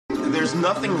there's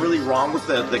nothing really wrong with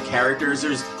the characters.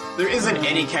 There isn't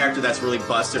any character that's really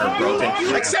busted or broken,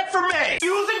 except for me.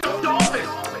 Using dolphin.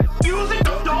 Using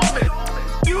dolphin.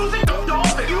 Using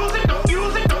dolphin.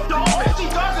 Using dolphin. She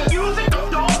does it. Using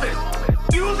dolphin.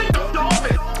 Using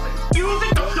dolphin.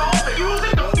 Using dolphin.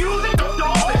 Using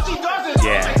dolphin. She does it.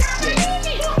 Yeah.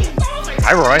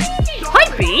 Hi, Roy.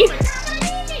 Hi, B.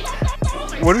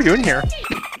 What are we doing here?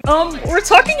 We're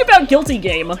talking about Guilty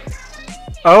Game.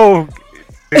 Oh,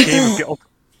 the game of guilt.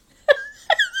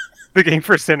 The game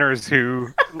for sinners who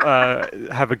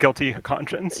have a guilty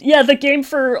conscience. Yeah, the game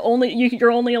for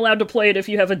you're only allowed to play it if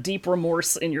you have a deep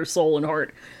remorse in your soul and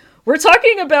heart. We're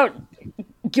talking about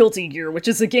Guilty Gear, which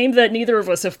is a game that neither of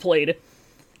us have played.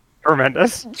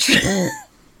 Tremendous.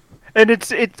 And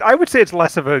it's I would say it's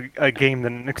less of a game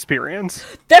than an experience.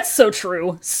 That's so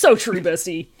true. So true,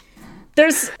 bestie.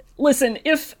 Listen,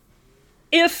 if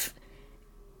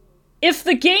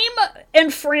the game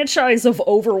and franchise of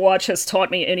Overwatch has taught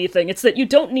me anything, it's that you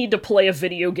don't need to play a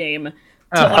video game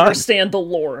to understand the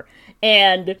lore.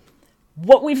 And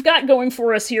what we've got going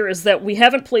for us here is that we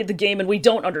haven't played the game and we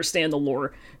don't understand the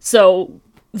lore. So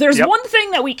there's one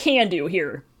thing that we can do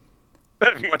here.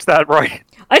 What's that, Roy?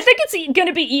 I think it's going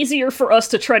to be easier for us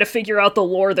to try to figure out the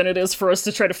lore than it is for us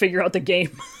to try to figure out the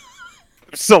game.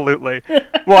 Absolutely.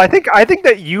 Well, I think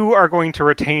that you are going to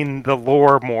retain the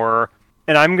lore more,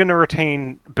 and I'm going to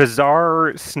retain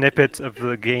bizarre snippets of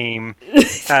the game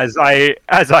as I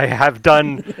have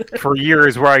done for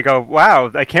years, where I go, wow,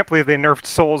 I can't believe they nerfed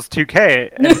Souls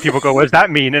 2K, and people go, what does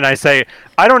that mean? And I say,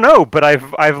 I don't know, but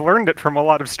I've learned it from a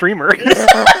lot of streamers.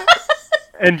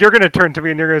 And you're going to turn to me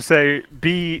and you're going to say,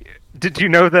 B, did you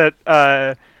know that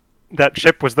that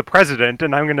ship was the president?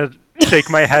 And I'm going to shake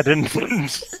my head and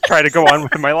try to go on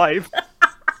with my life.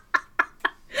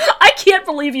 I can't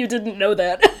believe you didn't know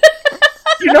that.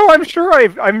 You know, I'm sure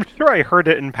I heard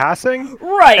it in passing.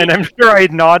 Right. And I'm sure I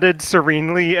nodded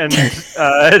serenely and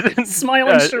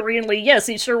smiling serenely. Yes,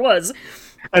 he sure was.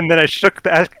 And then I shook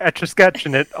the Etch-a-Sketch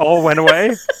and it all went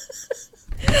away.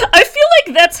 I feel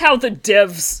like that's how the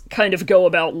devs kind of go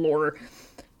about lore.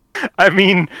 I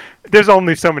mean, there's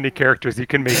only so many characters you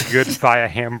can make good via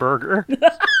hamburger.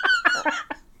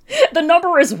 The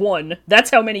number is 1.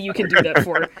 That's how many you can do that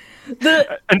for.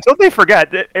 Until they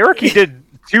forget, Eric did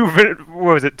 2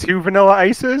 Vanilla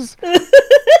Ices? Which,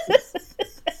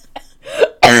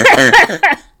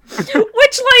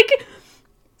 like,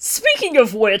 speaking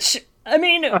of which, I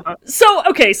mean,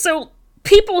 so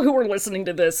people who are listening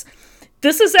to this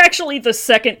is actually the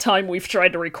second time we've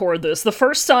tried to record this. The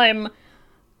first time,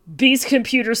 B's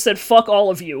computer said, fuck all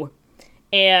of you.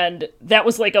 And that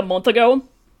was like a month ago.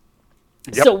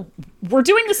 Yep. So, we're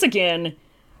doing this again.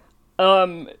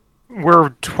 We're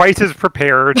twice as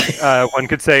prepared, one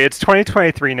could say. It's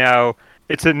 2023 now.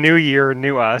 It's a new year,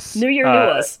 new us. New year, new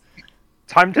us.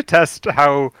 Time to test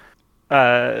how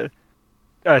a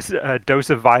dose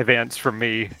of Vyvanse from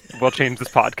me will change this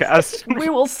podcast. We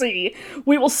will see.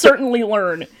 We will certainly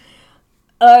learn.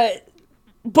 But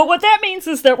what that means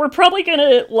is that we're probably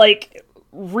gonna, like,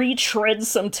 retread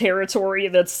some territory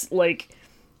that's, like,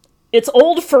 it's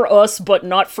old for us, but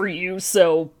not for you,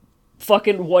 so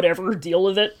fucking whatever, deal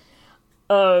with it.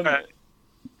 But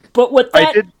what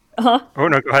that... Oh,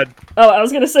 no, go ahead. Oh, I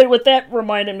was gonna say, what that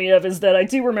reminded me of is that I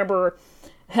do remember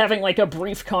having, like, a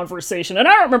brief conversation, and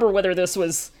I don't remember whether this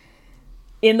was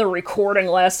in the recording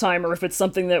last time or if it's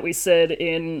something that we said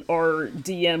in our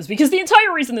DMs, because the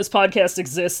entire reason this podcast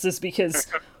exists is because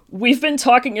we've been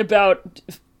talking about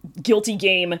Guilty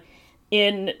Game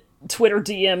in Twitter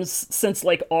DMs since,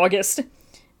 like, August.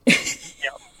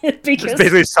 Because just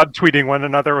basically subtweeting one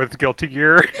another with Guilty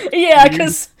Gear. Yeah,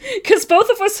 because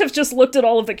both of us have just looked at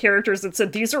all of the characters and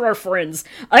said, these are our friends.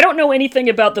 I don't know anything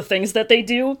about the things that they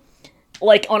do,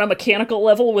 like, on a mechanical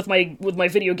level with my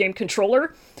video game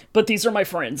controller, but these are my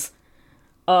friends.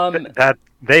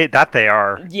 That they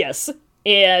are. Yes.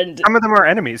 And some of them are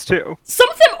enemies too. Some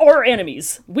of them are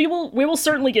enemies. We will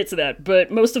certainly get to that,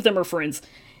 but most of them are friends.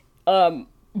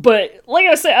 But like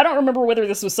I said, I don't remember whether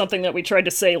this was something that we tried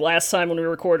to say last time when we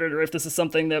recorded, or if this is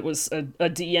something that was a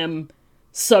DM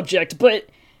subject. But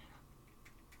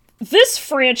this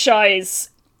franchise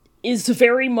is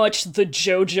very much the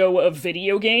JoJo of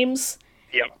video games.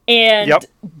 Yep. And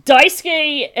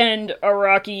Daisuke and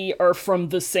Araki are from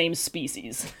the same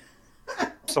species.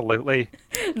 Absolutely.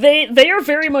 They are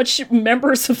very much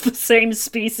members of the same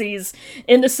species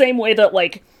in the same way that,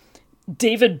 like,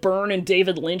 David Byrne and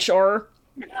David Lynch are.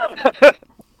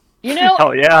 You know?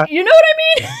 Hell yeah. You know what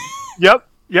I mean? Yep.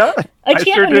 Yeah. I can't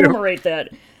sure enumerate that.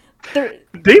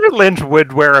 David Lynch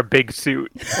would wear a big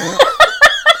suit.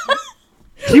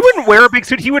 He wouldn't wear a big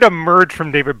suit. He would emerge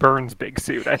from David Byrne's big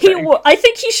suit, I think. I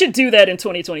think he should do that in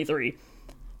 2023.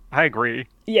 I agree.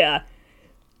 Yeah.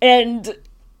 And,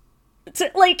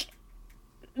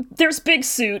 there's big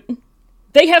suit.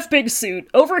 They have big suit.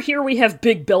 Over here we have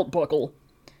big belt buckle.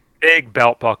 Big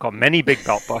belt buckle. Many big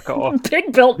belt buckle.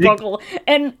 Big belt buckle.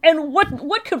 And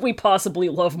what could we possibly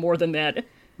love more than that?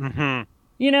 Mm-hmm.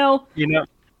 You know?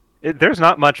 There's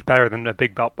not much better than a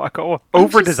big belt buckle.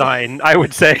 Over design, I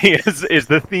would say, is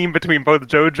the theme between both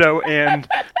JoJo and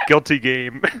Guilty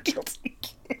Game. Guilty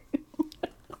Game.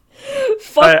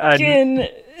 Fucking...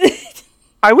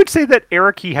 I would say that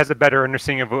Eriki has a better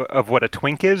understanding of what a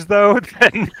twink is, though,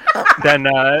 than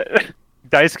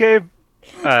Daisuke.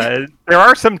 There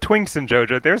are some twinks in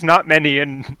JoJo. There's not many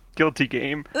in Guilty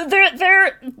Game. Now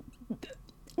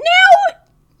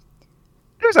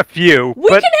there's a few.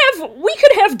 We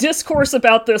could have discourse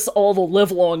about this all the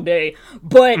live long day,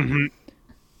 but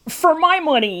for my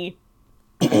money,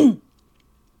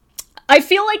 I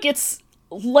feel like it's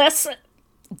less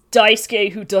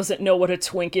Daisuke who doesn't know what a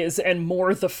twink is and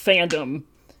more the fandom.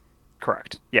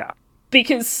 Correct. Yeah.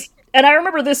 Because, and I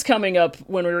remember this coming up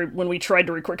when we tried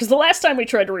to record, because the last time we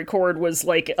tried to record was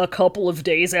like a couple of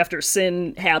days after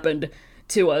Sin happened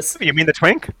to us. You mean the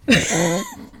twink?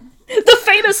 The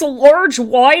famous large,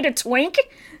 wide twink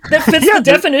that fits the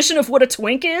definition of what a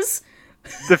twink is?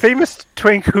 The famous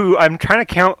twink who I'm trying to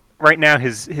count right now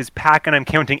his pack, and I'm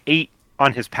counting 8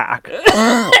 on his pack. 8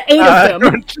 of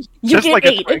them. You get like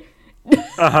 8.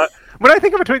 When I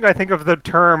think of a twink, I think of the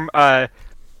term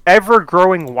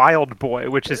ever-growing wild boy,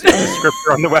 which is in the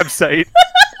descriptor on the website.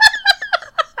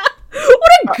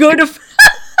 What a good...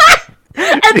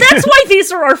 And that's why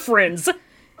these are our friends.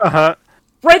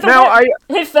 Right,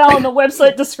 they found the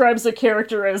website describes the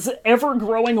character as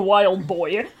ever-growing wild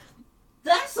boy.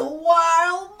 That's a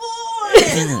wild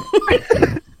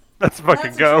boy! Let's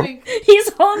fucking go.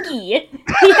 He's hungry.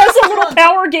 He has a little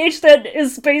power gauge that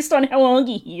is based on how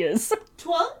hungry he is.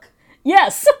 Twunk?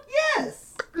 Yes.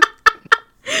 Yes.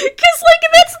 Because,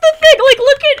 that's the thing.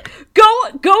 Look at...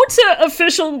 Go to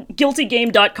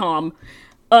officialguiltygame.com.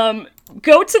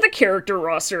 Go to the character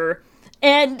roster.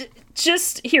 And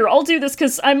just... Here, I'll do this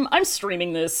because I'm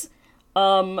streaming this.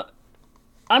 Let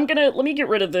me get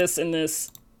rid of this and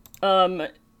this.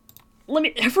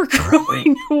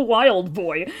 Ever-growing wild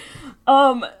boy.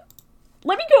 Let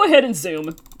me go ahead and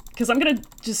zoom, because I'm gonna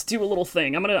just do a little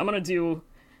thing. I'm gonna do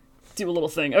a little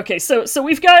thing. Okay, so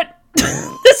we've got...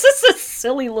 This is a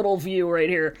silly little view right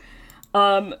here.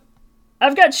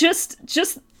 I've got just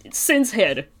Sin's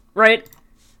head, right?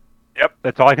 Yep,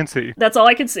 that's all I can see. That's all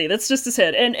I can see. That's just his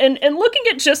head. And looking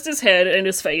at just his head and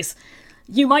his face,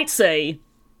 you might say,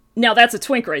 now that's a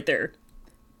twink right there.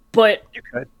 But... You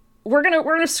could. We're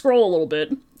gonna scroll a little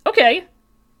bit. Okay.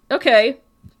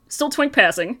 Still twink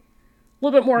passing. A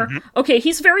little bit more. Okay,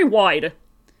 he's very wide.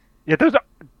 Yeah,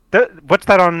 what's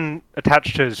that on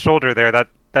attached to his shoulder there?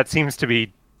 That seems to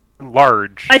be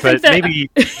large. I think that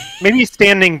maybe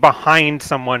standing behind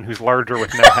someone who's larger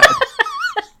with no head.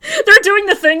 They're doing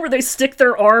the thing where they stick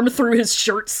their arm through his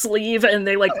shirt sleeve and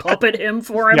they puppet him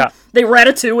for him. Yeah. They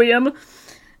ratatouille him.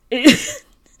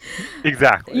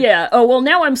 Exactly. Yeah. Oh, well,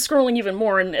 now I'm scrolling even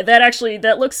more, and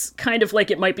that looks kind of like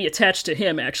it might be attached to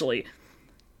him, actually,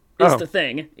 is the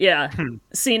thing. Yeah.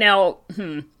 See, now,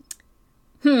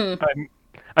 I'm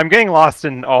getting lost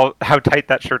in how tight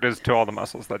that shirt is to all the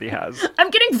muscles that he has. I'm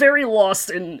getting very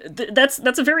lost in... That's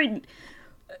a very...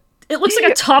 It looks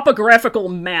like a topographical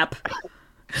map.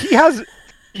 He has...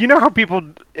 You know how people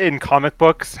in comic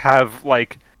books have,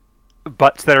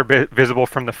 butts that are visible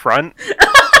from the front?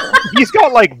 He's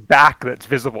got back that's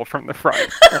visible from the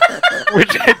front,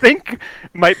 which I think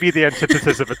might be the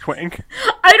antithesis of a twink.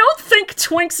 I don't think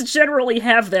twinks generally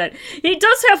have that. He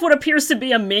does have what appears to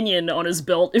be a minion on his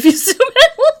belt, if you zoom in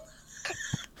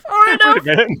far enough.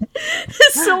 Wait a minute.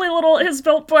 His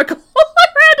belt buckle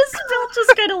around his belt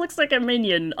just kind of looks like a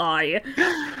minion eye,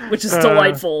 which is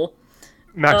delightful.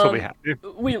 Max will be happy.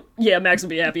 Max will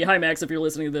be happy. Hi, Max, if you're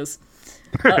listening to this.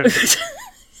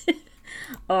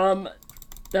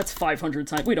 That's 500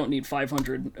 times. We don't need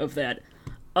 500 of that.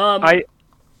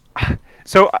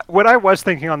 So what I was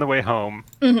thinking on the way home,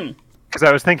 because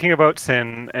I was thinking about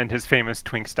Sin and his famous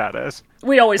twink status.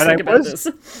 We always think about this.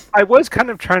 I was kind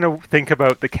of trying to think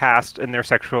about the cast and their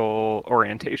sexual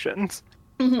orientations,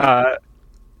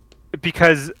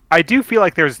 because I do feel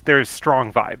like there's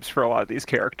strong vibes for a lot of these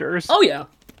characters. Oh yeah.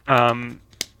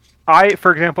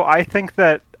 For example, I think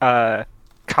that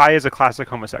Kai is a classic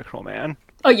homosexual man.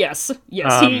 Oh yes.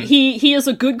 He is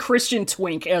a good Christian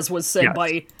twink, as was said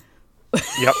by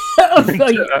Yep. a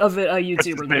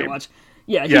YouTuber that I watch.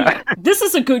 Yeah. This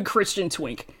is a good Christian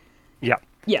twink. Yeah.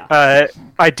 Yeah.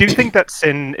 I do think that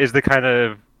Sin is the kind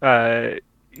of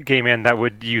gay man that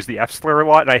would use the F slur a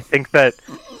lot, and I think that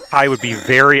I would be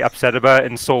very upset about it,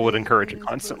 and Soul would encourage it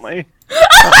constantly.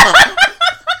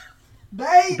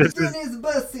 Bathed in his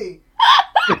pussy.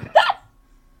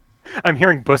 I'm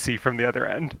hearing bussy from the other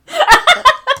end.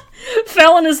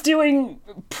 Fallon is doing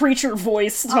preacher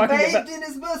voice I'm talking bathed about. in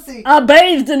his pussy. I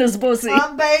bathed in his pussy.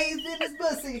 I'm bathed in his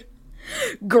pussy.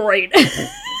 Great.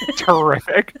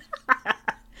 Terrific.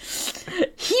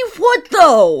 He would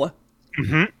though.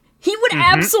 Mm-hmm. He would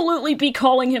absolutely be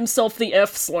calling himself the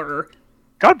F slur.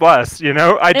 God bless, you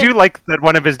know? I do like that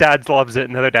one of his dads loves it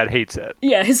and the other dad hates it.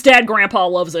 Yeah, his dad, Grandpa,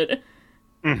 loves it.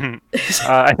 Mm-hmm.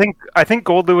 I think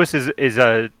Gold Lewis is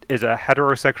a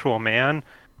heterosexual man,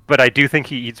 but I do think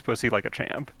he eats pussy like a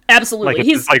champ. Absolutely,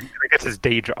 Like it's his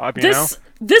day job, you know?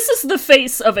 This is the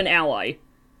face of an ally.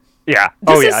 Yeah.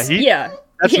 This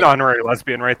That's an honorary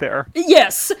lesbian right there.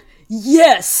 Yes.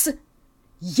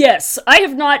 I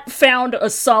have not found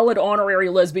a solid honorary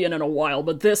lesbian in a while,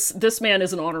 but this man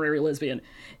is an honorary lesbian.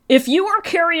 If you are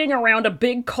carrying around a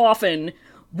big coffin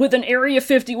with an Area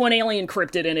 51 alien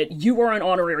cryptid in it, you are an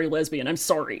honorary lesbian. I'm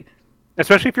sorry.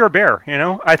 Especially if you're a bear, you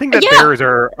know? I think that Yeah. bears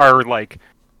are like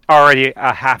already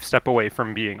a half step away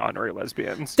from being honorary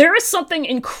lesbians. There is something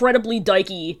incredibly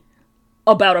dykey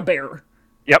about a bear,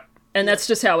 Yep. and that's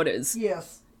just how it is.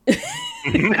 Yes.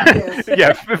 Yes.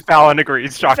 Yeah, Fallon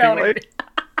agrees, shockingly. Found it.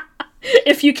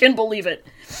 If you can believe it.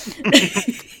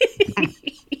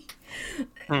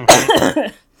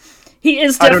 He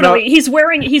is definitely he's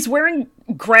wearing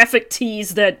graphic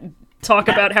tees that talk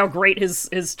about how great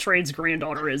his trades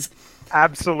granddaughter is.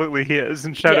 Absolutely he is,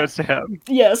 and shout outs to him.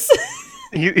 Yes.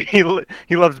 He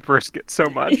loves brisket so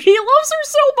much. He loves her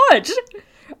so much.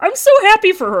 I'm so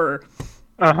happy for her.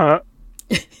 Uh-huh.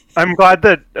 I'm glad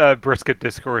that brisket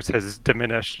discourse has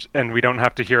diminished, and we don't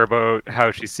have to hear about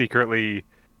how she's secretly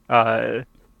the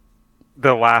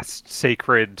last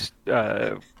sacred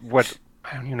what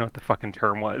I don't even know what the fucking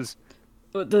term was.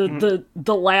 The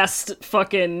last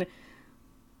fucking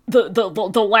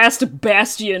the last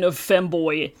bastion of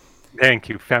femboy. Thank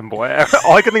you, femboy.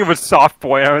 All I could think of was soft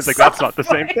boy. I was like, that's not the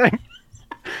same thing.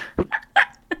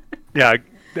 Yeah,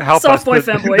 help Soft us. boy,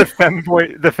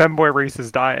 femboy. The femboy race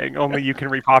is dying. Only you can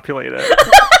repopulate it.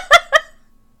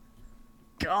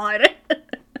 God.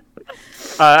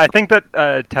 I think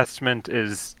that Testament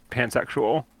is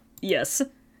pansexual. Yes.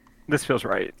 This feels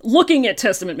right. Looking at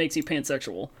Testament makes you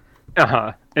pansexual.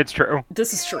 Uh-huh. It's true.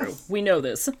 This is true. We know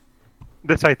this.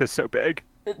 The scythe is so big.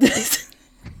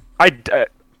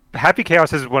 Happy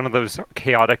Chaos is one of those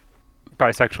chaotic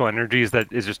bisexual energies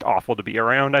that is just awful to be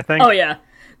around, I think. Oh, yeah.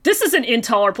 This is an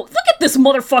intolerable... Look at this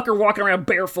motherfucker walking around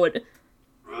barefoot.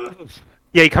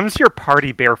 Yeah, he comes to your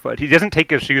party barefoot. He doesn't take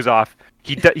his shoes off.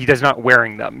 He does not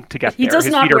wearing them to get there. He does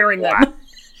His not feet are wearing flat. them.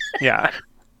 Yeah.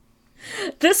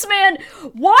 This man...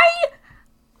 Why...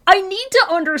 I need to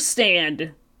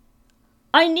understand...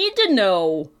 I need to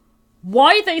know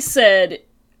why they said,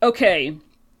 okay,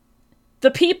 the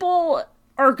people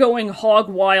are going hog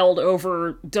wild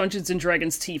over Dungeons &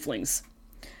 Dragons tieflings.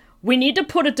 We need to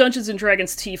put a Dungeons &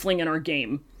 Dragons tiefling in our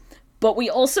game, but we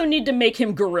also need to make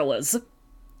him gorillas.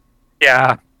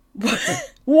 Yeah.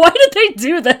 Why did they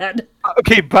do that?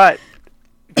 Okay, but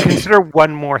consider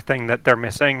one more thing that they're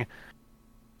missing.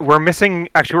 We're missing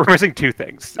two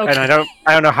things. Okay. And I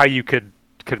don't know how you could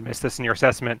miss this in your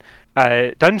assessment.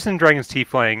 Dungeons and Dragons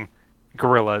tiefling,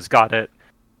 gorillas, got it.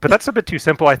 But that's a bit too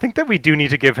simple. I think that we do need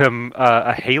to give him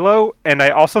a halo, and I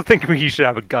also think he should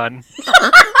have a gun.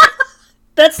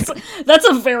 That's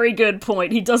a very good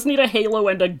point. He does need a halo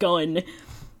and a gun.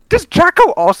 Does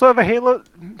Jacko also have a halo?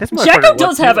 Jacko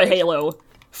does have a halo,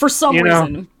 for some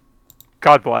reason.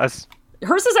 God bless.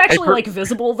 Hers is actually,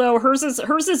 visible, though. Hers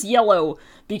is yellow,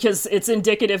 because it's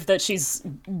indicative that she's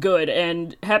good,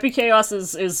 and Happy Chaos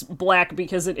is black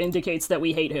because it indicates that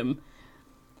we hate him.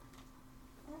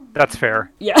 That's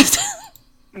fair. Yes.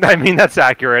 I mean, that's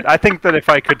accurate. I think that if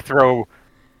I could throw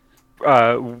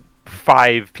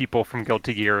 5 people from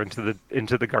Guilty Gear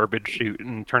into the garbage chute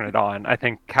and turn it on, I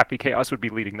think Happy Chaos would be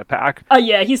leading the pack.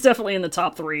 Yeah, he's definitely in the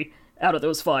top 3 out of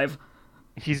those 5.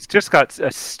 He's just got a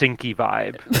stinky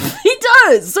vibe. He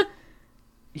does!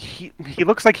 He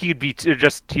looks like he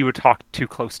would talk too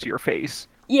close to your face.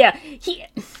 Yeah, he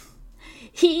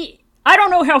I don't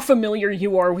know how familiar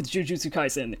you are with Jujutsu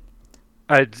Kaisen.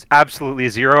 It's absolutely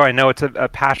 0. I know it's a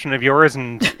passion of yours,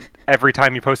 and every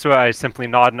time you post about it, I simply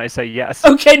nod and I say yes.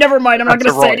 Okay, never mind. I'm not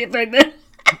That's going to say a anything then.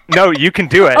 No, you can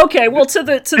do it. Okay, well, to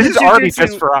the This is Jujutsu... already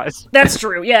just for us. That's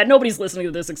true. Yeah, nobody's listening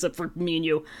to this except for me and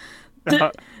you.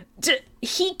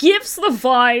 he gives the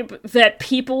vibe that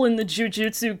people in the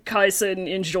Jujutsu Kaisen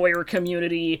enjoyer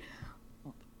community...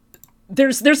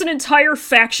 There's an entire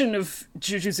faction of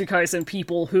Jujutsu Kaisen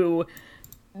people who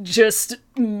just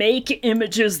make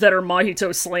images that are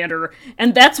Mahito slander,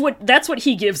 and that's what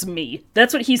he gives me.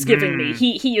 That's what he's giving me.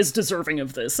 He is deserving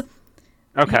of this.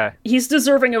 Okay. He's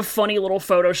deserving of funny little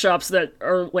photoshops that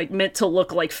are, like, meant to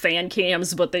look like fan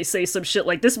cams, but they say some shit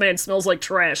like, this man smells like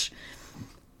trash.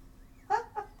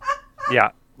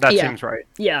 Yeah, that seems right.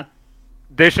 Yeah.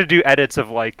 They should do edits of,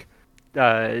 like,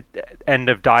 end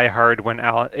of Die Hard when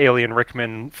Alien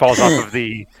Rickman falls off of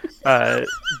the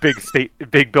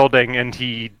big building and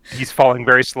he's falling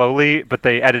very slowly, but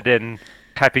they edit in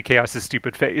Happy Chaos's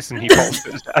stupid face and he falls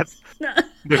to his death.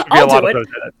 There should be a lot of those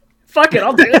edits. Fuck it,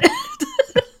 I'll do it.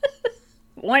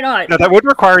 Why not? Now, that would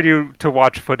require you to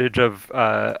watch footage of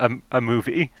a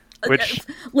movie, which...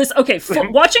 Listen, okay,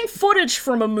 watching footage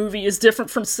from a movie is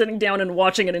different from sitting down and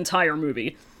watching an entire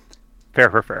movie.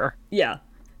 Fair. Yeah.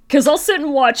 Because I'll sit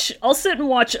and watch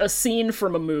a scene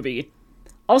from a movie.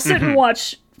 I'll sit and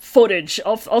watch footage.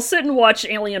 I'll sit and watch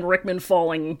Alien Rickman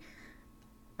falling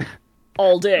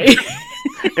all day.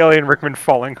 Alien Rickman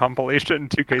falling compilation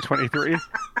 2K23.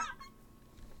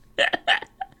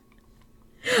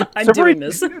 I'm doing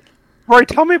this. Rory,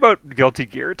 tell me about Guilty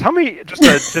Gear. Tell me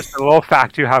just a little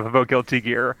fact you have about Guilty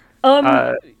Gear.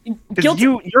 You're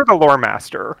the lore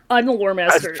master. I'm the lore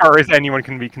master. As far as anyone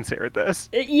can be considered this.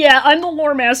 Yeah, I'm the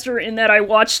lore master in that I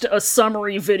watched a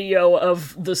summary video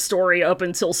of the story up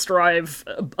until Strive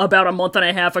about a month and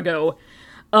a half ago.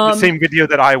 The same video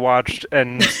that I watched,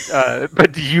 and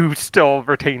but you still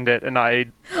retained it, and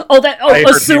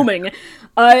assuming.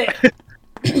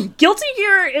 Guilty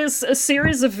Gear is a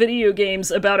series of video games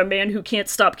about a man who can't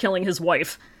stop killing his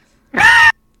wife.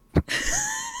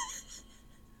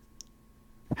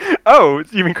 Oh,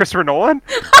 you mean Christopher Nolan?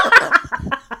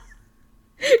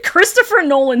 Christopher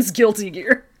Nolan's Guilty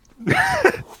Gear.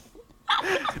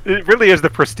 It really is the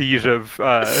prestige of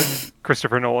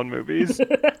Christopher Nolan movies.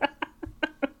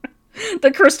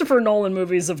 The Christopher Nolan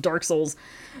movies of Dark Souls.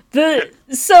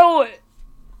 So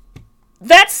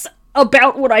that's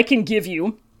about what I can give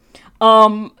you.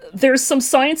 There's some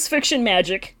science fiction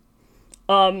magic.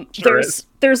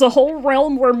 There's a whole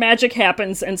realm where magic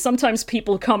happens, and sometimes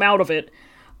people come out of it.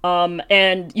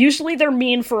 And usually they're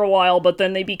mean for a while, but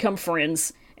then they become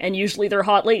friends, and usually they're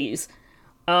hot ladies.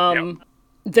 We love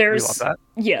that.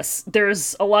 Yes,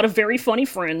 there's a lot of very funny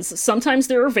friends. Sometimes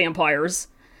there are vampires.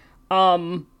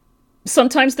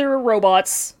 Sometimes there are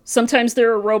robots. Sometimes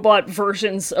there are robot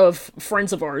versions of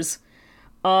friends of ours.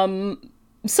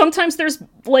 Sometimes there's,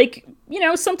 like,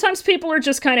 sometimes people are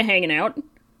just kind of hanging out.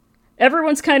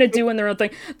 Everyone's kind of doing their own thing.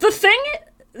 The thing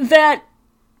that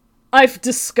I've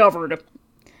discovered,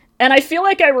 and I feel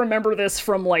like I remember this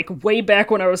from, like, way back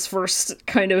when I was first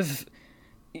kind of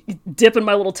dipping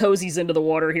my little toesies into the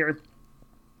water here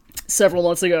several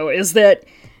months ago, is that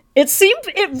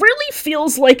it really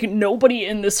feels like nobody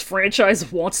in this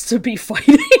franchise wants to be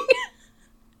fighting.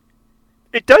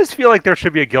 It does feel like there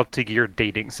should be a Guilty Gear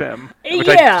dating sim, which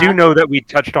yeah. I do know that we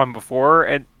touched on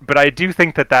before, but I do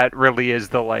think that really is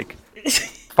the, like,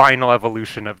 final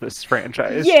evolution of this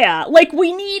franchise. Yeah, like,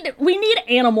 we need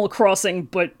Animal Crossing,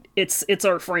 but it's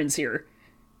our friends here.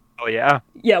 Oh yeah.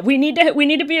 Yeah, we need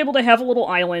to be able to have a little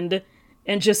island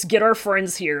and just get our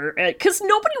friends here, because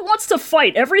nobody wants to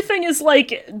fight. Everything is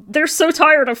like, they're so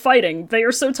tired of fighting. They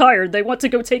are so tired. They want to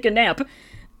go take a nap.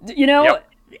 Yep.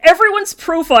 Everyone's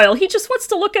profile, he just wants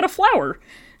to look at a flower.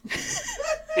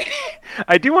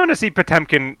 I do want to see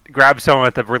Potemkin grab someone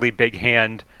with a really big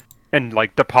hand and,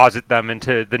 like, deposit them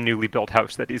into the newly built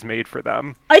house that he's made for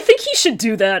them. I think he should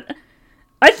do that.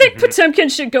 I think Potemkin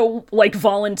should go, like,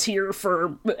 volunteer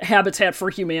for Habitat for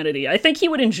Humanity. I think he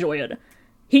would enjoy it.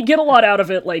 He'd get a lot out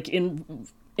of it, like, in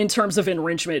terms of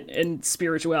enrichment and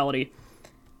spirituality.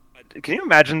 Can you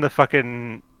imagine the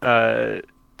fucking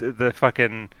the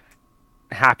fucking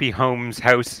Happy Homes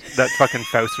house that fucking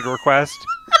Faust would request?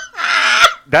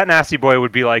 That nasty boy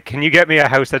would be like, can you get me a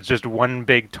house that's just one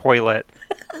big toilet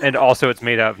and also it's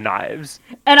made out of knives?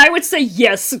 And I would say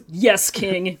yes,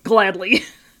 king, gladly.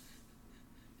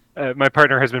 My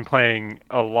partner has been playing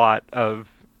a lot of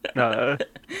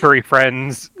Furry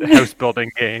Friends house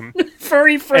building game.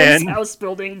 Furry Friends house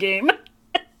building game.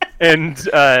 And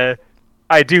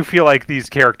I do feel like these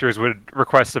characters would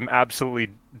request some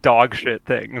absolutely dog shit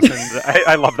things, and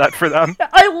I love that for them.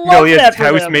 I love that for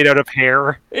house them. made out of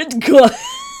hair. It's good.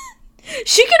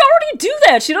 She can already do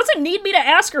that. She doesn't need me to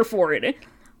ask her for it.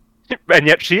 And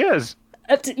yet she is.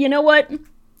 You know what?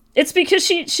 It's because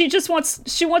she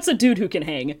wants a dude who can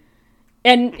hang.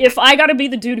 And if I gotta be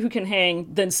the dude who can hang,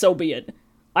 then so be it.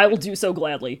 I will do so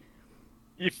gladly.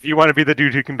 If you want to be the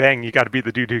dude who can bang, you got to be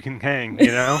the dude who can hang, you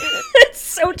know? It's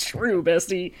so true,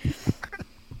 bestie.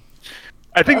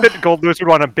 I think that Gold Lewis would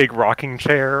want a big rocking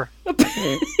chair. He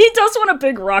does want a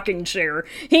big rocking chair.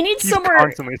 He needs He's somewhere.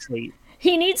 constantly asleep.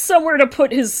 He needs somewhere to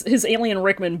put his alien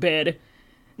Rickman bed.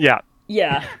 Yeah.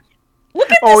 Yeah.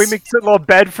 Look at Oh, this. he makes a little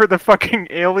bed for the fucking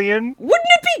alien. Wouldn't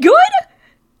it be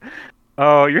good?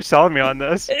 Oh, you're selling me on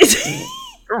this.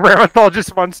 Ramethal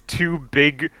just wants 2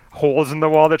 big holes in the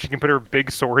wall that she can put her big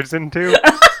swords into.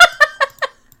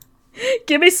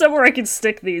 Give me somewhere I can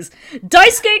stick these.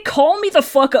 Daisuke, call me the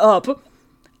fuck up.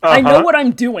 I know what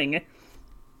I'm doing.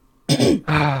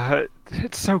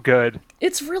 It's so good.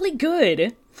 It's really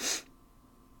good.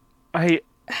 I'm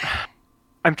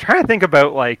trying to think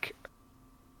about, like,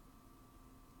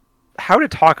 how to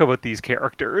talk about these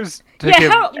characters to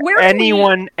give where do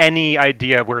anyone any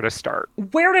idea where to start.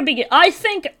 Where to begin? I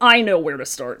think I know where to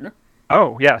start.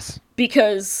 Oh, yes.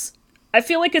 Because I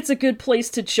feel like it's a good place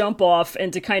to jump off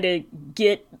and to kind of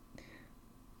get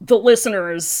the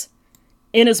listeners,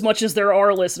 in as much as there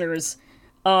are listeners,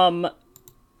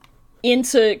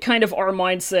 into kind of our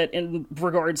mindset in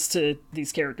regards to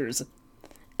these characters.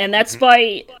 And that's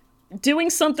by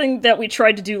doing something that we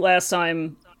tried to do last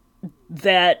time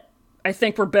that I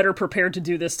think we're better prepared to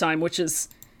do this time, which is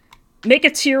make a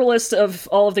tier list of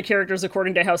all of the characters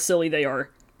according to how silly they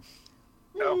are.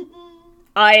 No.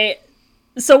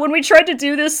 So when we tried to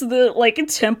do this, the, like,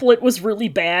 template was really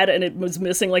bad, and it was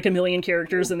missing, like, 1 million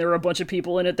characters, and there were a bunch of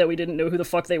people in it that we didn't know who the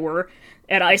fuck they were.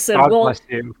 And I said, God well... bless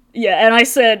you. Yeah, and I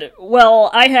said,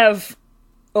 well, I have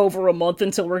over a month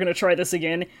until we're gonna try this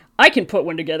again. I can put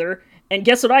one together. And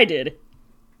guess what I did?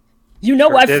 You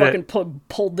know, I fucking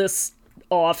pulled this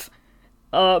off.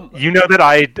 You know that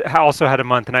I also had a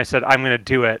month, and I said, I'm going to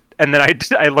do it. And then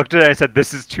I looked at it, and I said,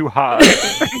 this is too hard.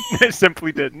 I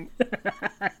simply didn't.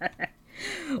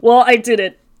 Well, I did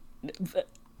it.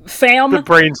 Fam. The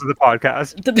brains of the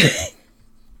podcast.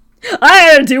 I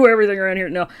had to do everything around here.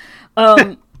 No.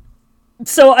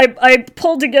 So I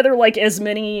pulled together, like, as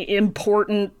many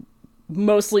important,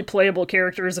 mostly playable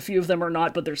characters. A few of them are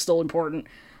not, but they're still important.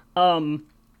 And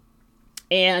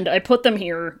I put them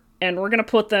here, and we're going to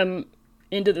put them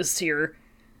into this tier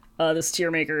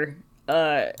maker,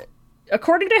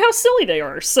 according to how silly they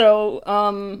are.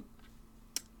 So,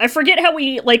 I forget how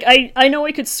we, like, I know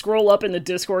I could scroll up in the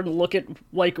Discord and look at,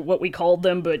 like, what we called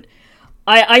them, but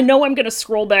I know I'm gonna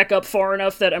scroll back up far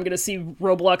enough that I'm gonna see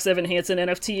Roblox Evan Hansen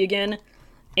NFT again,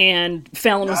 and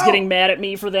Fallon was getting mad at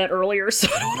me for that earlier, so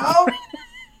No,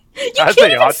 you can't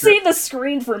even see the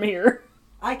screen from here.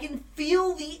 I can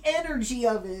feel the energy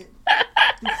of it.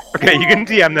 Okay, you can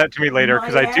DM that to me later,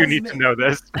 because I do need to know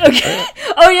this. Okay.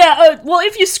 Oh yeah. Well,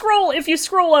 if you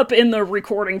scroll up in the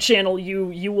recording channel,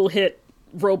 you will hit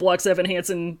Roblox Evan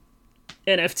Hansen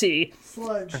NFT.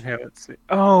 Sludge. Okay, let's see.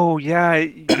 Oh, yeah.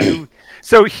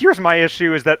 So here's my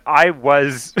issue, is that I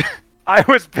was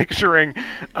picturing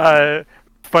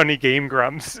funny Game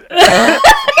Grumps.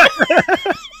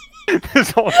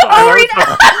 This whole time.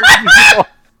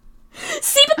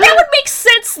 See, but that would make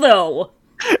sense, though.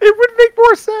 It would make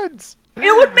more sense.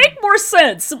 It would make more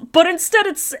sense, but instead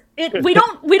we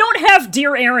don't have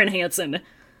Dear Arin Hansen,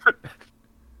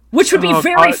 which would be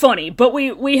very funny. But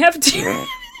we have Dear.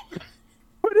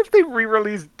 What if they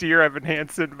re-release Dear Evan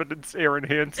Hansen, but it's Arin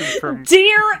Hansen from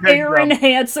Dear Arin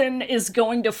Hansen is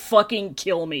going to fucking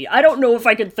kill me. I don't know if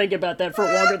I can think about that for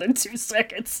longer than 2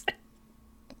 seconds.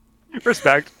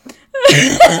 Respect.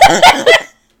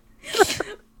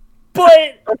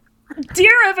 But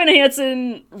Dear Evan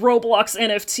Hansen Roblox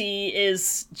NFT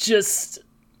is just...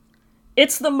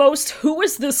 It's the most who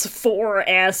is this for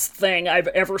ass thing I've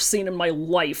ever seen in my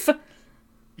life.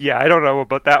 Yeah, I don't know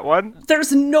about that one.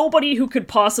 There's nobody who could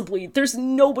possibly... There's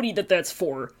nobody that's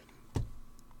for.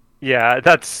 Yeah,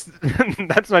 that's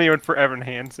not even for Evan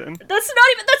Hansen. That's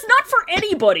not for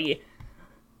anybody.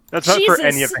 That's not for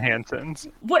any of the Hansens.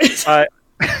 What?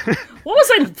 What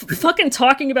was I fucking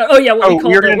talking about? Oh yeah, what we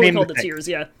called the tiers,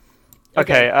 yeah.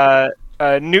 Okay,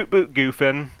 Newt Boot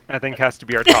Goofin, I think, has to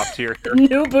be our top tier here.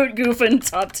 Newt Boot Goofin,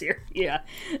 top tier, yeah.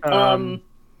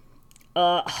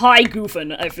 High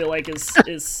Goofin, I feel like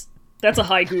is that's a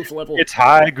high goof level. It's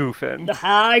high Goofin. The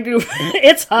high goof.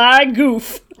 It's high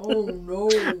goof. Oh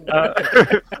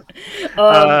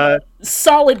no.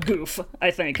 Solid goof, I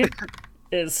think.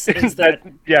 Is that?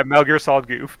 Yeah, Metal Gear Solid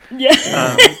Goof.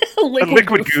 Yeah,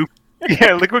 liquid goof.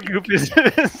 Yeah, liquid goof is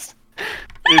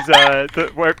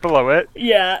right below it.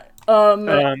 Yeah.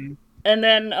 And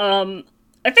then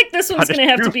I think this one's gonna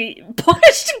have to be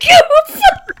punished goof.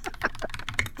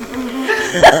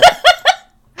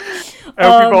 I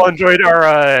hope you've all enjoyed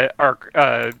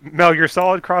our Mel Your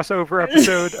Solid crossover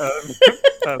episode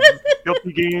of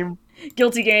Guilty Game.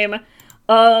 Guilty Game.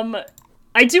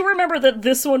 I do remember that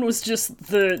this one was just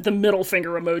the middle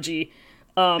finger emoji,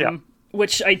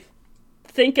 which I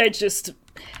think I just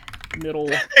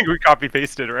middle. I think we copy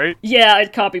pasted, right? Yeah, I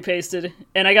copy pasted,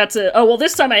 and I got to. Oh well,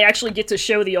 this time I actually get to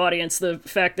show the audience the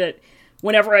fact that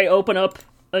whenever I open up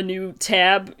a new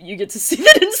tab, you get to see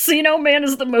that Encino Man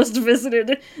is the most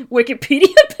visited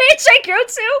Wikipedia page I go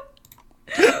to.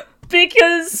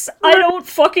 Because I don't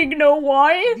fucking know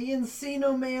why. The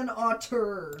Encino Man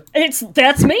auteur.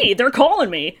 That's me. They're calling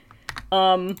me.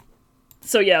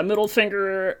 So yeah, middle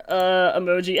finger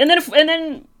emoji, and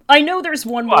then I know there's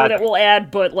one more that we'll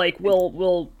add, but like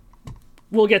we'll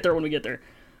get there when we get there.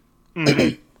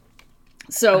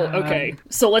 So okay,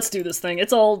 so let's do this thing.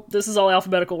 This is all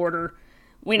alphabetical order.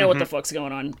 We know what the fuck's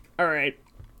going on. All right,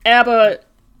 ABBA.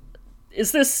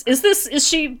 Is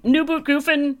she New Boot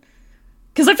Goofin'?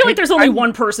 Because I feel like there's only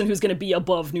one person who's going to be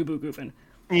above New Boot Goofin'.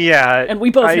 Yeah. And we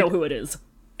both know who it is.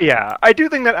 Yeah, I do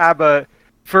think that ABBA,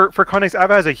 for context,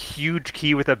 ABBA has a huge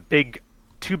key with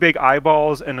two big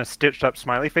eyeballs and a stitched up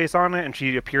smiley face on it, and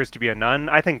she appears to be a nun.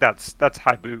 I think that's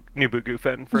New Boot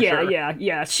Goofin' for sure.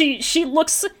 Yeah. She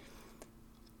looks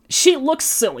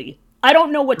silly. I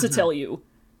don't know what to tell you.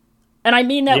 And I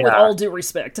mean that with all due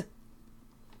respect.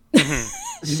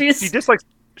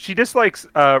 She dislikes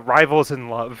rivals in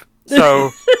love. So,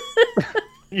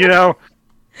 isn't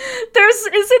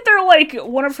there like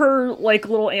one of her like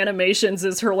little animations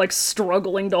is her like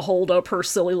struggling to hold up her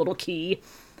silly little key?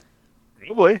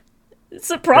 Probably.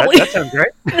 So probably. That sounds great.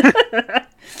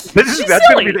 That's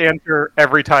going to be the answer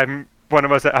every time one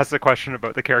of us asks a question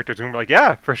about the characters, and we're like,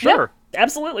 yeah, for sure. Yeah,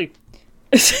 absolutely.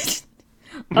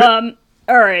 All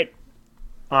right.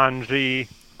 Anji,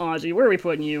 where are we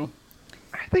putting you?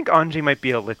 I think Anji might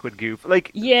be a liquid goof.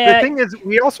 Like, yeah. The thing is,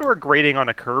 we also are grading on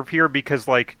a curve here because,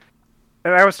 like,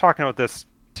 and I was talking about this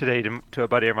today to a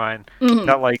buddy of mine,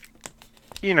 that, like,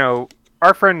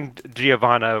 our friend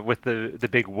Giovanna with the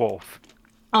big wolf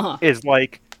is,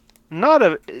 like,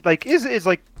 is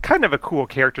like kind of a cool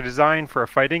character design for a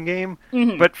fighting game,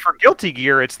 but for Guilty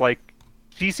Gear, it's like,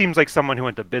 she seems like someone who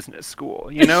went to business school,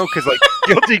 because, like,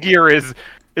 Guilty Gear is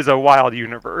a wild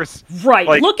universe. Right.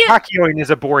 Like, Kakyoin is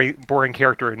a boring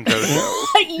character in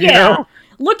JoJo. Yeah.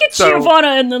 Look at Giovanna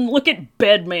and then look at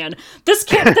Bedman. This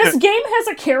game has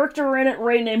a character in it,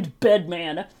 Ray, named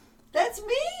Bedman. That's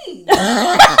me!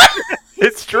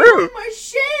 It's true. My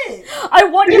shit! I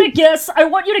want you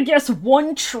to guess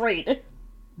one trait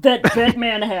that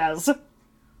Bedman has.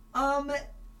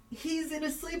 He's in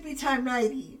a sleepy time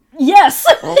nighty. Yes!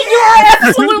 You're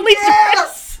absolutely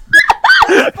yes!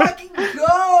 Let's fucking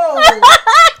go!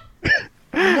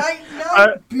 Night,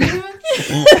 bitch!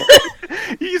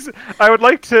 I would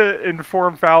like to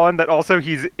inform Fallon that also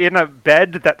he's in a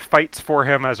bed that fights for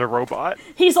him as a robot.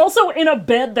 He's also in a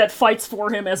bed that fights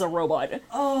for him as a robot.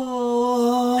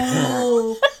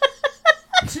 Oh!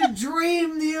 To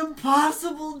dream the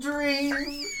impossible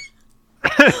dream!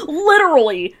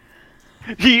 Literally!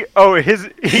 He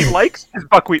likes his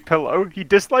buckwheat pillow. He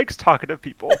dislikes talking to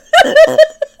people.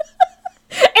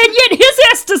 And yet his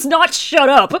ass does not shut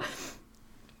up.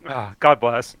 God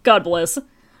bless. God bless.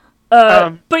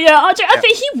 But yeah, I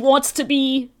think he wants to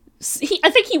be.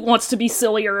 I think he wants to be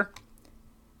sillier.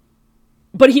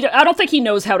 But I don't think he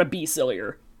knows how to be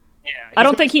sillier. Yeah. I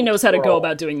don't think he knows how to go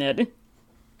about doing that.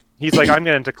 He's like, I'm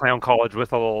getting into clown college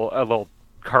with a little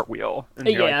cartwheel. And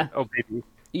you're like, oh baby.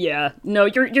 Yeah. No,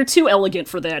 you're too elegant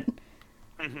for that.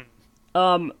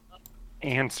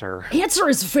 Answer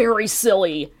is very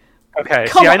silly. Okay.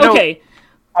 Okay.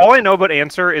 All I know about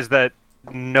Answer is that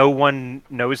no one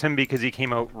knows him because he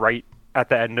came out right at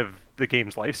the end of the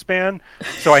game's lifespan.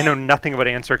 So I know nothing about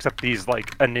Answer except he's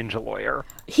like a ninja lawyer.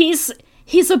 He's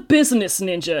a business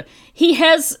ninja. He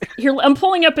has here. I'm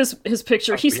pulling up his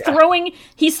picture. He's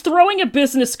throwing a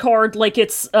business card like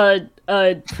it's a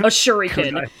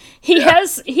shuriken. He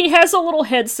has a little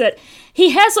headset. He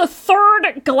has a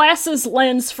third glasses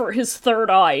lens for his third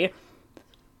eye.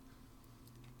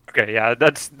 Okay, yeah,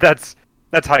 that's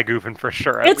high goofing for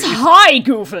sure. It's high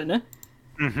goofing.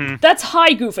 Mm-hmm. That's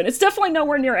high goofing. It's definitely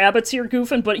nowhere near Abbott tier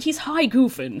goofing, but he's high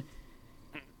goofing.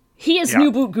 He is New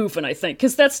Boot goofing, I think,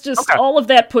 because that's just all of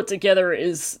that put together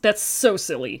that's so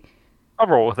silly. I'll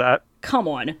roll with that. Come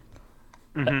on.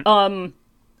 Mm-hmm.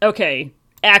 Okay,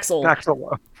 Axel.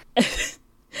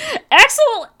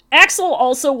 Axel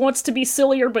also wants to be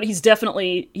sillier, but he's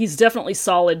definitely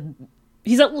solid.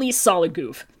 He's at least solid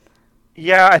goof.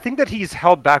 Yeah, I think that he's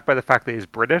held back by the fact that he's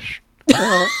British,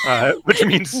 which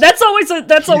means that's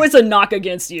always a knock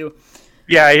against you.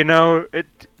 Yeah,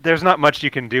 there's not much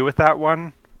you can do with that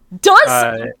one.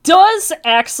 Does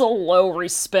Axel Lowe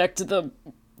respect the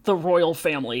royal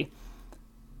family?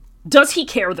 Does he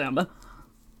care them?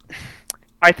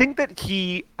 I think that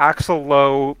Axl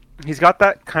Lowe, he's got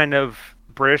that kind of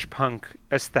British punk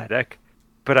aesthetic,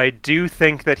 but I do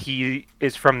think that he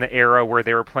is from the era where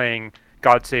they were playing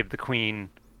God Save the Queen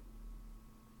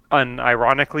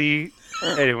unironically,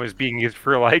 and it was being used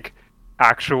for, like,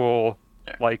 actual,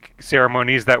 like,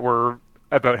 ceremonies that were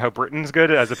about how Britain's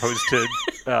good as opposed to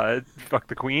fuck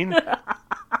the Queen.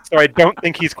 So I don't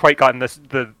think he's quite gotten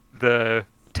the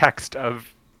text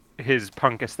of his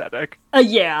punk aesthetic.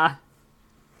 Yeah.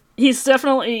 He's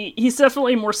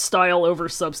definitely more style over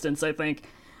substance, I think.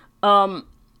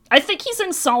 I think he's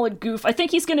in Solid Goof. I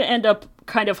think he's going to end up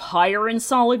kind of higher in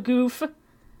Solid Goof.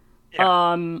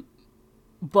 Yeah.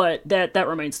 But that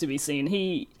remains to be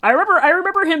seen. I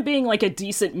remember him being like a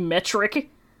decent metric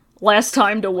last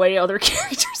time to weigh other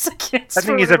characters against. I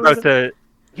think he's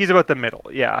about the middle,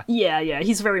 yeah. Yeah,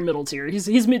 he's very middle tier.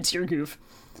 He's mid-tier Goof.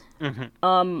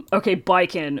 Mm-hmm. Okay,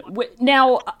 Baiken.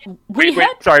 Now, wait,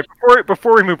 sorry,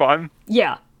 before we move on.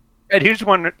 Yeah. I do just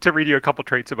want to read you a couple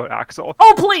traits about Axel.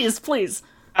 Oh, please.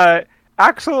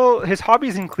 Axel, his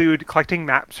hobbies include collecting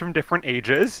maps from different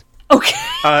ages.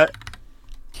 Okay.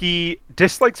 He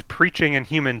dislikes preaching and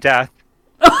human death.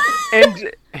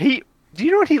 And do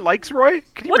you know what he likes, Roy?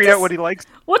 Can you read out what he likes?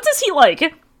 What does he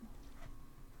like?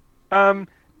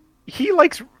 He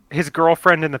likes his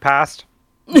girlfriend in the past.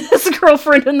 His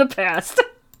girlfriend in the past.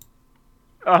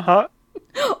 Uh-huh.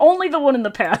 Only the one in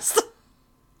the past.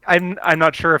 I'm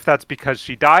not sure if that's because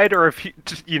she died or if he's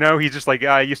just like,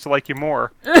 I used to like you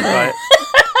more.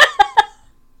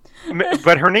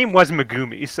 But her name was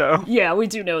Megumi, so... Yeah, we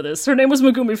do know this. Her name was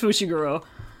Megumi Fushiguro.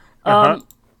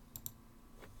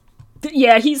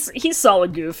 Yeah, he's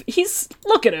Solid Goof.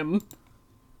 Look at him.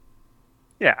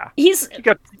 Yeah. He's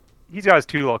got his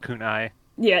two little kunai.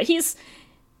 Yeah, his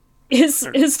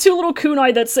two little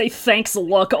kunai that say thanks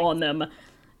luck on them.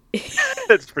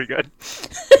 That's pretty good.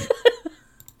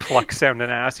 Pluck sound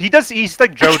and ass. He's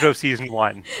like JoJo season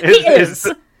 1. He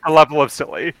is a level of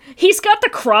silly. He's got the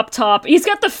crop top. He's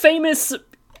got the famous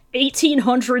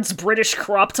 1800s British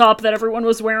crop top that everyone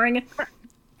was wearing.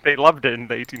 They loved it in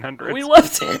the 1800s. We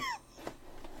loved it.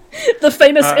 The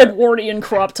famous Edwardian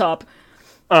crop top.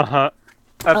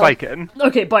 Baiken.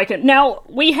 Okay, Baiken. Now,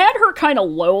 we had her kind of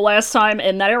low last time,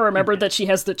 and then I remembered that she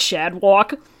has the Chad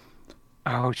walk.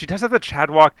 Oh, she does have the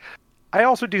Chad walk. I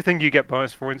also do think you get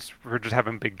bonus points for just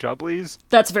having big jubblies.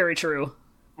 That's very true.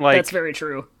 That's very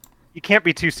true. You can't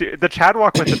be too serious. The Chad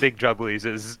walk with the big jubblies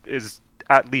is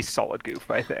at least Solid Goof,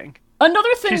 I think.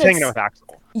 Another thing she's hanging out with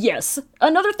Axel. Yes.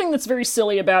 Another thing that's very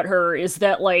silly about her is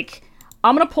that, like,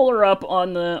 I'm gonna pull her up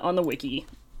on the wiki.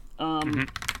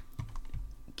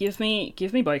 Give me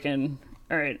Baiken.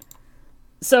 Alright.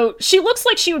 So, she looks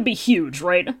like she would be huge,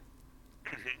 right?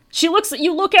 You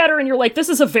look at her and you're like, this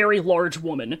is a very large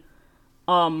woman.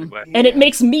 And it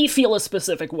makes me feel a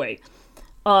specific way.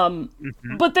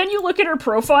 But then you look at her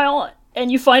profile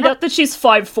and you find out that she's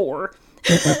 5'4".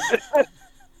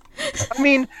 I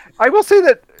mean, I will say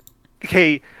that,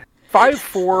 okay,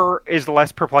 5'4" is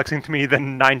less perplexing to me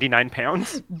than 99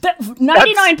 pounds.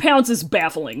 99 pounds is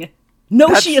baffling.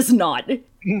 No, she is not.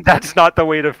 That's not the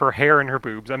weight of her hair and her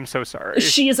boobs. I'm so sorry.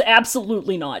 She is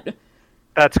absolutely not.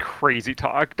 That's crazy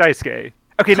talk. Daisuke.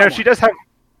 Okay, now she does have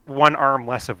one arm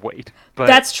less of weight. But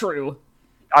that's true.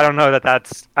 I don't know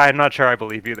that's... I'm not sure I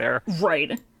believe you there.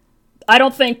 Right. I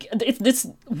don't think...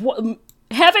 Missing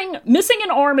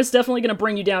an arm is definitely going to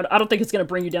bring you down... I don't think it's going to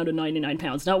bring you down to 99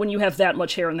 pounds. Not when you have that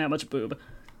much hair and that much boob.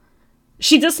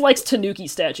 She dislikes Tanuki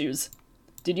statues.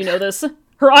 Did you know this?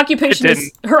 Her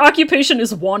occupation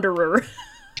is wanderer.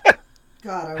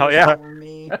 God, hell yeah. that were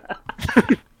me.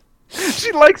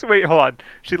 She likes... Wait, hold on.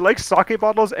 She likes sake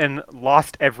bottles and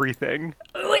lost everything.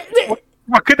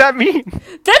 What could that mean?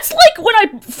 That's like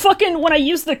when I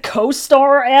use the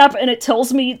CoStar app and it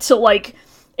tells me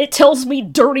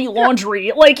dirty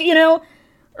laundry, like,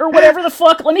 or whatever the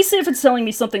fuck. Let me see if it's telling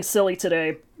me something silly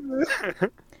today.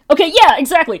 Okay, yeah,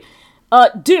 exactly.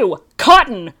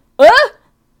 Cotton.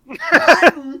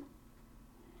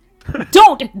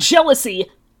 Don't, jealousy.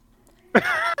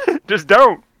 Just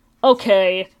don't.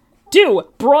 Okay.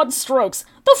 Broad strokes.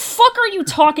 The fuck are you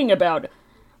talking about?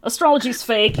 Astrology's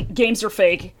fake. Games are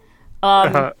fake.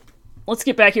 Let's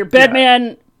get back here.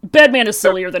 Bedman is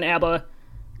sillier than ABBA.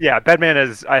 Yeah, Bedman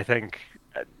is, I think,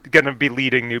 gonna be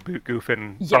leading New Boot Goof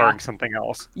and barring something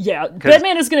else. Yeah,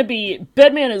 Bedman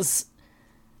is...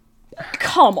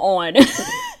 Come on.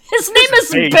 His name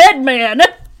is Bedman!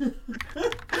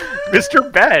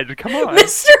 Mr. Bed, come on.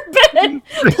 Mr. Bed!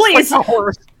 Please, Like a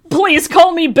horse. please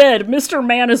call me Bed. Mr.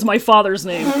 Man is my father's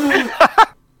name.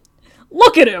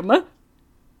 Look at him.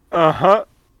 Uh-huh.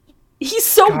 He's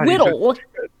so God, he's whittle. so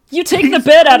stupid. You take the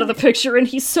bed out of the picture and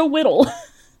he's so whittle.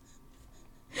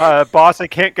 Boss, I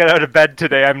can't get out of bed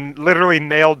today. I'm literally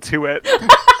nailed to it.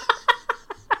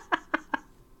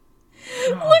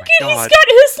 Look at, he's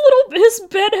got his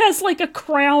bed has like a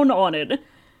crown on it.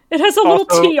 It has a little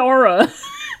Also- tiara.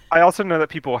 I also know that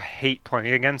people hate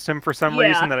playing against him for some Yeah.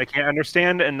 reason that I can't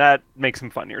understand, and that makes him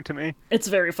funnier to me. It's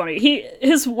very funny.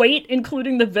 His weight,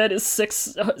 including the bed, is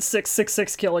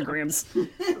 666 kilograms.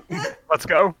 Let's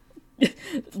go.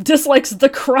 Dislikes the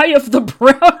cry of the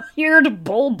brown-eared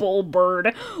bulbul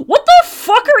bird. What the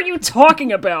fuck are you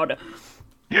talking about?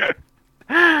 You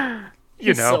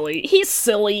He's know. silly. He's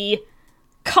silly.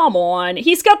 Come on.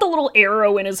 He's got the little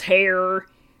arrow in his hair.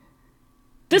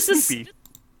 This is... Sleepy.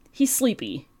 He's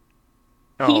sleepy.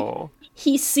 Oh.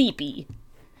 He's seepy.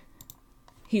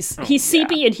 He's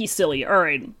seepy and he's silly.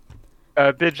 Alright.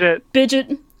 Bidget.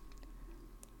 Bidget.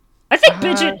 I think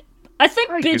Bidget... I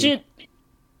think hi, Bidget...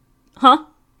 Huh?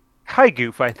 Hi,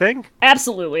 Goof, I think.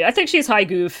 Absolutely. I think she's high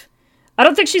goof. I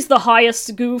don't think she's the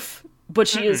highest goof, but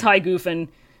she is high goof, and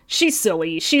she's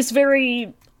silly. She's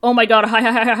very... Oh my god,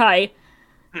 hi.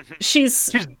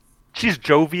 She's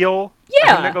jovial. I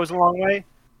Yeah. think that goes a long way.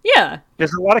 yeah.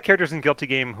 There's a lot of characters in Guilty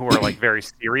Game who are like very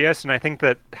serious, and I think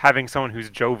that having someone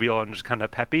who's jovial and just kind of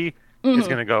peppy is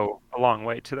going to go a long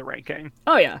way to the ranking.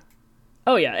 Oh yeah.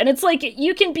 Oh yeah. And it's like,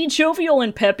 you can be jovial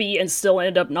and peppy and still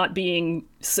end up not being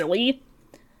silly.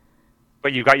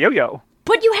 But you got Yo-Yo.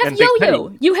 But you have And Big Yo-Yo.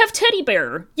 Teddy. You have Teddy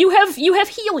Bear. You have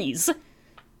Heelys.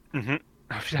 Mm-hmm.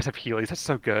 Oh, she does have Heelys. That's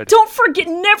so good.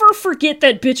 Never forget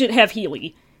that Bidget have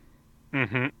Heely.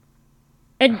 Mm-hmm.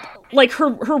 And, like, her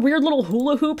weird little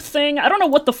hula hoop thing, I don't know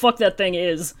what the fuck that thing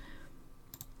is.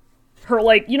 Her,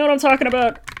 like, you know what I'm talking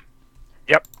about?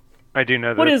 Yep. I do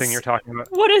know What the is- thing you're talking about.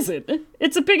 What is it?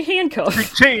 It's a big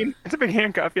handcuff. Chain. It's a big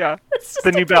handcuff, yeah. It's just The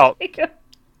a new big belt. handcuff.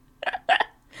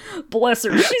 Bless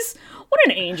her. What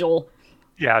an angel.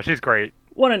 Yeah, she's great.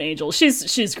 What an angel.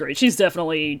 She's great. She's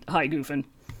definitely high goofing.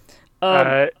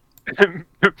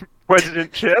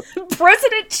 President Chip.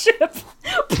 President Chip!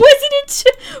 President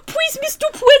Chip! Please, Mr.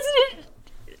 President!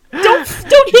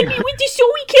 Don't hit me with the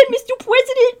showy kid, Mr.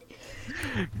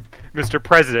 President! Mr.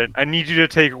 President, I need you to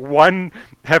take one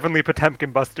Heavenly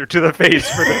Potemkin Buster to the face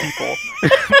for the people.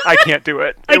 I can't do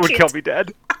it. I It would can't. kill me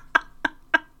dead.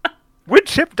 Would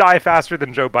Chip die faster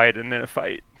than Joe Biden in a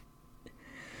fight?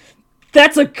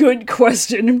 That's a good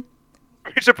question.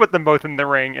 We should put them both in the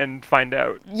ring and find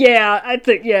out. Yeah, I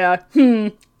think, yeah.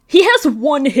 He has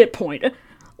 1 hit point.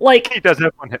 Like, He does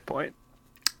have 1 hit point.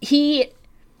 I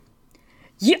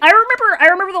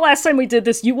remember the last time we did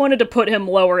this, you wanted to put him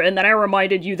lower, and then I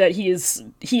reminded you that he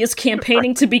is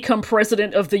campaigning to become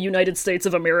president of the United States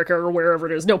of America, or wherever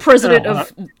it is. No, president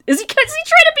of... Is he trying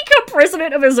to become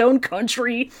president of his own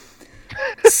country?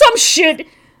 Some shit.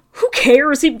 Who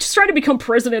cares? He's just trying to become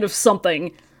president of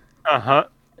something. Uh-huh.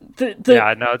 The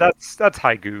Yeah, no, that's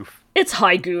high goof. It's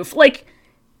high goof. Like,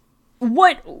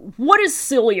 what is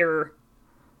sillier?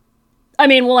 I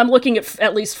mean, well, I'm looking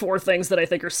at least 4 things that I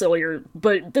think are sillier,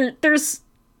 but there's...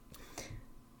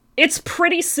 It's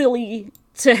pretty silly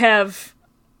to have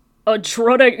a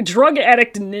drug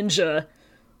addict ninja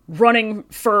running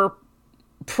for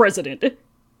president. That's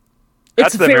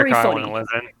It's the very America I funny. want to live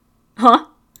in. Huh?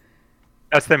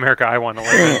 That's the America I want to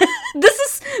live in.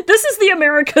 This is the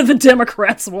America the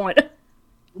Democrats want.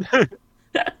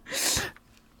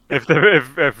 If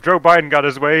Joe Biden got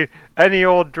his way, any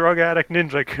old drug addict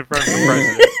ninja could run for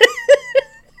president.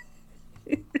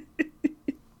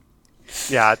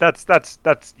 Yeah,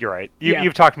 that's you're right. Yeah.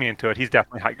 You've talked me into it. He's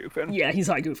definitely high goofing. Yeah, he's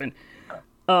high goofing.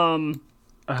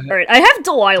 Alright, I have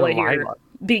Delilah here Delilah.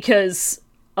 because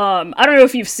I don't know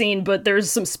if you've seen, but there's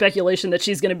some speculation that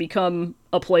she's going to become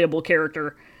a playable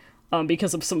character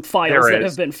because of some files There that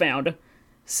is. have been found.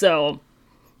 So,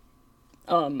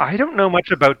 I don't know much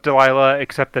about Delilah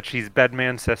except that she's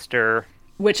Bedman's sister.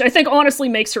 which I think honestly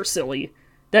makes her silly.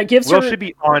 That gives Will her... she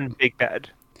be on Big Bed?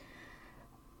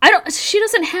 She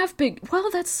doesn't have big... Well,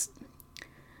 that's...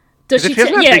 Does 'Cause she, if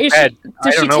she doesn't have Big Bed, I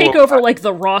does she don't know take what- over, like,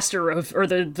 the roster of... Or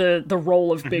the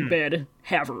role of Big Bed?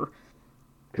 Have her?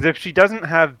 Because if she doesn't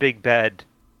have Big Bed,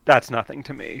 that's nothing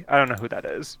to me. I don't know who that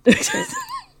is.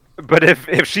 But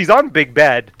if she's on Big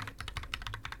Bed,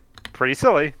 pretty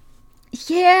silly.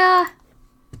 Yeah...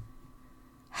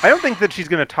 I don't think that she's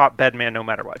going to top Bedman no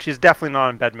matter what. She's definitely not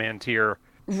on Bedman tier,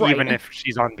 Right. even if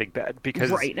she's on Big Bed. Because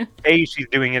Right. A, she's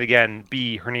doing it again.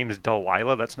 B, her name is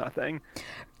Delilah. That's nothing.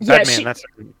 Yeah, Bedman, that's...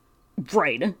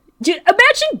 Right.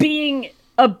 Imagine being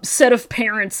a set of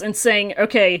parents and saying,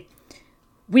 okay,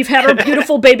 we've had our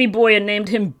beautiful baby boy and named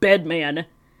him Bedman.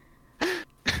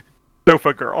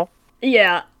 Sofa girl.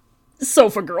 Yeah,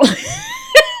 sofa girl.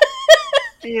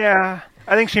 Yeah,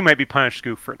 I think she might be punished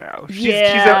goof for now. She's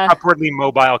Yeah. an upwardly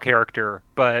mobile character,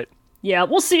 but Yeah,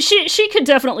 we'll see. She could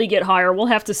definitely get higher. We'll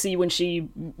have to see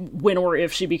when or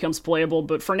if she becomes playable,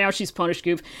 but for now she's punished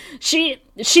goof. She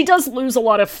does lose a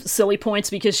lot of silly points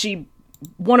because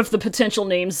one of the potential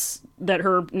names that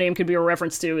her name could be a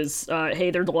reference to is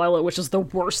Hey There Delilah, which is the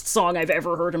worst song I've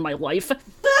ever heard in my life.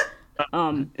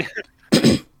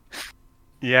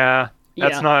 yeah,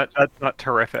 that's Yeah. not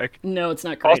terrific. No, it's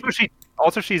not great.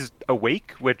 Also she's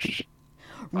awake, which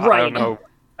Right. I don't know.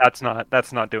 That's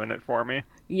not doing it for me.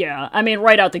 Yeah, I mean,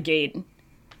 right out the gate.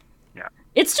 Yeah.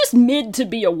 It's just mid to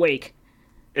be awake.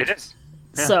 It is.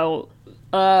 Yeah. So,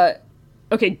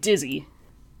 okay, Dizzy.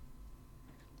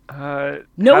 No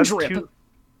No drip.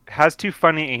 Has two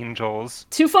funny angels.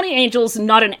 Two funny angels,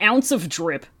 not an ounce of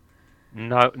drip.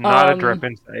 Not a drip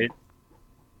in sight.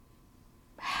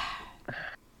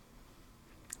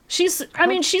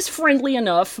 She's friendly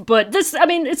enough, but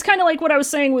it's kind of like what I was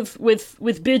saying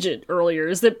with Bridget earlier,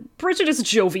 is that Bridget is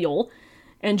jovial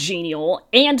and genial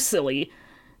and silly.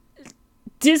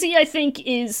 Dizzy, I think,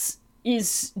 is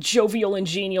jovial and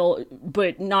genial,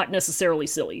 but not necessarily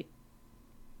silly.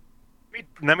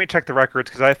 Let me check the records,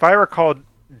 because if I recall,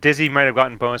 Dizzy might have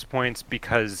gotten bonus points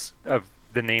because of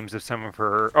the names of some of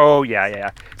her... Oh, yeah.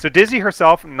 So Dizzy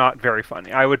herself, not very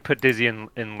funny. I would put Dizzy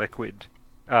in liquid...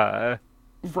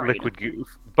 Right. Liquid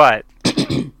goof. But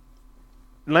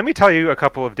let me tell you a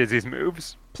couple of Dizzy's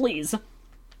moves. Please.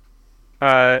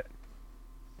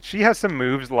 She has some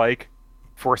moves like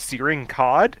for searing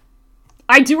cod.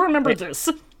 I do remember this.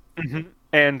 Mm-hmm.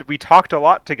 And we talked a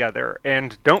lot together,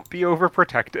 and don't be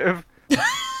overprotective.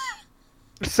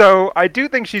 So I do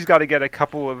think she's got to get a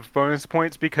couple of bonus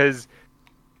points, because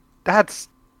that's...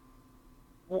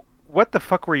 What the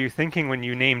fuck were you thinking when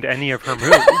you named any of her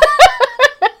moves?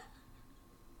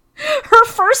 Her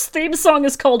first theme song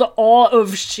is called Awe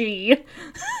of She.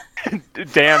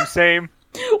 Damn, same.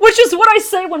 Which is what I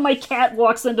say when my cat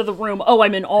walks into the room. Oh,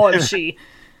 I'm in awe of She.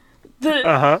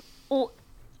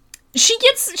 She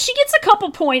gets a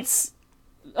couple points,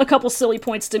 a couple silly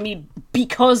points to me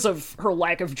because of her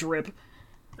lack of drip.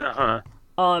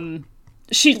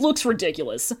 She looks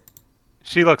ridiculous.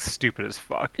 She looks stupid as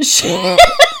fuck. She-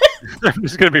 I'm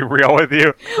just gonna be real with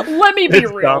you. Let me be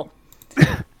It's real.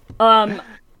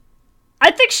 I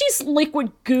think she's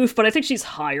liquid goof, but I think she's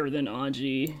higher than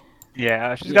Anji.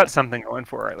 Yeah, she's got something going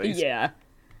for her, at least. Yeah.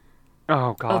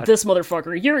 Oh god. This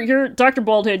motherfucker. You're Dr.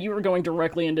 Baldhead, you were going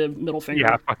directly into middle finger.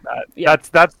 Yeah, fuck that. Yeah.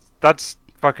 That's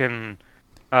fucking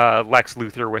Lex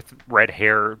Luthor with red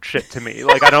hair shit to me.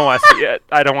 Like, I don't want to see it.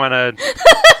 I don't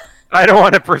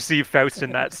want to perceive Faust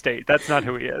in that state. That's not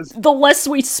who he is. The less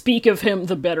we speak of him,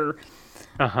 the better.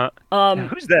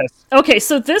 Who's this? Okay,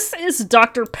 so this is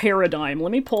Dr. Paradigm.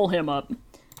 Let me pull him up.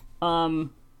 Dr.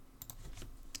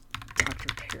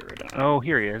 Paradigm. Oh,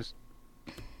 here he is.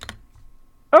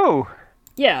 Oh,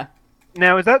 Yeah.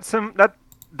 now is that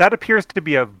that appears to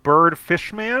be a bird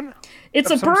fish man? It's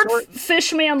Of a some bird sort?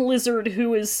 fishman lizard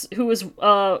who is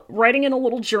writing in a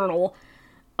little journal.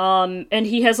 And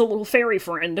he has a little fairy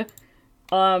friend.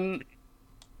 And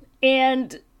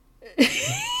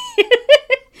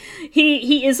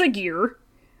he is a gear.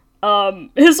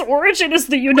 His origin is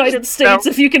the United States,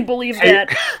 if you can believe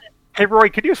that. Hey, Roy,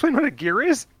 could you explain what a gear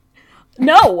is?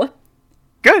 No.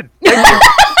 Good. Thank you.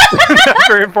 That's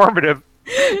very informative.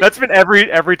 That's been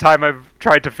every time I've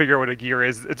tried to figure out what a gear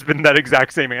is. It's been that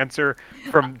exact same answer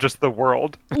from just the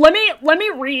world. Let me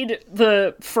read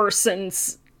the first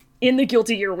sentence in the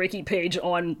Guilty Gear wiki page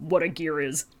on what a gear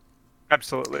is.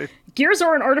 Absolutely. Gears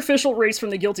are an artificial race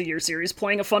from the Guilty Gear series,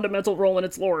 playing a fundamental role in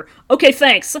its lore. Okay,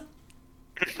 thanks.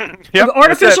 Yep,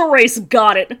 Artificial race,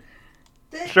 got it.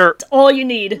 that's it. Sure. All you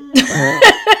need.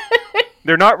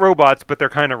 They're not robots, but they're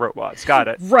kind of robots. Got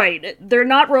it. Right. They're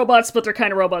not robots, but they're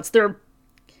kind of robots. They're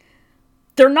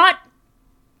not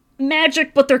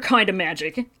magic, but they're kind of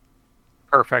magic.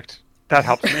 Perfect. That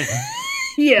helps me.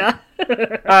 Yeah.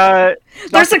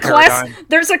 There's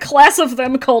There's a class of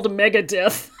them called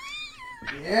Megadeth.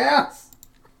 Yes!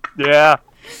 Yeah.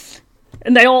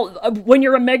 And they all, when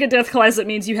you're a Megadeth class, it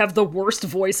means you have the worst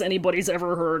voice anybody's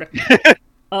ever heard.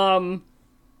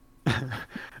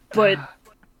 But,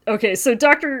 okay, so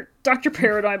Dr.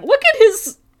 Paradigm, look at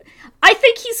his, I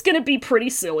think he's gonna be pretty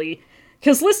silly.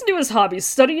 Because listen to his hobbies: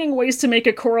 studying ways to make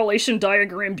a correlation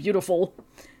diagram beautiful,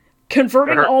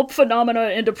 Converting Her- all phenomena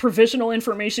into provisional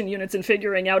information units and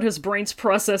figuring out his brain's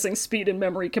processing speed and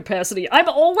memory capacity. I'm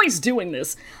always doing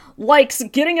this. Likes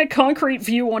getting a concrete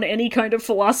view on any kind of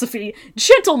philosophy.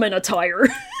 Gentleman attire.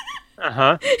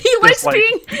 Uh-huh. He likes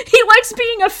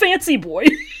being a fancy boy.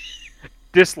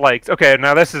 Dislikes. Okay,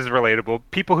 now this is relatable.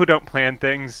 People who don't plan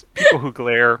things, people who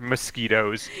glare,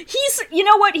 mosquitoes. You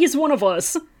know what? He's one of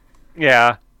us.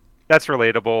 Yeah, that's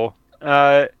relatable.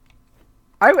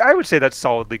 I would say that's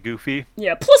solidly goofy.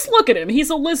 Yeah, plus look at him. He's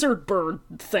a lizard bird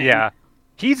thing. Yeah.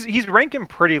 He's ranking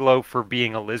pretty low for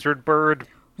being a lizard bird.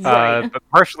 Right. But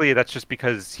partially that's just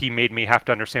because he made me have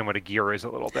to understand what a gear is a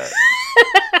little bit.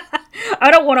 I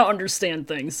don't want to understand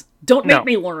things. Don't make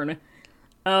me learn.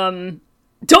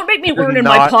 Don't make me learn in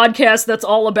my podcast that's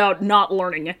all about not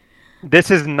learning.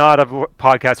 This is not a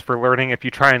podcast for learning. If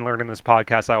you try and learn in this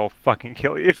podcast, I will fucking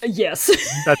kill you. Yes.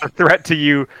 That's a threat to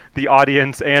you, the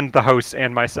audience, and the host,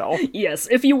 and myself. Yes.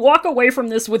 If you walk away from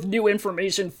this with new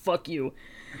information, fuck you.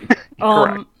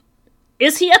 Correct.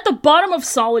 Is he at the bottom of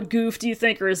solid goof, do you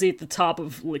think, or is he at the top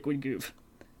of liquid goof?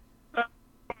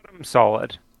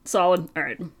 Solid. Solid?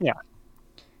 Alright. Yeah.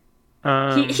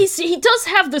 He does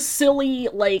have the silly,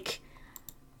 like,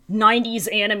 90s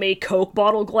anime Coke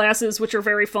bottle glasses, which are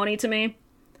very funny to me.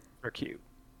 They're cute.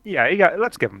 Yeah,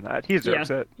 let's give him that. He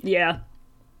deserves it. Yeah.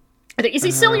 Is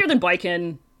he sillier than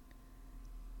Baiken?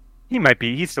 He might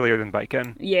be. He's sillier than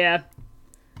Baiken. Yeah.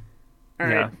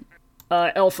 Alright.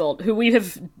 Yeah. Elfelt, who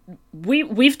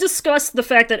we've discussed the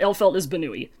fact that Elfelt is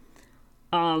Banui.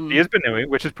 He is Banui,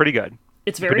 which is pretty good.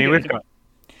 It's very Banui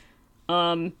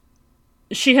good.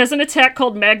 She has an attack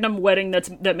called Magnum Wedding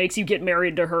that makes you get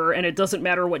married to her, and it doesn't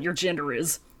matter what your gender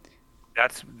is.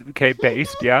 That's okay.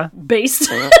 Based, yeah. Based.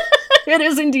 It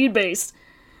is indeed based.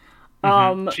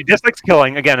 She dislikes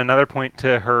killing. Again, another point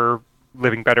to her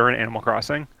living better in Animal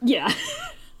Crossing. Yeah.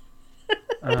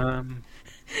 Um,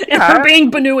 And her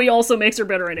being Banui also makes her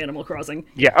better in Animal Crossing.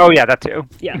 Yeah. Oh, yeah. That too.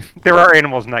 Yeah. There are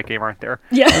animals in that game, aren't there?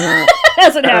 Yeah.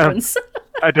 As it happens.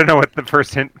 I don't know what the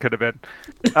first hint could have been.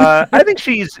 I think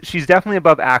she's definitely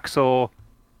above Axel.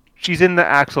 She's in the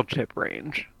Axel chip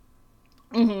range.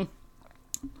 Mm-hmm.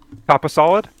 Top of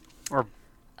solid, or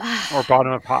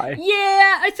bottom of high.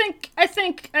 Yeah, I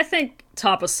think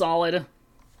top of solid.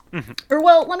 Mm-hmm. Or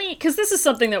well, because this is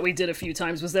something that we did a few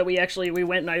times, was that we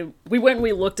went and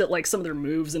we looked at like some of their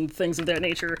moves and things of that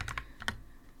nature.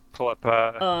 Pull up.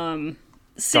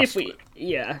 See if we,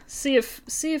 see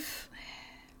if.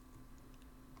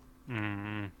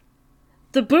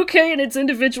 The bouquet and its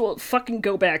individual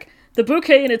The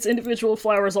bouquet and its individual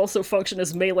flowers also function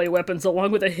as melee weapons,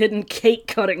 along with a hidden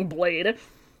cake-cutting blade.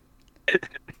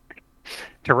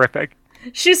 Terrific.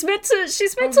 She's meant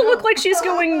to look like she's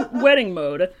going wedding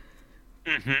mode.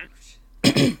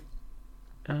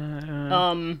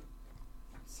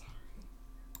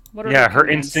 What are her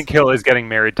instant kill is getting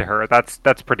married to her.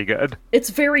 That's pretty good.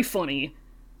 It's very funny.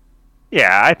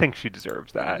 Yeah, I think she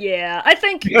deserves that. Yeah, I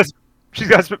think... Because she's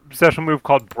got a special move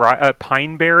called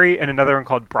Pineberry and another one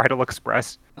called Bridal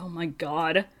Express. Oh my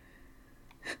god.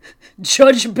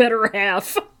 Judge Better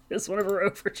Half is one of her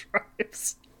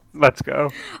overdrives. Let's go.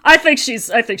 I think she's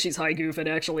high goofing,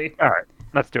 actually. Alright,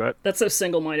 let's do it. That's so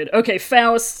single-minded. Okay,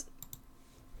 Faust.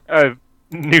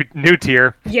 New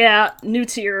tier. Yeah, new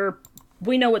tier.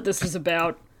 We know what this is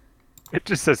about. It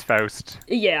just says Faust.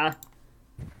 Yeah.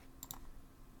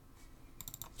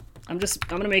 I'm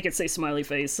gonna make it say smiley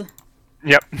face.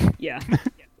 Yep. Yeah.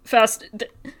 Faust.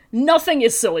 Nothing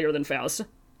is sillier than Faust.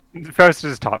 Faust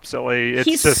is top silly.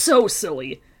 He's just so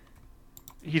silly.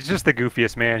 He's just the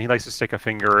goofiest man. He likes to stick a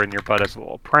finger in your butt as a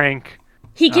little prank.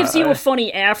 He gives you a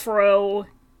funny afro.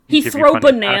 He throw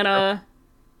banana. Afro.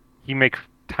 He make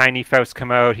tiny Faust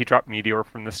come out. He drop meteor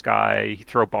from the sky. He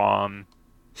throw bomb.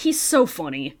 He's so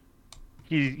funny.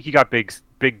 He got big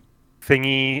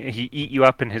thingy. He eat you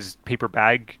up in his paper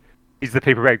bag. He's the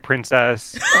paper bag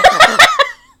princess.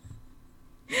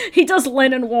 He does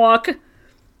Lennon walk.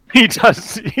 He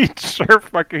does. He sure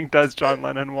fucking does John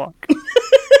Lennon walk.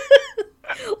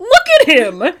 Look at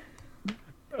him!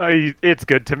 It's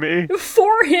good to me.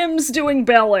 4 hymns doing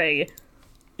ballet.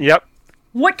 Yep.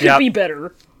 What could be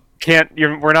better?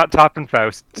 We're not topping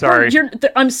Faust. Sorry.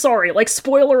 I'm sorry. Like,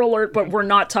 spoiler alert, but we're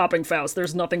not topping Faust.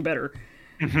 There's nothing better.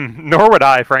 Nor would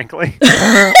I, frankly.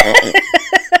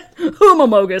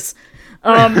 Humamogus.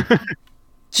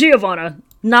 Giovanna.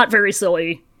 Not very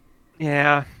silly.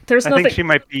 Yeah. There's nothing. I think she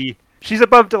might be... She's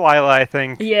above Delilah, I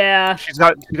think. Yeah. She's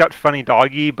got funny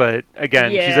doggy, but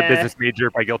again, she's a business major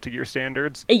by Guilty Gear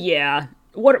standards. Yeah.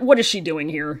 What is she doing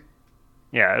here?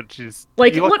 Yeah, she's...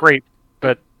 Like, you look great,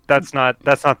 but that's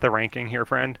not the ranking here,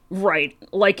 friend. Right.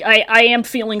 Like, I am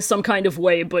feeling some kind of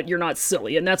way, but you're not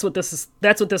silly, and that's what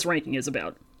this ranking is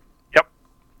about.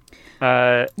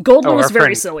 Yep. Gold Lewis our very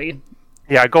friend- silly.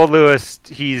 Yeah, Gold Lewis,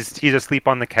 he's asleep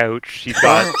on the couch. He's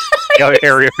got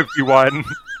Area 51.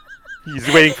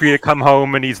 He's waiting for you to come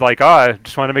home, and he's like, I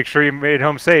just want to make sure you made it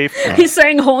home safe. He's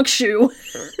saying honk shoe.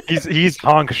 He's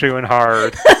honk-shoeing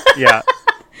hard. Yeah.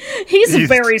 He's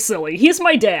very silly. He's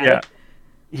my dad.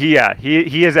 He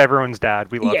is everyone's dad.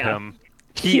 We love him.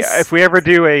 If we ever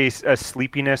do a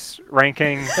sleepiness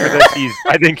ranking for this,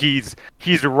 I think he's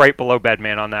right below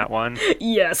Bedman on that one.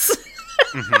 Yes.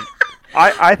 Mm-hmm.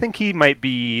 I think he might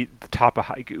be the top of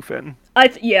High Goofin. I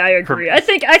agree. I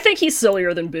think he's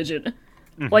sillier than Bidget.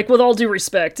 Mm-hmm. Like, with all due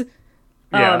respect.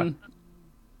 Yeah.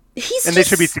 They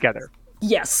should be together.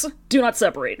 Yes. Do not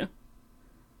separate.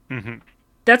 Mm-hmm.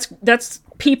 That's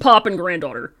P-Pop and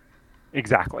granddaughter.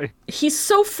 Exactly. He's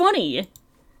so funny.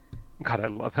 God, I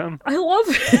love him. I love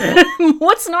him.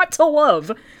 What's not to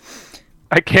love?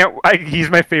 He's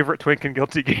my favorite Twink and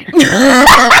Guilty Gear.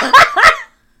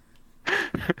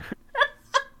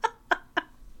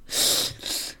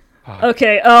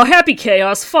 Okay, Happy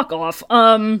Chaos, fuck off.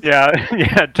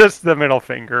 Yeah, just the middle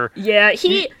finger. Yeah,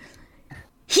 he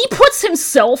puts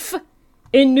himself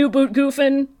in New Boot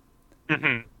Goofin,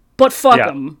 but fuck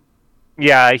him.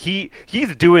 Yeah,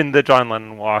 he's doing the John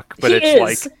Lennon walk, but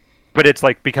it's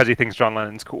like because he thinks John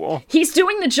Lennon's cool. He's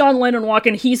doing the John Lennon walk,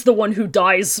 and he's the one who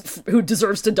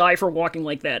deserves to die for walking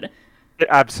like that.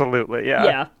 Absolutely, yeah.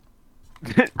 Yeah.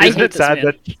 Isn't it sad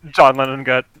that John Lennon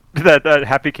that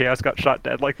Happy Chaos got shot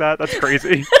dead like that? That's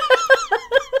crazy.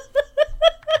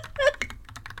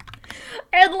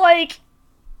 And like,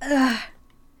 Happy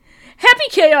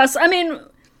Chaos, I mean,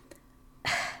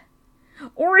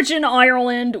 Origin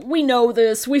Ireland, we know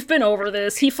this, we've been over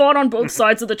this, he fought on both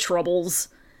sides of the Troubles.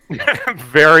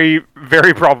 Very,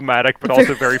 very problematic, but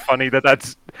also very funny.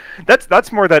 That's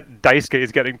more that Daisuke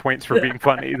is getting points for being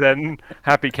funny than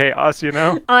Happy Chaos, you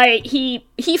know? He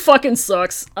fucking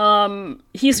sucks.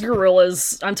 He's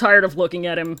gorillas. I'm tired of looking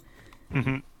at him.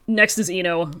 Mm-hmm. Next is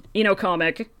Eno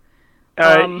comic.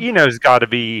 Eno's gotta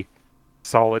be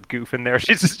solid goof in there.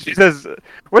 She says,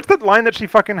 what's the line that she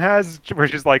fucking has where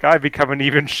she's like, I've become an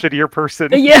even shittier person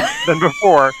than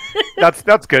before.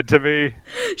 That's good to me.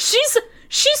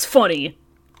 She's funny.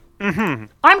 Mm-hmm.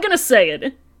 I'm gonna say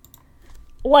it.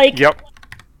 Like, yep.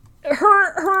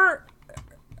 Her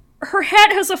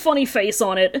hat has a funny face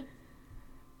on it.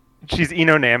 She's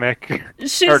Enonamic.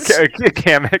 She's or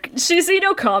Kamic. She's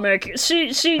Eno-comic.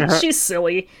 She's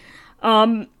silly.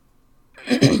 I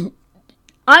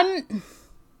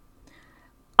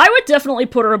would definitely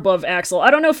put her above Axel. I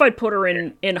don't know if I'd put her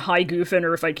in High Goofin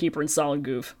or if I'd keep her in Solid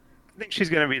Goof. I think she's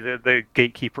gonna be the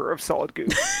gatekeeper of Solid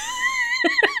Goof.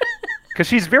 Because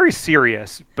she's very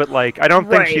serious, but like I don't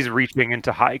think she's reaching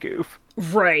into High Goof.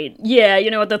 Right. Yeah,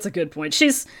 you know what? That's a good point.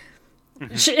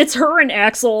 It's her and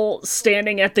Axel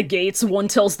standing at the gates. One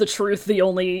tells the truth, the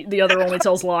other only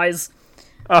tells lies.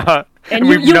 And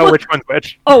we know which one's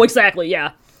which. Oh, exactly,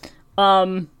 yeah.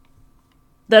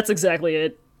 That's exactly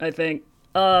it, I think.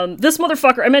 This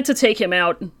motherfucker, I meant to take him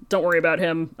out. Don't worry about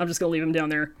him. I'm just gonna leave him down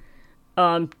there.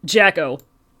 Jacko.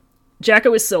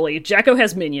 Jacko is silly. Jacko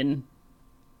has minion.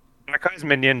 Jacko has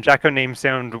minion. Jacko name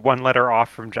sound one letter off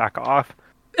from Jack off.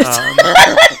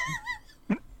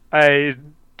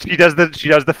 She does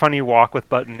the funny walk with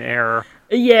button air.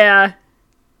 Yeah.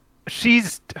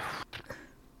 She's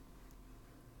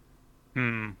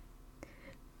you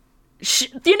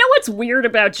know what's weird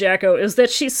about Jacko is that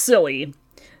she's silly.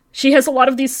 She has a lot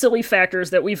of these silly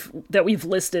factors that we've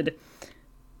listed,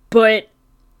 but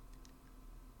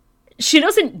she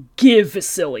doesn't give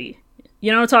silly.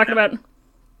 You know what I'm talking about?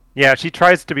 Yeah, she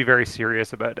tries to be very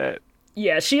serious about it.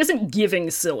 Yeah, she isn't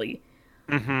giving silly.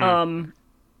 Mm-hmm.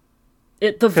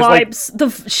 The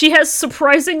vibes. She has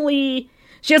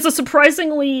a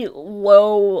surprisingly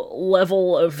low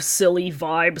level of silly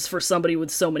vibes for somebody with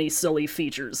so many silly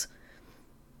features.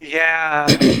 Yeah,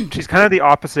 she's kind of the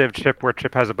opposite of Chip, where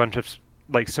Chip has a bunch of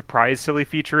like surprise silly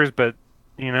features, but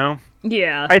you know.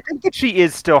 Yeah. I think that she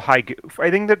is still High Goof.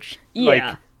 I think that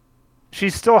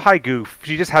she's still High Goof.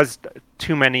 She just has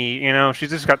too many, you know. She's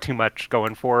just got too much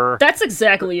going for her. That's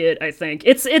exactly it. I think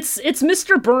it's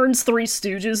Mr. Burns' Three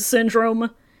Stooges syndrome,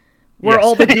 where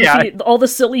all the goofy, all the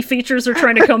silly features are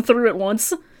trying to come through at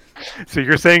once. So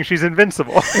you're saying she's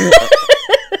invincible?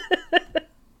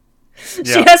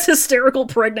 She has hysterical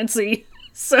pregnancy.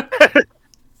 So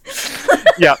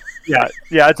yeah.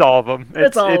 It's all of them.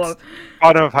 It's all of them.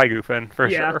 Bottom of High Goofin for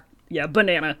sure. Yeah,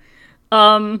 banana.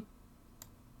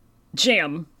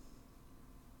 Jam.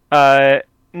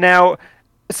 Now,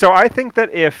 So I think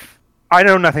that if I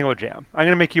know nothing about Jam, I'm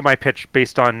going to make you my pitch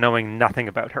based on knowing nothing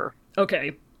about her.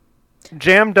 Okay.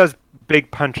 Jam does big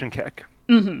punch and kick.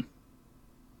 Mm-hmm.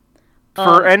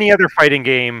 For any other fighting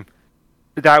game,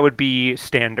 that would be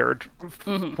standard.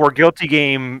 Mm-hmm. For Guilty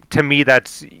Game, to me,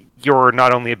 that's you're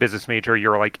not only a business major,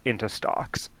 you're like into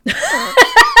stocks.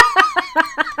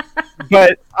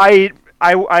 But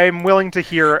I'm willing to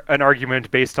hear an argument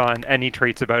based on any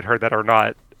traits about her that are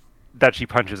not that she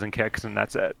punches and kicks, and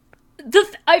that's it.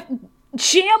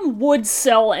 Jam would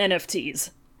sell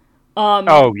NFTs.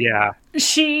 Oh yeah,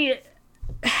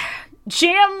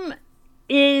 Jam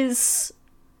is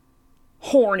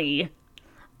horny.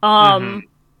 Not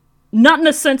in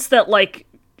the sense that like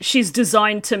she's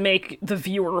designed to make the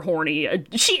viewer horny.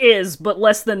 She is, but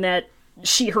less than that.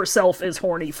 She herself is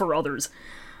horny for others.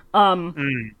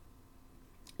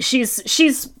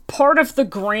 She's part of the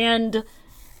grand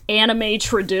anime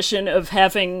tradition of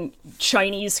having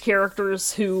Chinese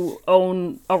characters who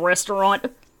own a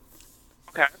restaurant.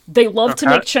 okay. They love to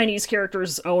make Chinese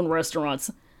characters own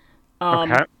restaurants.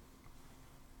 Okay.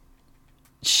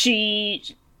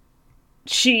 She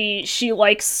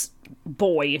likes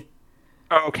boy.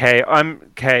 Okay.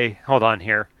 Okay. Hold on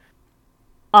here.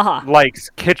 Likes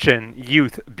kitchen,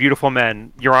 youth, beautiful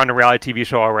men. You're on a reality TV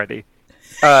show already.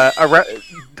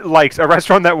 Likes a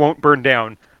restaurant that won't burn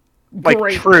down. Like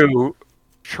Great.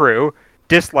 True.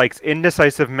 Dislikes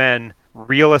indecisive men.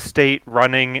 Real estate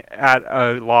running at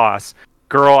a loss.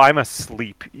 Girl, I'm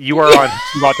asleep. You are on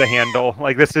Too Hot to Handle.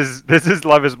 Like this is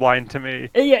Love Is Blind to me.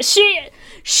 Yeah, she's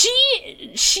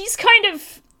kind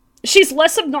of she's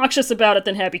less obnoxious about it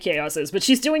than Happy Chaos is, but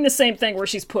she's doing the same thing where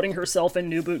she's putting herself in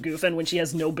New Boot Goofen when she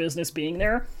has no business being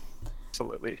there.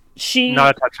 Absolutely.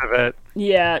 Not a touch of it.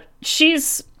 Yeah,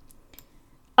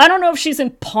 I don't know if she's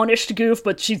in Punished Goof,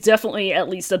 but she's definitely at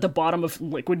least at the bottom of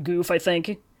Liquid Goof, I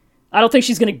think. I don't think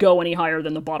she's going to go any higher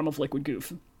than the bottom of Liquid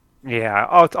Goof. Yeah,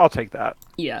 I'll take that.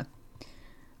 Yeah.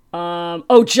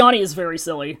 Johnny is very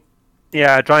silly.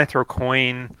 Yeah, Johnny throw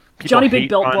coin. People Johnny Big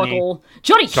Belt Buckle.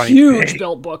 Johnny Huge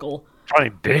Belt Buckle. Johnny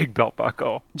Big Belt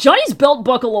Buckle. Johnny's belt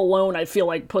buckle alone, I feel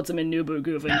like, puts him in New Boot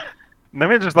Goofing. Let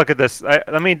me just look at this.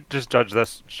 Let me just judge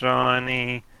this.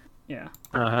 Johnny. Yeah.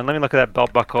 Let me look at that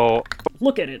belt buckle.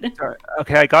 Look at it.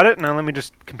 Okay, I got it. Now let me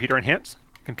just computer enhance.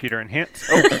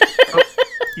 Oh.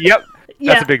 Yep.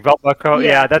 That's a big belt buckle.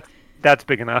 Yeah, that's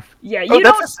big enough. Yeah,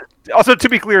 also, to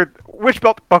be clear, which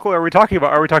belt buckle are we talking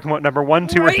about? Are we talking about number 1,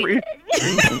 2, or 3?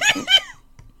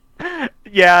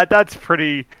 Yeah, that's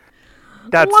pretty.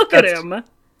 Look at him.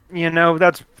 You know,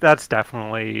 that's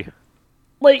definitely.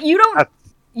 Like you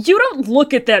don't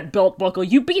look at that belt buckle.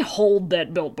 You behold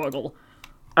that belt buckle.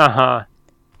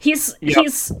 He's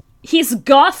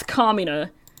goth Kamina.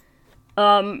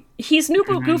 He's New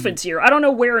Boot Goofin tier. I don't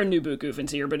know where in New Boot Goofin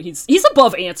tier, but he's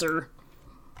above Answer.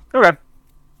 Okay.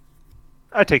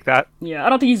 I take that. Yeah, I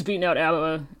don't think he's beaten out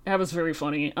Abba. Abba's very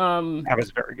funny.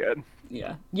 Abba's very good.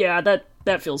 Yeah,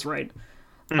 that feels right.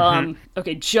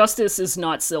 Okay, Justice is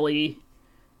not silly.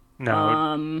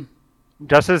 No.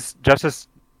 Justice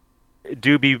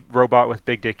do be robot with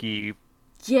big dicky.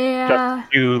 Yeah.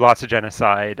 Do lots of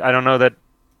genocide. I don't know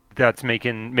that's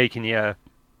making you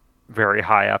very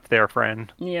high up there,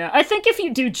 friend. Yeah, I think if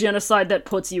you do genocide, that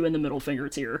puts you in the middle finger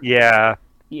tier. Yeah.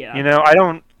 Yeah. You know,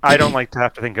 I don't like to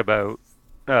have to think about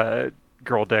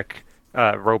girl dick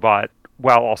robot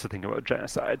while also thinking about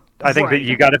genocide. I think that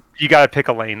you gotta pick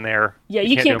a lane there. Yeah,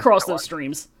 you can't cross those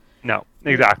streams. No,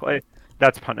 exactly.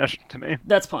 That's punished to me.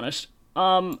 That's punished.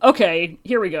 Okay,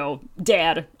 here we go.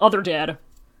 Other dad.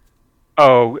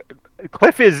 Oh,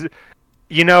 Cliff is.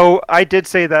 You know, I did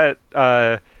say that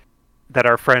that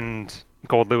our friend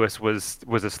Gold Lewis was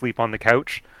asleep on the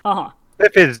couch.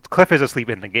 Cliff is asleep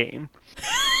in the game.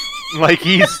 Like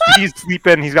he's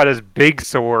sleeping. He's got his big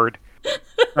sword.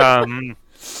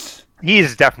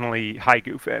 He's definitely high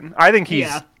goofing. I think he's.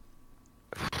 Yeah.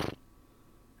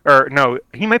 Or no,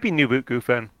 he might be New Boot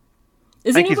Goofin.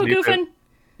 Is he New Boot Goofin?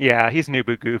 Yeah, he's New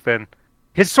Boot Goofin.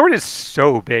 His sword is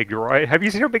so big, Roy. Have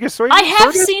you seen how big his sword is? I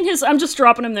have seen his. I'm just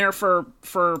dropping him there for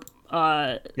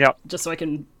just so I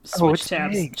can switch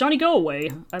tabs. Big. Johnny, go away.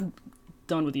 I'm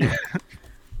done with you.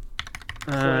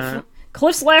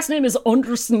 Cliff's last name is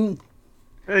Anderson.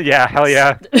 Yeah, hell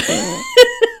yeah.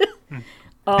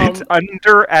 It's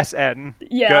under SN.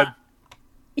 Yeah. Good.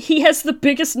 He has the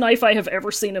biggest knife I have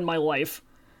ever seen in my life.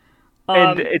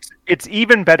 And it's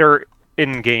even better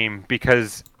in game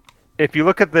because if you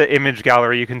look at the image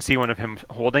gallery, you can see one of him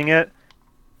holding it,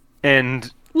 and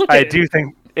I do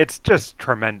think it's just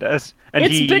tremendous. And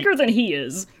it's bigger than he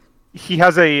is. He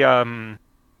has a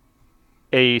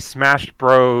Smash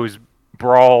Bros.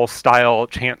 brawl style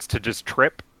chance to just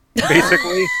trip,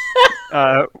 basically,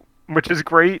 which is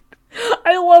great.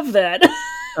 I love that.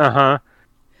 Uh-huh.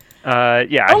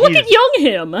 Yeah. Oh, look at young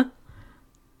him.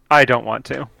 I don't want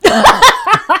to.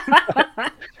 I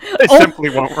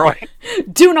simply won't, Roy.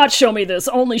 Do not show me this.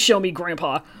 Only show me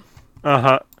Grandpa.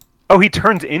 Uh-huh. Oh, he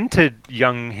turns into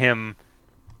young him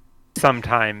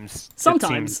sometimes.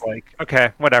 Sometimes. It seems like.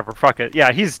 Okay, whatever. Fuck it.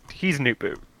 Yeah, he's New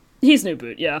Boot. He's New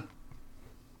Boot, yeah.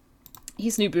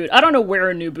 He's New Boot. I don't know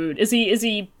where in New Boot. Is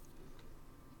he...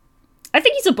 I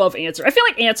think he's above Answer. I feel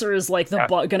like Answer is like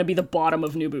gonna be the bottom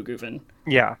of New Boot Goofin.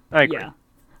 Yeah, I agree. Yeah.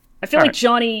 I feel like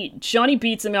Johnny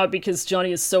beats him out because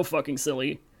Johnny is so fucking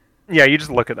silly. Yeah, you just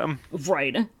look at them.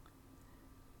 Right.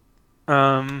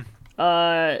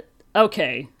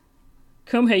 Okay.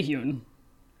 Kum Hae-hyun.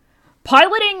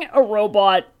 Piloting a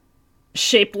robot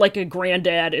shaped like a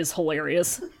granddad is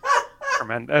hilarious.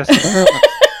 Tremendous.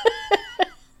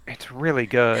 It's really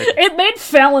good. It made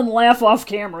Fallon laugh off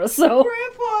camera, so...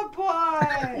 Grandpa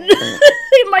Pie!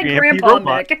 My grandpa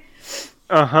Mick.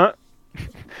 Uh-huh.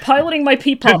 Piloting my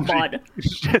Peepop bot.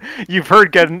 You've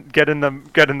heard get in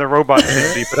the robot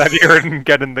Shinji, but have you heard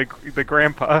get in the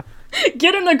grandpa?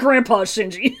 Get in the grandpa,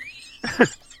 Shinji.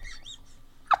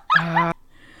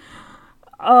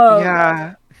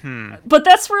 Yeah. But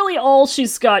that's really all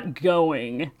she's got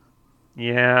going.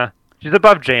 Yeah. She's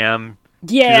above Jam.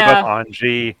 Yeah. She's above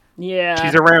Anji. Yeah.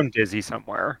 She's around Dizzy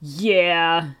somewhere.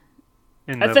 Yeah.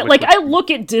 In I look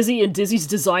at Dizzy, and Dizzy's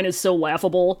design is so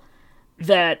laughable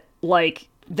that, like,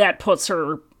 that puts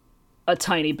her a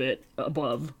tiny bit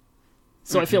above.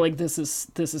 So I feel like this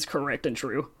is correct and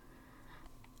true.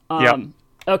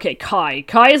 Okay, Kai.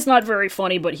 Kai is not very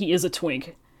funny, but he is a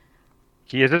twink.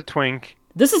 He is a twink.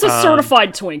 This is a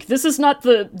certified twink. This is not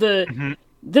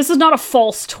this is not a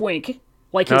false twink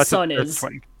like his son is.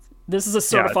 Twink. This is a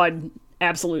certified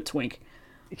absolute twink.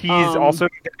 He's also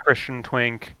a Christian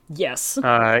twink. Yes.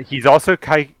 He's also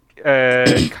Kai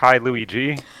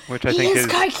Luigi, which I think is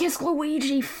Kai Kiss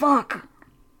Luigi. Fuck.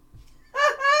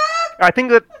 I think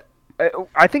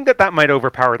that might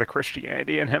overpower the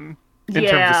Christianity in him in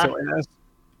terms of silliness.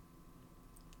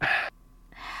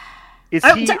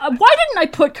 Why didn't I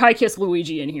put Kai Kiss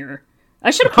Luigi in here?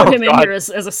 I should have put him in here as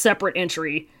a separate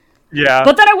entry. Yeah.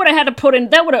 But then I would have had to put in...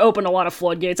 That would have opened a lot of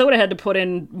floodgates. I would have had to put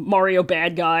in Mario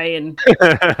Bad Guy and...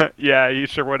 Yeah, you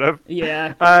sure would have.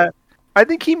 Yeah. I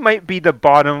think he might be the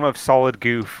bottom of Solid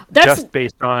Goof just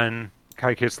based on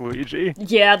Kai Kiss Luigi.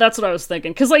 Yeah, that's what I was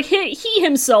thinking. Because, like, he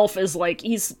himself is, like,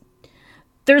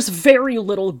 there's very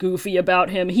little goofy about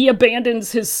him. He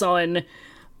abandons his son.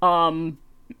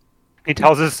 He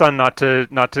tells his son not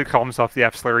to call himself the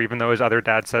F-slur, even though his other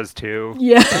dad says to.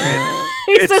 Yeah.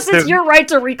 He says it's your right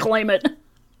to reclaim it.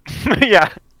 Yeah,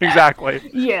 exactly.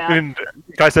 Yeah. And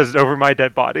the guy says, over my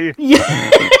dead body.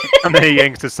 Yeah. And then he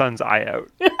yanks his son's eye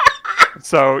out.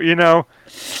 So,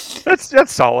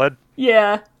 that's solid.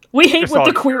 Yeah. We hate what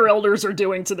the queer elders are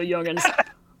doing to the youngins.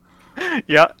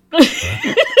 Yeah.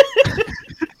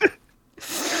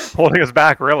 Holding us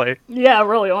back, really. Yeah,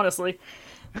 really, honestly.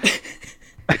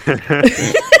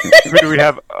 Who do we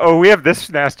have? Oh, we have this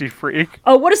nasty freak.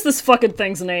 Oh, what is this fucking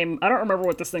thing's name? I don't remember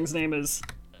what this thing's name is.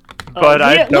 But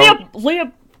I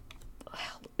don't...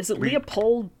 Is it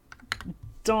Leopoldon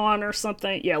or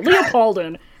something? Yeah,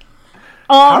 Leopoldon.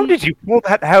 How did you pull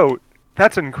that out?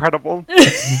 That's incredible.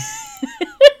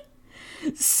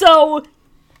 So...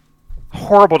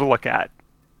 Horrible to look at.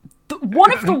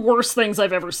 One of the worst things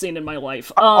I've ever seen in my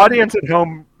life. Audience at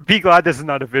home, be glad this is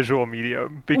not a visual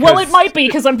medium. Well, it might be,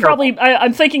 because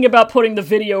I'm thinking about putting the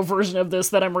video version of this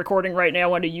that I'm recording right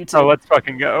now onto YouTube. Oh, let's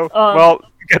fucking go. Well,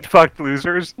 get fucked,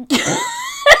 losers.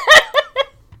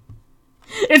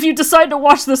 If you decide to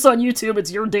watch this on YouTube,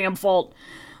 it's your damn fault.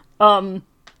 So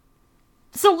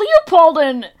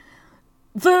Leopoldon,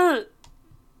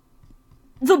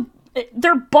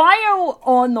 their bio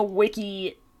on the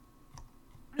wiki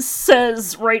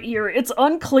says right here, it's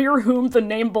unclear whom the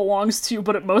name belongs to,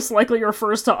 but it most likely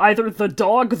refers to either the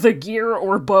dog, the gear,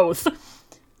 or both.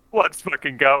 Let's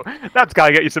fucking go. That's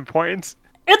gotta get you some points.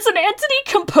 It's an entity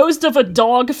composed of a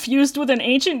dog fused with an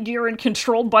ancient gear and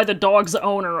controlled by the dog's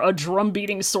owner, a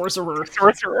drum-beating sorcerer.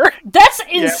 That's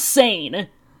insane.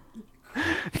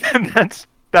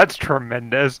 That's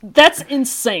tremendous. That's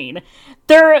insane.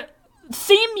 Their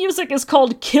theme music is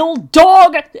called Kill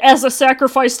Dog as a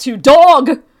sacrifice to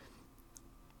dog.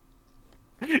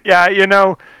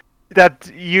 Yeah,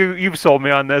 that you've sold me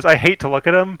on this. I hate to look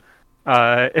at them.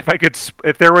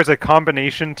 If there was a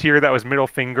combination tier that was middle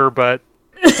finger, but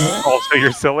also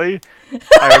you're silly,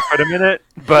 I would put him in it.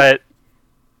 But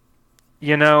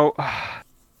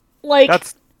like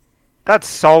That's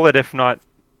solid, if not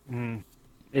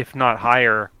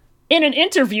higher. In an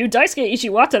interview, Daisuke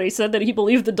Ishiwatari said that he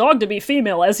believed the dog to be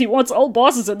female, as he wants all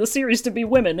bosses in the series to be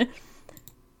women.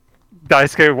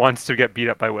 Daisuke wants to get beat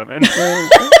up by women.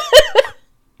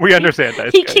 We understand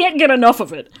Daisuke. He can't get enough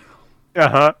of it.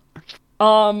 Uh-huh.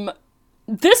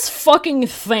 This fucking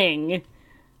thing,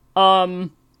 would I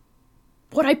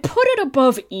put it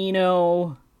above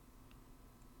Eno?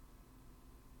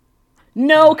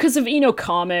 No, because of Eno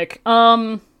Comic.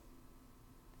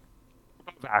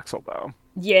 Axel, though.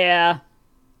 Yeah,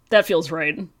 that feels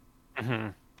right.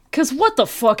 Because what the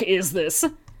fuck is this?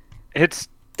 It's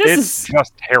is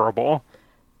just terrible.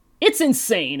 It's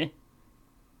insane.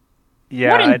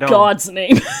 Yeah, what in God's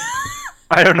name?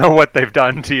 I don't know what they've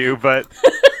done to you, but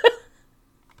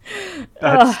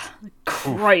that's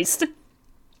Christ.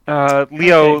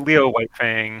 Leo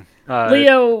Whitefang.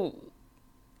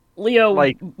 Leo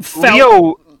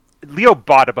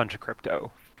bought a bunch of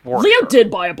crypto. Leo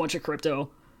did buy a bunch of crypto.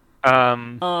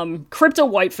 Crypto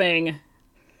Whitefang.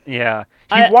 Yeah.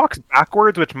 He walks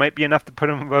backwards, which might be enough to put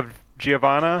him above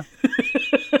Giovanna.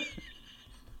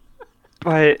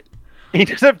 But he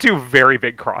does have two very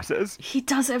big crosses. He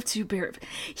does have two very...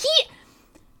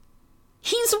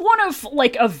 He's one of,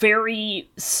 like, a very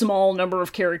small number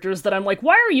of characters that I'm like,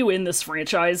 why are you in this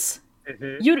franchise?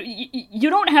 You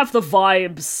don't have the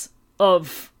vibes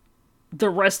of the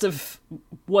rest of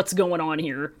what's going on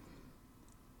here.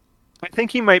 I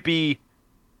think he might be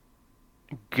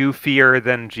goofier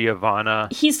than Giovanna.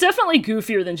 He's definitely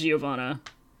goofier than Giovanna.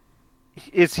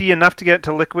 Is he enough to get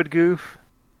to Liquid Goof?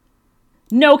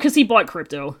 No, because he bought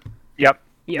crypto. Yep.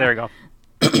 Yeah. There we go.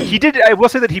 He did. I will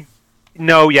say that he.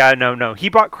 No. He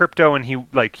bought crypto and he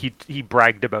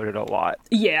bragged about it a lot.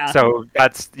 Yeah. So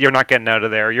you're not getting out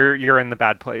of there. You're in the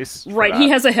bad place. Right. He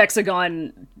has a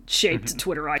hexagon-shaped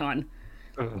Twitter icon.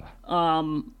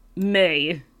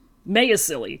 May is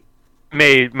silly.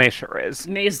 May sure is.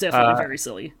 May is definitely very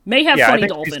silly. May have funny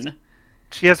dolphin.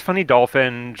 She has funny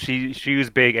dolphin. She uses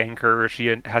big anchor.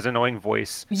 She has annoying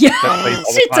voice. Yeah,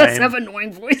 she does have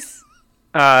annoying voice.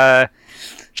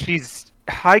 She's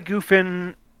high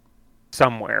goofing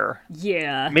somewhere.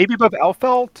 Yeah. Maybe above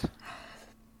Elfelt?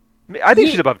 I think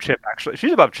she's above Chip, actually.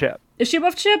 She's above Chip. Is she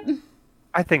above Chip?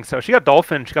 I think so. She got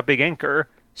dolphin. She got big anchor.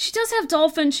 She does have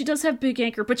dolphin. She does have big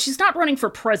anchor, but she's not running for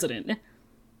president.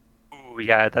 Oh,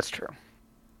 yeah, that's true.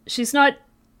 She's not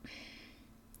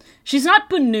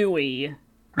Banui.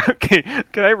 Okay,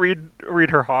 can I read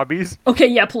her hobbies? Okay,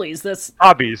 yeah, please.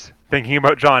 Hobbies. Thinking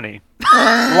about Johnny.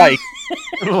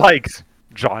 Likes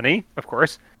Johnny, of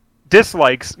course.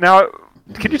 Dislikes. Now,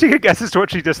 can you take a guess as to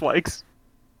what she dislikes?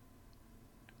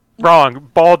 Wrong.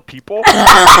 Bald people.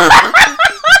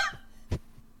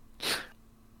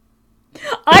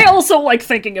 I also like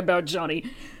thinking about Johnny.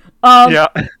 Yeah.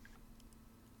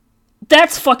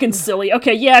 That's fucking silly.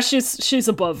 Okay, yeah, she's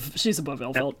above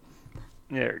Elfelt.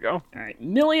 There you go. Alright.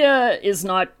 Milia is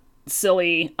not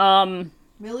silly.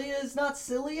 Milia is not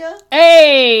Cilia?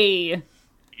 Hey!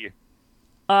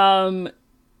 I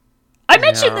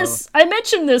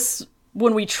mentioned this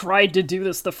when we tried to do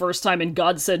this the first time and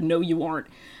God said, no, you aren't.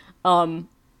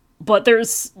 But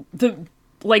there's the,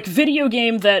 video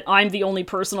game that I'm the only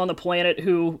person on the planet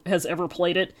who has ever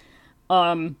played it,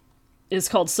 is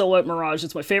called Silhouette Mirage.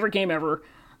 It's my favorite game ever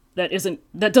that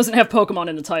doesn't have Pokemon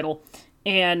in the title.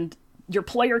 And your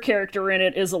player character in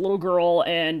it is a little girl,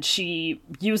 and she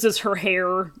uses her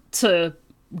hair to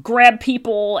grab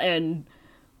people and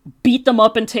beat them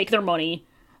up and take their money.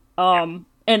 And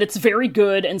it's very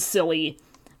good and silly.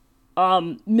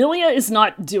 Milia is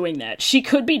not doing that. She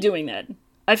could be doing that.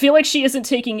 I feel like she isn't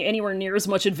taking anywhere near as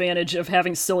much advantage of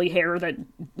having silly hair, that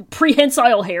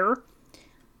prehensile hair.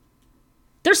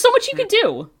 There's so much you could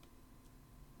do.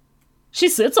 She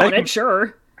sits on it,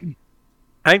 sure.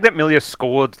 I think that Milia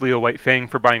scolds Leo Whitefang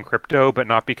for buying crypto, but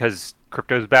not because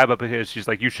crypto's bad, but because she's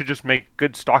like, you should just make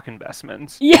good stock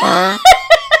investments. Yeah.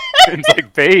 It's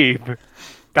like, babe,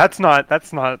 that's not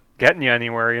getting you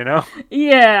anywhere, you know?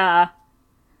 Yeah.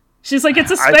 She's like,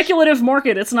 it's a speculative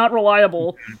market. It's not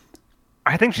reliable.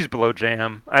 I think she's below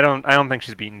Jam. I don't think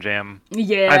she's beating Jam.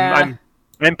 Yeah.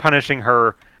 I'm punishing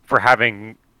her for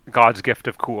having God's gift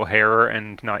of cool hair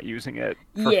and not using it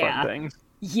for fun things.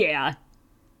 Yeah.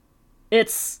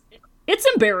 It's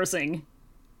embarrassing.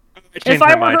 If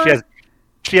I were her...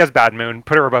 She has Bad Moon.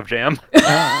 Put her above Jam.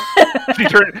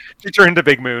 She turned to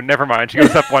Big Moon. Never mind. She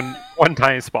goes up one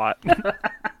tiny spot.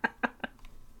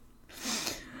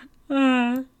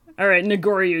 All right,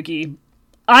 Nagoriyuki.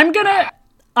 I'm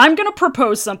gonna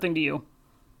propose something to you.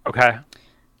 Okay.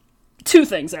 Two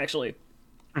things, actually.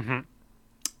 Mm-hmm.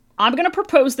 I'm gonna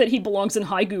propose that he belongs in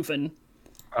High Goofin.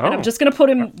 And I'm just gonna put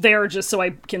him there just so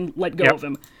I can let go of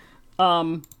him.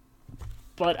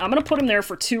 But I'm gonna put him there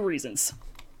for 2 reasons.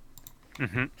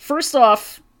 First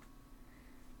off,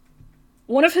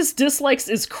 one of his dislikes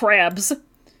is crabs.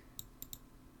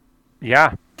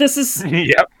 Yeah. This is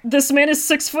Yep. This man is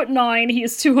 6'9". He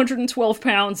is 212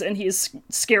 pounds, and he is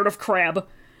scared of crab.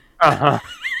 Uh-huh.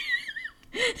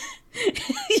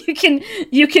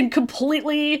 You can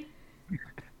completely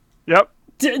Yep.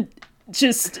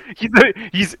 just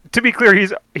He's to be clear,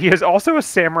 he is also a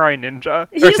samurai ninja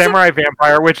He's or samurai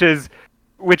vampire, which is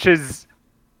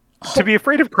to be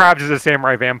afraid of crabs as a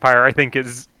samurai vampire, I think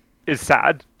is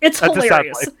sad. It's That's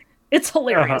hilarious. A sad life. It's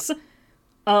hilarious.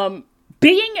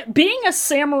 Being a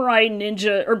samurai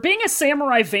ninja or being a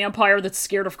samurai vampire that's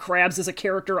scared of crabs is a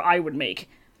character I would make.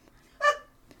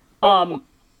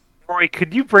 Roy,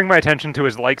 could you bring my attention to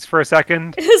his likes for a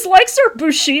second? His likes are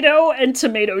Bushido and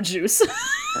tomato juice.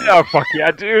 Oh fuck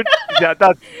yeah, dude! Yeah,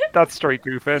 that's straight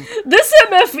goofing. This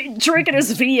MF drinking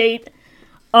his V8.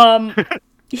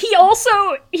 He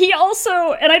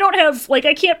also, and I don't have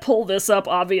I can't pull this up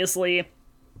obviously.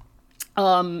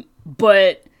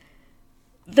 But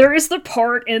there is the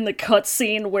part in the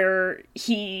cutscene where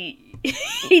he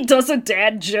does a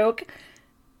dad joke,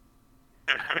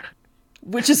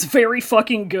 which is very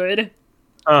fucking good.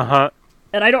 Uh-huh.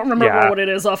 And I don't remember what it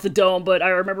is off the dome, but I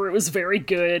remember it was very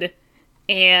good.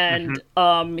 And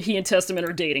he and Testament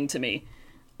are dating to me.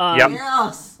 Yep.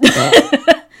 Yes.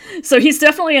 So he's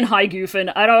definitely in high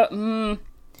goofing. I don't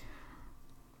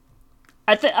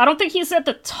think he's at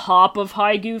the top of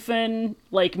high goofing.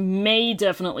 May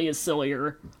definitely is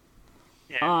sillier.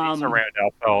 Yeah, he's around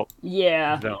Alfelt.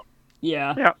 Yeah. Zone.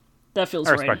 Yeah. Yeah. That feels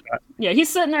I right. respect that. Yeah, he's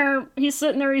sitting there, he's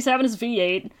having his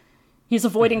V8. He's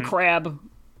avoiding crab.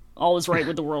 All is right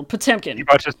with the world. Potemkin. He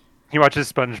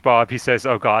watches SpongeBob. He says,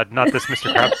 "Oh God, not this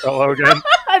Mr. Krabs fellow again."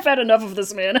 I've had enough of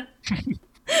this man.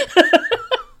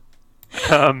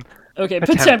 Okay,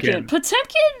 Potemkin.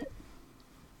 Potemkin.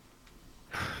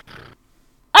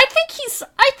 I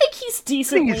think he's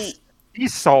decently.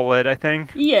 He's solid. I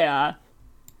think. Yeah.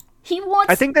 He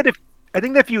wants. I think that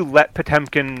if you let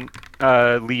Potemkin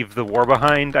leave the war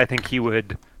behind, I think he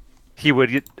would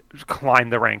climb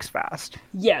the ranks fast.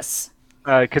 Yes.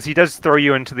 Because he does throw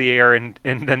you into the air, and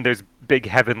then there's big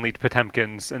heavenly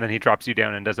Potemkins, and then he drops you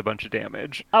down and does a bunch of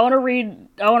damage. I want to read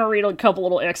a couple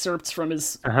little excerpts from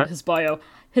his bio.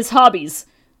 His hobbies: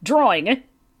 drawing.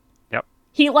 Yep.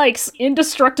 He likes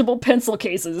indestructible pencil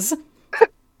cases.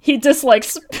 He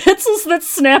dislikes pencils that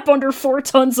snap under 4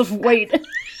 tons of weight.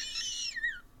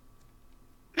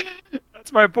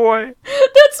 That's my boy.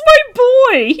 That's my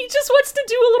boy. He just wants to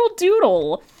do a little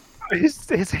doodle.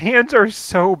 His hands are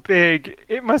so big.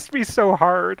 It must be so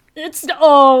hard. It's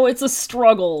a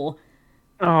struggle.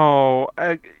 Oh,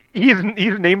 he's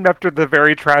named after the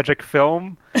very tragic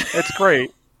film. It's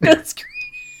great. That's great.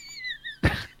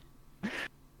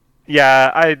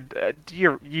 Yeah,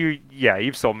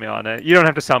 you've sold me on it. You don't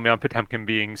have to sell me on Potemkin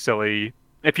being silly.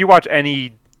 If you watch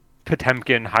any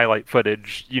Potemkin highlight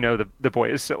footage, you know the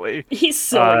boy is silly. He's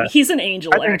silly. He's an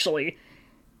angel, actually.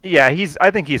 Yeah,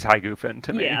 I think he's high goofing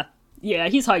to me. Yeah,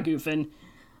 he's high goofing.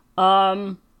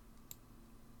 I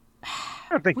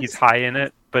don't think he's high in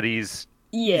it, but he's...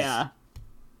 Yeah.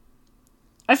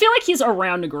 I feel like he's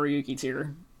around Nagoriyuki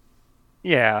tier.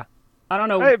 Yeah. I don't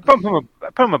know. I put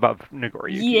him above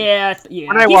Nagoriyuki. Yeah.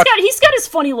 He's got his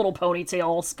funny little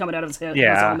ponytails coming out of his head.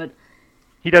 Yeah. His helmet.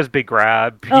 He does big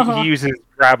grab. He uses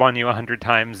grab on you 100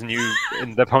 times, and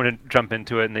the opponent jump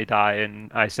into it, and they die,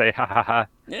 and I say, ha ha ha.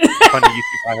 Funny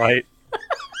YouTube highlight.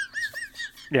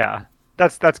 Yeah.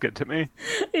 That's good to me.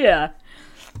 Yeah.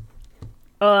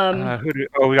 We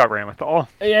got Ramithal.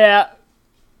 Yeah.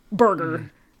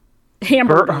 Burger.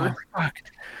 Hamburger. Oh, fuck.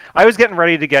 I was getting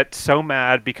ready to get so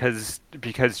mad because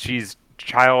she's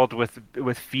child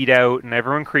with feet out and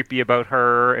everyone creepy about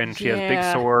her and she has a big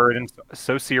sword and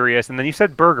so serious, and then you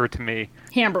said burger to me.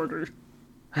 Hamburger.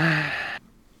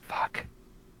 Fuck.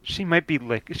 She might be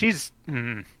she's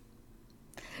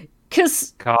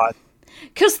God.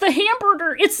 Because the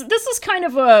hamburger, this is kind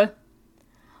of a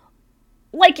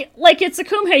like it's a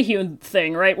Kumhei-hyun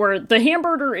thing, right? Where the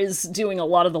hamburger is doing a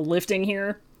lot of the lifting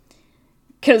here.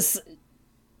 Because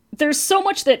there's so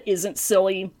much that isn't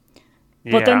silly,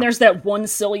 but then there's that one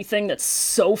silly thing that's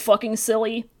so fucking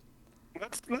silly.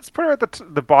 Let's put her at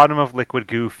the bottom of Liquid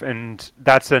Goof, and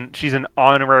she's an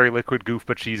honorary Liquid Goof,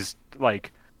 but she's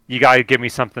like, you gotta give me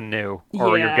something new,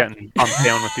 or you're getting bumped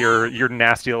down with your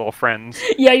nasty little friends.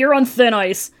 Yeah, you're on thin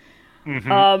ice.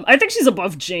 Mm-hmm. I think she's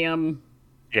above Jam.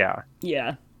 Yeah.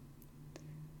 Yeah.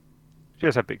 She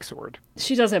has a big sword.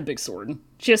 She does have big sword.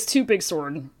 She has 2 big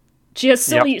sword. She has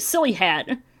silly hat.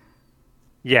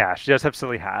 Yeah, she does have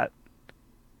silly hat.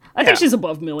 I think she's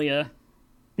above Milia.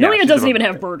 Yeah, Milia she's doesn't above even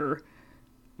have Milia. Burger.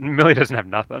 Millie doesn't have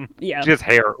nothing. Yeah. She has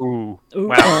hair. Ooh.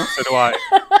 Wow, so do I.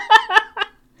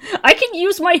 I can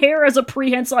use my hair as a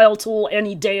prehensile tool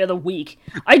any day of the week.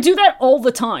 I do that all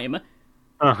the time.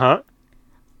 Uh-huh.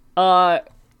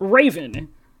 Raven.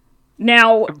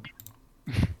 Now,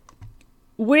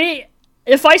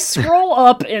 if I scroll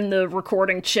up in the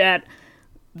recording chat,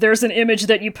 there's an image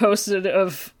that you posted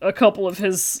of a couple of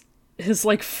his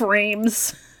like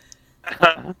frames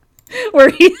where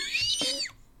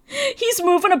he's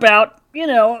moving about, you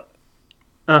know.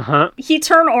 Uh-huh. He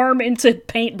turned arm into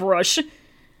paintbrush.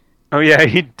 Oh yeah,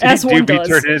 he As one be does.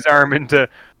 turning his arm into.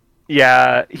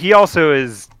 Yeah, he also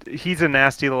is. He's a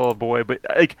nasty little boy, but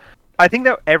like, I think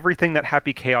that everything that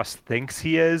Happy Chaos thinks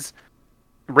he is,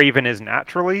 Raven is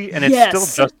naturally, and it's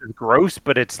still just as gross.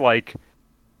 But it's like,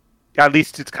 at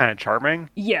least it's kind of charming.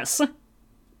 Yes.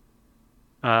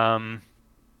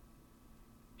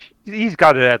 He's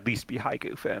got to at least be High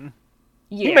Goofin.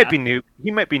 Yeah. He might be Newt.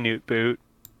 He might be Newt Boot.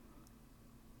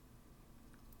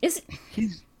 He's.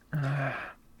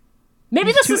 Maybe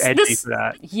He's this too is edgy this. for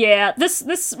that. Yeah,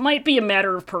 this might be a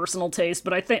matter of personal taste,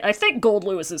 but I think Gold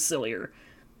Lewis is sillier.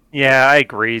 Yeah, I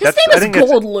agree. His name is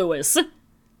Gold Lewis.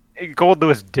 Gold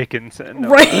Lewis Dickinson. No,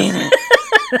 Right.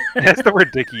 That's the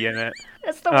word Dickie in it.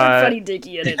 That's the word funny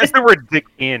Dickie in it. That's the word Dick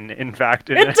in fact.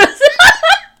 In It it. does.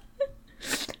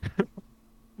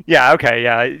 Yeah, okay,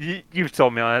 yeah. You've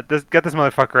told me on it. Get this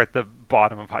motherfucker at the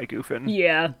bottom of High Goofin.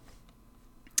 Yeah.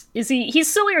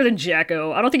 He's sillier than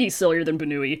Jacko. I don't think he's sillier than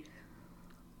Banui.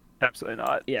 Absolutely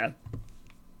not. Yeah.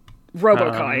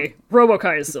 Robokai.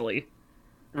 Robokai is silly.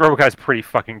 Robokai's pretty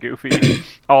fucking goofy.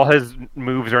 All his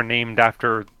moves are named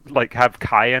after, like, have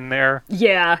Kai in there.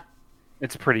 Yeah.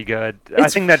 It's pretty good. I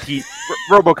think that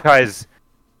Robokai's,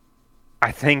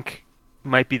 I think,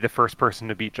 might be the first person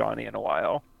to beat Johnny in a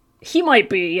while. He might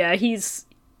be, yeah. He's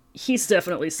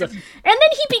definitely silly. And then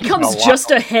he becomes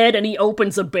just a head and he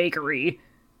opens a bakery.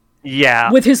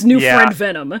 Yeah. With his new friend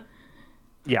Venom.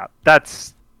 Yeah,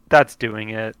 that's doing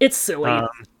it. It's silly.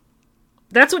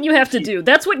 That's what you have to do.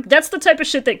 That's the type of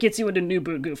shit that gets you into New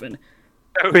Boot Goofin.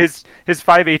 His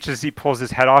 5H's, he pulls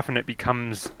his head off and it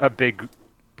becomes a big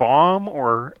bomb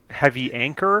or heavy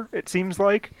anchor, it seems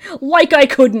like. Like I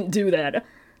couldn't do that.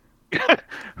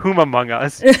 Whom among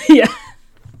us? Yeah.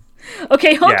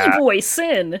 Okay, Hungy Boy,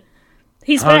 Sin.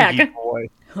 He's back. Boy.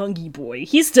 Hungy Boy.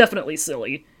 He's definitely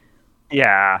silly.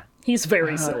 Yeah. He's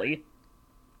very silly.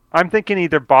 I'm thinking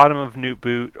either bottom of Newt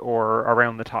Boot or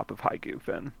around the top of High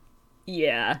Goofin.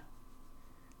 Yeah.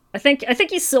 I think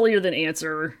he's sillier than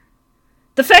Answer.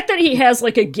 The fact that he has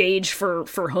like a gauge for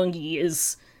Hungy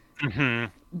is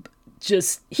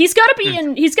just he's got to be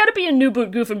in New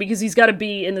Boot Goofin because he's got to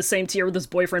be in the same tier with his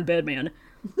boyfriend Bedman.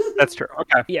 That's true.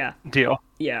 Okay. Yeah. Deal.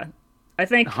 Yeah. I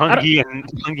think Hungy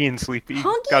and Sleepy.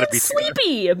 Hungy gotta and be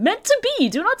Sleepy, together. Meant to be.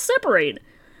 Do not separate.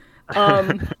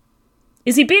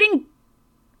 Is he beating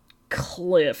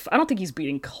Cliff? I don't think he's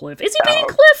beating Cliff. Is he beating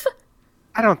Cliff?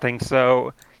 I don't think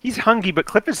so. He's hungry, but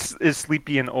Cliff is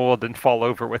sleepy and old and fall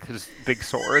over with his big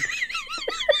sword.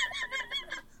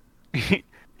 Cliff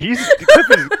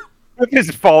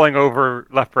is falling over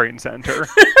left, right, and center.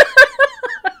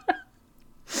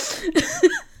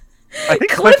 I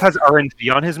think Cliff has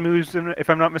RNG on his moves, if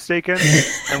I'm not mistaken.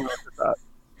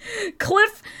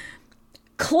 Cliff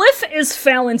is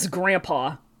Fallon's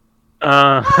grandpa.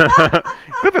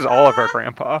 Cliff is all of our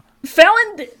grandpa.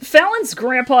 Fallon's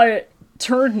grandpa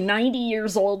turned 90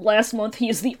 years old last month. He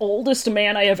is the oldest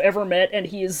man I have ever met, and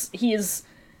he is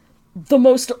the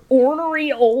most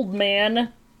ornery old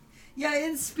man. Yeah,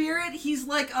 in spirit, he's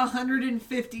like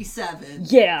 157.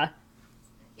 Yeah.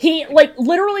 He, like,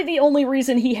 literally the only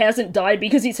reason he hasn't died,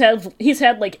 because he's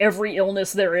had, like, every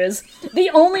illness there is. The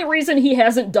only reason he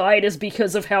hasn't died is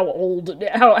because of how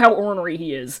ornery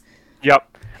he is.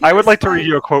 Yep. I would like to read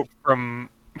you a quote from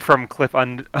Cliff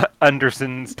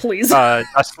Anderson's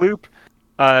Loop.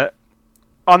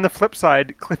 On the flip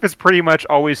side, Cliff is pretty much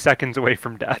always seconds away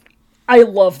from death. I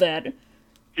love that.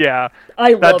 Yeah.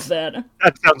 I love that.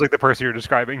 That sounds like the person you're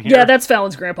describing here. Yeah, that's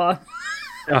Fallon's grandpa.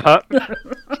 Uh-huh.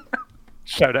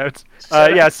 Shoutouts.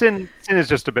 Yeah, Sin is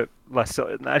just a bit less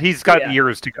silly than that. He's got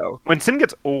years to go. When Sin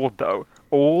gets old, though,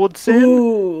 old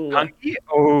Sin, Hungy,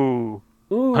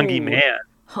 Hungy man.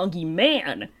 Hungy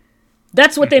man.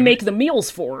 That's what they make the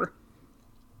meals for.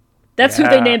 That's who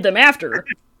they named them after.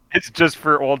 It's just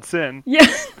for old Sin. Yeah.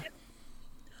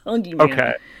 Hungy man.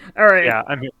 Okay. All right. Yeah,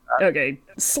 I mean. Okay.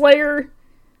 Slayer.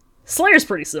 Slayer's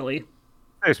pretty silly.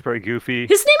 Slayer's pretty goofy.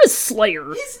 His name is Slayer.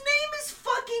 His name is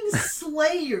fucking is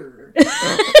Slayer?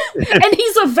 And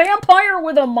he's a vampire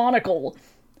with a monocle.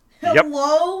 Yep.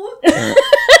 Hello?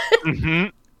 Mm-hmm.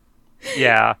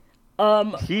 Yeah.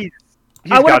 He's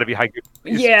wanna- got to be high goof.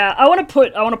 Yeah, I want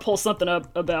to pull something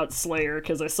up about Slayer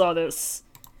because I saw this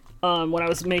when I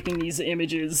was making these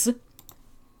images,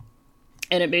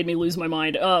 and it made me lose my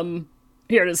mind.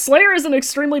 Here it is. Slayer is an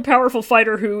extremely powerful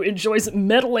fighter who enjoys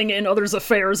meddling in others'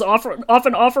 affairs,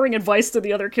 often offering advice to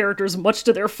the other characters, much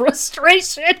to their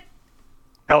frustration.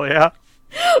 Hell yeah.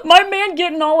 My man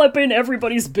getting all up in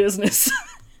everybody's business.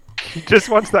 He just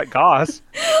wants that goss.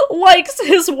 Likes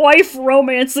his wife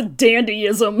romance and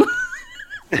dandyism.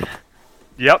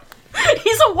 Yep.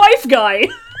 He's a wife guy.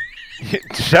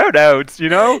 Shout outs, you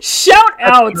know? Shout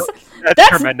outs. That's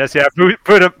tremendous. Yeah, boot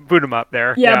him up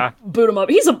there. Yeah, boot him up.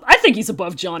 I think he's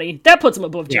above Johnny. That puts him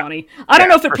above Johnny. I don't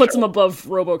know if it puts him above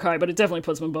Robokai, but it definitely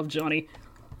puts him above Johnny.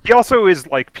 He also is,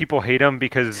 like, people hate him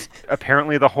because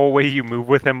apparently the whole way you move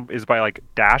with him is by, like,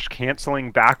 dash canceling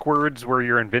backwards where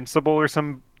you're invincible or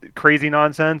some crazy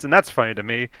nonsense, and that's funny to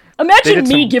me. Imagine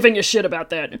me giving a shit about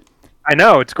that. I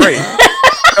know, it's great.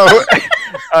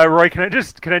 Roy, can I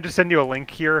just send you a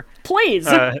link here? Please.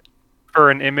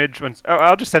 For an image.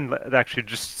 I'll just send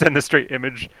the straight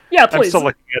image. Yeah, please. I'm still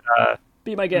looking at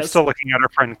be my guest. I'm still looking at our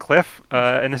friend Cliff,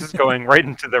 and this is going right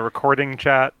into the recording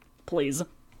chat. Please.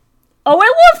 Oh,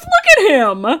 look at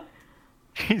him!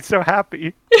 He's so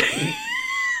happy.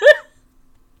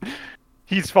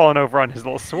 He's fallen over on his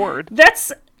little sword.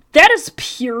 That is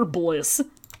pure bliss.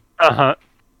 Uh-huh.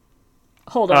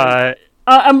 Hold on.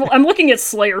 I'm looking at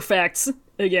Slayer facts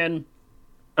again.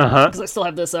 Uh-huh. Because I still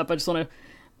have this up. I just want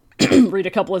to read a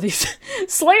couple of these.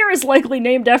 Slayer is likely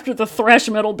named after the thrash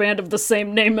metal band of the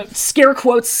same name, scare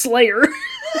quotes Slayer.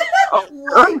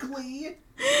 Likely.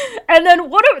 And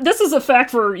then this is a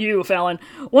fact for you, Fallon.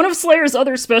 One of Slayer's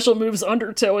other special moves,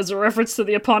 Undertow, is a reference to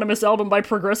the eponymous album by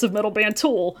progressive metal band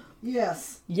Tool.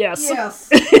 Yes. Yes. Yes.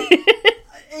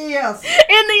 Yes.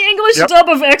 In the English dub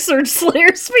of Exord,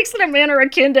 Slayer speaks in a manner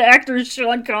akin to actor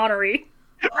Sean Connery.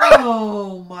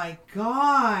 Oh my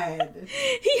god.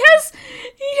 He has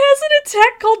an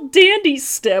attack called Dandy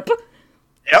Step.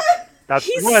 Yep. That's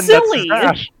He's the one. silly.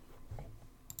 That's his dash.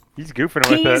 He's goofing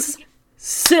with it. He's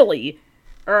silly.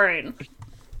 Alright.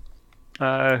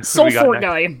 Soul Fort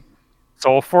Guy.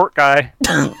 Soul Fort Guy.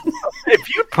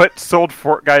 If you put Soul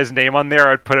Fort Guy's name on there,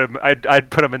 I'd put him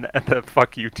in the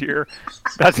fuck you tier.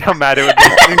 That's how mad it would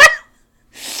be.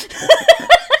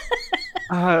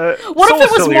 What if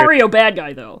it was Mario Bad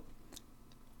Guy, though?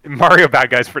 Mario Bad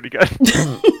Guy's pretty good.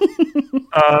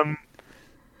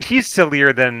 He's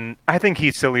sillier than... I think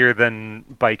he's sillier than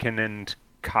Baiken and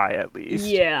Kai, at least.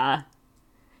 Yeah.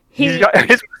 His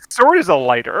sword is a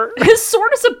lighter. His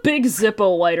sword is a big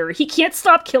Zippo lighter. He can't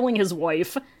stop killing his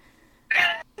wife.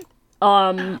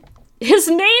 His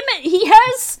name, he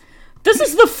has... This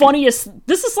is the funniest...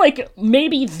 This is, like,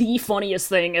 maybe the funniest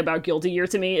thing about Guilty Gear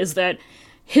to me, is that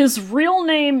his real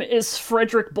name is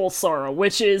Frederick Bolsara,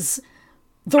 which is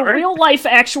the real-life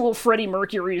actual Freddie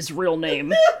Mercury's real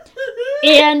name.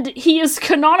 And he is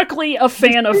canonically a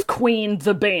fan of Queen,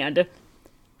 the band.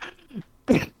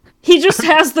 He just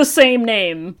has the same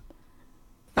name.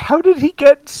 How did he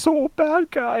get Soul Bad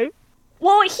Guy?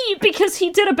 Well, because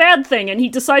he did a bad thing, and he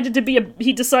decided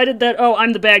that, oh,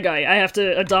 I'm the bad guy. I have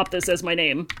to adopt this as my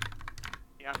name.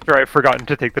 After I've forgotten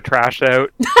to take the trash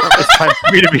out, it's time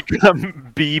for me to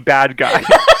become B Bad Guy.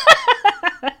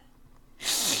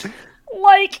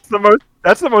 Like...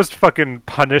 That's the most fucking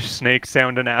Punish Snake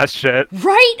sounding ass shit.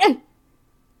 Right?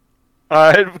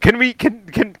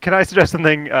 Can I suggest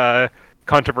something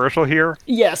controversial here?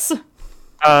 Yes.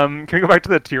 Can we go back to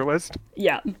the tier list?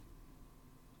 Yeah.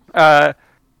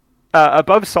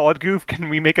 Above Solid Goof, can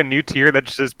we make a new tier that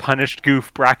just says Punished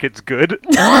Goof brackets good?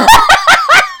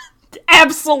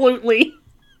 Absolutely.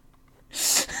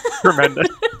 Tremendous.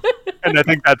 And I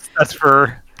think that's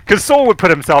for... Because Soul would put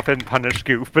himself in Punished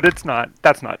Goof, but that's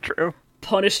not true.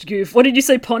 Punished Goof. What did you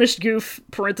say? Punished Goof,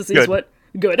 parentheses, good. what?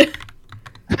 Good.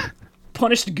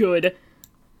 Punished good.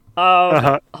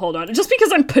 Hold on. Just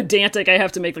because I'm pedantic, I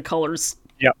have to make the colors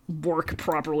work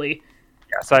properly.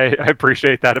 Yes, I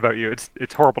appreciate that about you.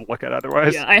 It's horrible to look at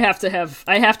otherwise. Yeah, I have to have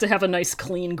a nice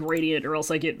clean gradient, or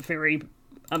else I'm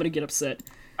gonna get upset.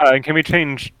 Can we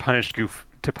change Punished Goof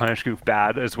to Punished Goof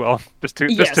bad as well? Just to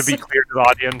be clear to the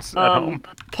audience at home.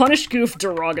 Punished Goof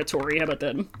derogatory. How about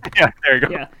that? Yeah, there you go.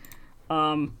 Yeah.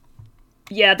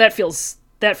 Yeah, that feels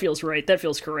right. That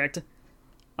feels correct.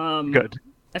 Good.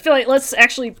 I feel like let's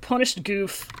actually Punished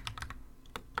Goof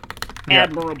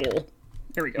admirable.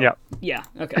 There we go. Yeah. Yeah.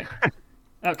 Okay.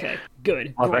 Okay.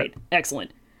 Good. Love Great. it.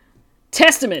 Excellent.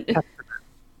 Testament.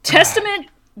 Testament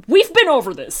we've been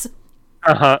over this.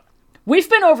 Uh-huh. We've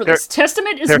been over this.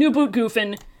 Testament is new boot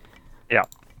goofing. Yeah.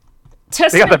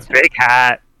 Testament, They got the big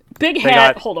hat. big they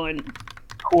hat. got- Hold on.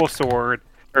 Cool sword.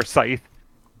 Or scythe.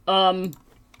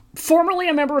 Formerly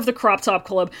a member of the Crop Top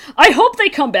Club. I hope they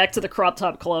come back to the Crop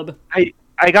Top Club.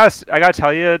 I gotta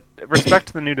tell you, respect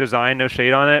to the new design, no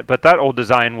shade on it, but that old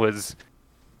design was...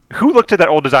 Who looked at that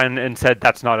old design and said,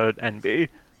 that's not an NB?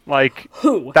 Like...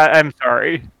 Who? That, I'm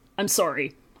sorry. I'm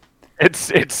sorry.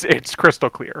 It's crystal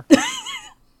clear.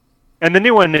 And the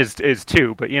new one is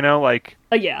too, but you know, like...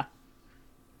 Yeah.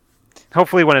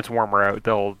 Hopefully when it's warmer out,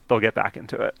 they'll get back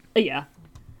into it. Yeah.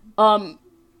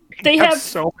 They have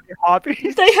so many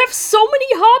hobbies. They have so many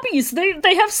hobbies.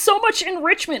 They have so much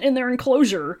enrichment in their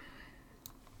enclosure.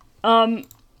 Look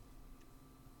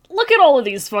at all of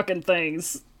these fucking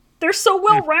things. They're so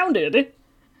well rounded.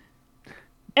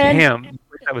 And Damn,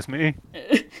 that was me.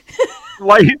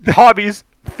 Light hobbies,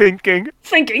 thinking.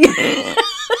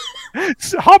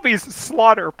 Hobbies,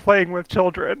 slaughter, playing with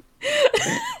children.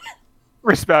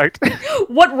 Respect.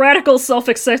 What radical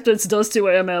self-acceptance does to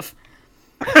AMF.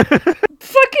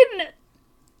 Fucking...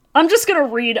 I'm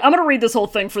gonna read this whole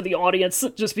thing for the audience,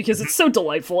 just because it's so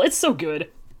delightful. It's so good.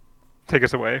 Take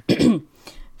us away.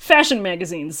 Fashion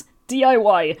magazines,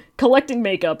 DIY, collecting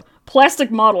makeup, plastic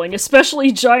modeling,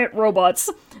 especially giant robots.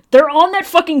 They're on that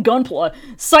fucking Gunpla.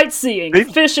 Sightseeing,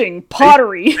 fishing,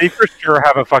 pottery. They for sure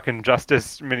have a fucking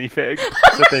Justice minifig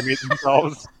that they made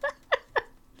themselves.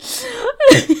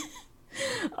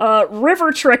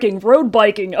 River trekking, road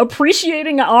biking,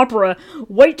 appreciating opera,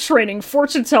 weight training,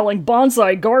 fortune telling,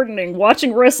 bonsai, gardening,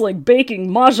 watching wrestling, baking,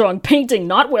 mahjong, painting,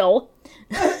 not well.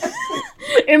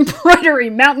 Embroidery,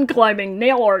 mountain climbing,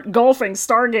 nail art, golfing,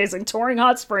 stargazing, touring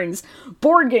hot springs,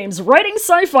 board games, writing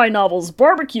sci-fi novels,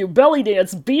 barbecue, belly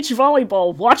dance, beach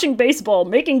volleyball, watching baseball,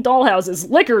 making dollhouses,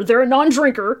 liquor. They're a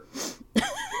non-drinker.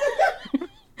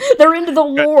 They're into the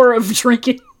lore of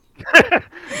drinking.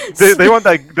 They want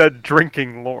the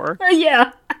drinking lore.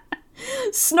 Yeah.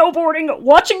 Snowboarding,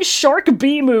 watching Shark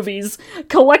B movies,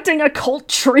 collecting occult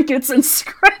trinkets, and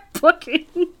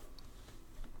scrapbooking.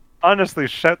 Honestly,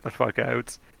 shut the fuck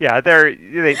out. Yeah,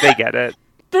 they get it.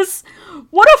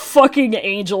 What a fucking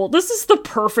angel. This is the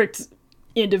perfect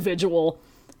individual.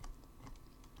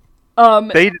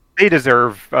 They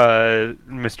deserve Mr.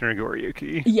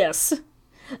 Nagoriyuki. Yes.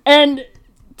 And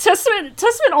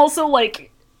Testament also,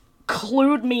 like,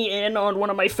 clued me in on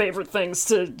one of my favorite things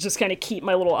to just kind of keep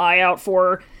my little eye out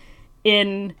for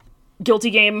in Guilty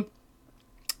Game,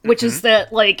 which is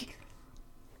that, like,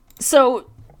 so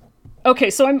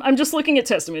I'm just looking at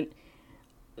Testament,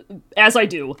 as I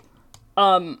do.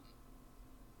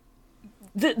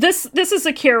 This is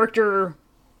a character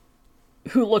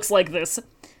who looks like this.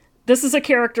 This is a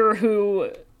character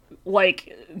who,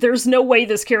 like, there's no way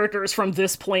this character is from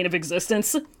this plane of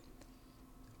existence,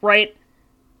 right?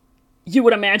 You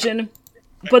would imagine.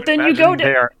 But then you go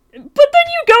down. But then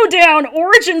you go down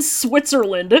Origin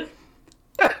Switzerland.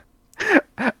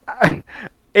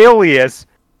 Alias.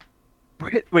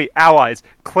 Wait, allies.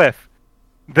 Cliff.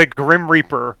 The Grim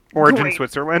Reaper. Origin Great.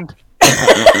 Switzerland.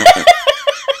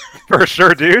 For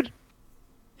sure, dude.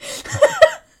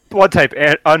 Blood type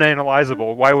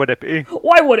unanalyzable. Why would it be?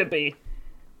 Why would it be?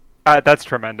 That's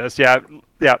tremendous. Yeah.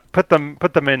 Put them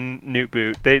in Newt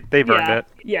Boot. They've earned it.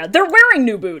 Yeah, they're wearing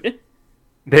New Boot.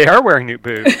 They are wearing Newt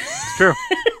Boot. It's true.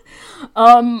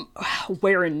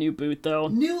 Wearing New Boot though.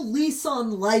 New lease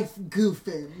on life,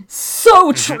 goofing.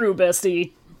 So true,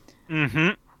 bestie. Mm-hmm.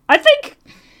 I think.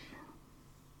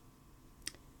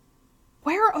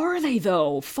 Where are they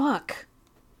though? Fuck.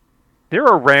 They're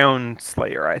around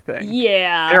Slayer, I think.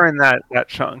 Yeah. They're in that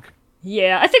chunk.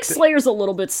 Yeah, I think Slayer's a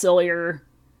little bit sillier.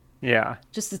 Yeah.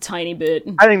 Just a tiny bit.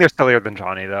 I think they're sillier than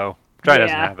Johnny, though. Johnny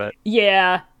doesn't have it.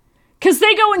 Yeah. Because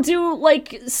they go and do,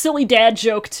 like, silly dad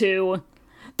joke, too.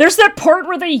 There's that part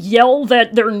where they yell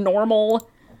that they're normal.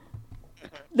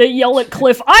 They yell at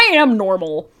Cliff, I am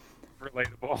normal.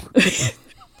 Relatable.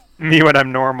 Me when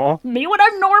I'm normal. Me when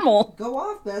I'm normal. Go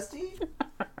off, bestie.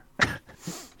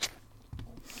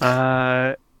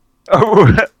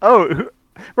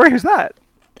 Where's that?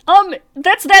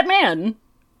 That's that man.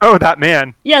 Oh, that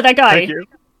man. Yeah, that guy. Thank you.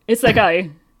 It's that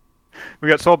guy. We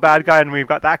got Soul Bad Guy and we've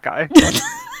got that guy.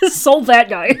 Sold that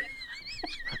guy.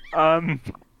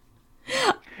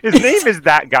 His name is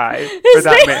that guy. Or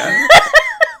that man.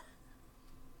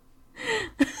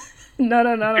 No,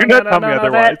 Do not tell me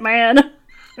otherwise. that man.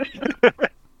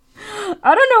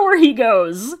 I don't know where he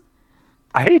goes.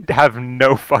 I have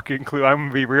no fucking clue. I'm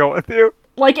gonna be real with you.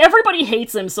 Like, everybody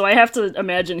hates him, so I have to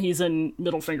imagine he's in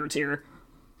middle finger tier.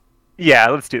 Yeah,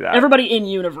 let's do that. Everybody in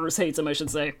universe hates him, I should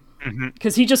say.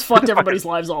 Because he just fucked everybody's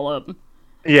lives all up.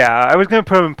 Yeah, I was gonna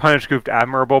put him in Punish Goofed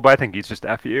Admirable, but I think he's just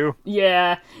FU.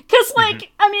 Yeah, because,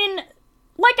 like, I mean,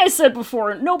 like I said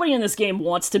before, nobody in this game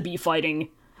wants to be fighting.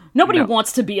 Nobody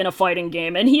wants to be in a fighting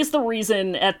game, and he's the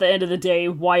reason, at the end of the day,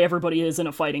 why everybody is in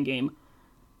a fighting game.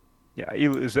 Yeah,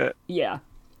 you lose it. Yeah.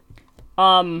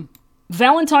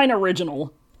 Valentine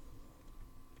Original.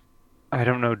 I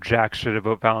don't know jack shit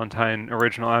about Valentine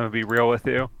Original, I'm gonna be real with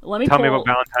you. Tell me about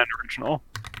Valentine Original.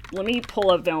 Let me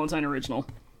pull up Valentine Original.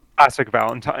 Classic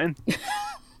Valentine.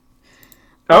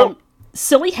 Oh!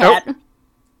 Silly hat. Nope.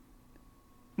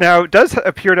 Now, it does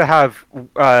appear to have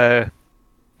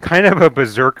kind of a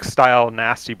Berserk-style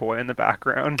Nasty Boy in the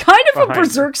background. Kind of a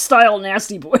Berserk-style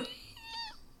Nasty Boy.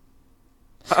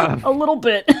 A little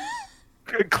bit.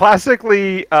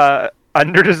 Classically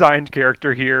underdesigned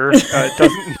character here.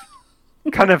 Doesn't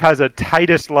kind of has a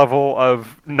tightest level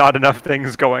of not enough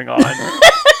things going on.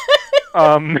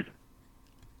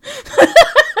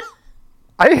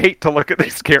 I hate to look at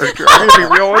this character. I'm gonna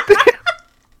be real with you.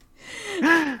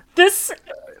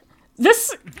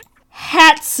 This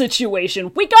hat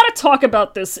situation. We gotta talk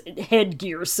about this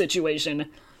headgear situation.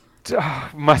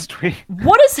 Must we?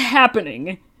 What is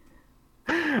happening?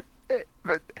 Well,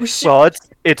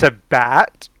 it's a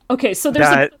bat. Okay, so there's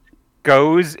that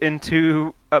goes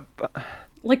into a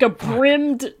like a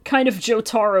brimmed kind of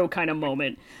Jotaro kind of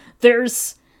moment.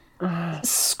 There's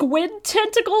squid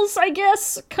tentacles, I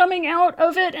guess, coming out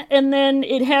of it, and then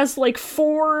it has like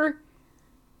 4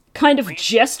 kind of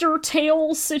jester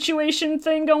tail situation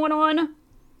thing going on.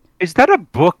 Is that a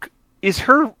book? Is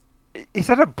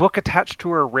that a book attached to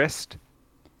her wrist?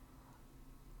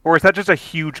 Or is that just a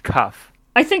huge cuff?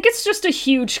 I think it's just a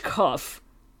huge cuff.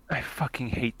 I fucking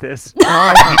hate this.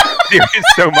 I hate this series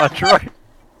so much, right?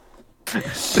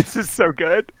 This is so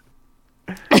good.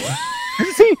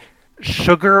 See,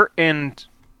 sugar and...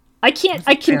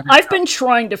 I've been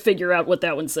trying to figure out what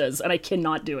that one says, and I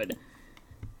cannot do it.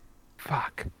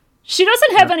 Fuck. She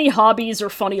doesn't have any hobbies or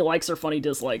funny likes or funny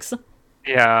dislikes.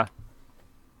 Yeah.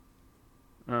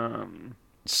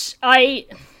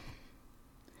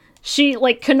 She,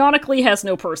 like, canonically has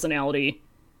no personality.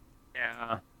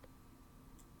 Yeah.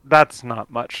 That's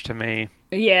not much to me.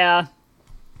 Yeah.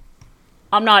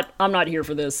 I'm not here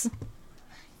for this.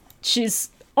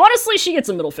 Honestly, she gets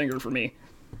a middle finger for me.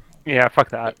 Yeah, fuck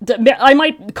that. I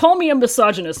might call me a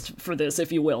misogynist for this,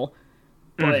 if you will.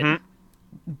 But,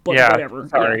 yeah, whatever.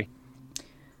 Sorry. Yeah.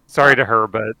 Sorry to her,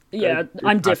 but... Yeah,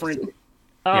 I'm different.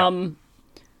 Someone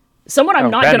I'm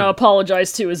not going to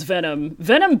apologize to is Venom.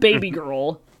 Venom Baby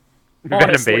Girl.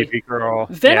 Honestly. Venom Baby Girl.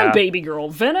 Venom Baby Girl.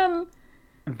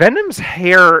 Venom's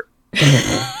hair...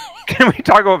 Can we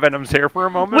talk about Venom's hair for a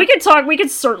moment? We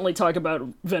could certainly talk about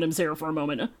Venom's hair for a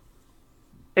moment.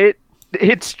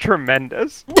 It's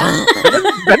tremendous.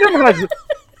 Venom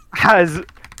has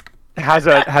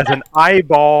an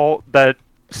eyeball that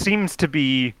seems to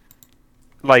be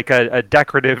like a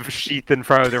decorative sheath in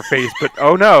front of their face, but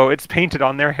oh no, it's painted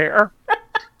on their hair.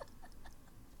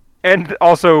 And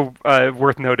also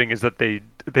worth noting is that they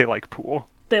like pool.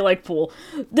 They like pool.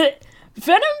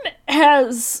 Venom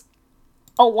has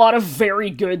a lot of very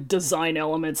good design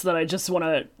elements that I just want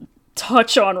to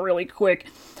touch on really quick.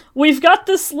 We've got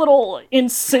this little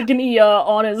insignia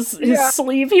on his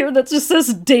sleeve here that just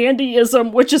says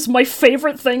dandyism, which is my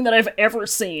favorite thing that I've ever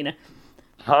seen.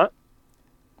 Huh?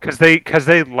 Because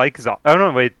they like oh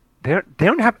no, wait, they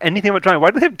don't have anything about drawing. Why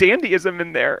do they have dandyism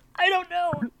in there? I don't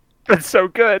know. That's so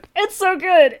good. It's so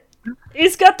good.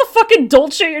 He's got the fucking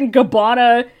Dolce and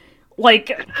Gabbana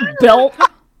like belt.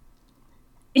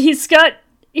 He's got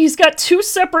 2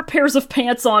 separate pairs of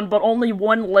pants on, but only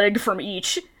one leg from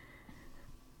each.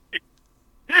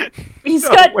 He's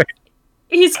got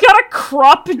a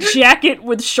crop jacket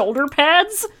with shoulder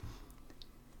pads.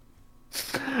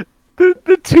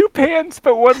 The 2 pants,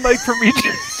 but one leg from each,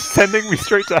 sending me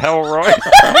straight to hell, Roy.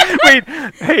 Wait,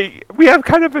 hey, we have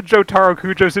kind of a Jotaro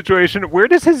Kujo situation. Where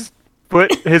does his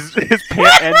foot, his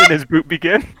pant end and his boot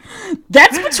begin?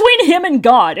 That's between him and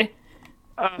God.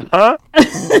 Huh?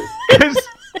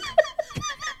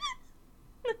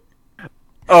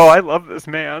 Oh, I love this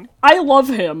man. I love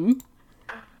him.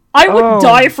 I would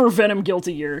die for Venom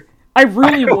Guilty Gear. I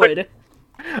really would.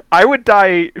 I would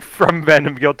die from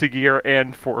Venom Guilty Gear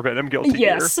and for Venom Guilty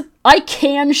Gear. Yes. I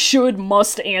can, should,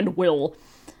 must, and will.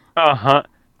 Uh-huh.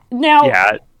 Now,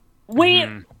 yeah.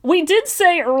 we did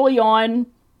say early on,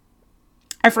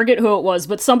 I forget who it was,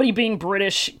 but somebody being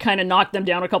British kind of knocked them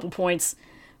down a couple points.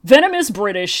 Venom is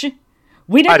British.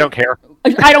 I don't care.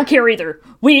 I don't care either.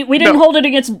 We didn't hold it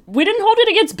against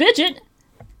Bidget.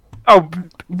 Oh,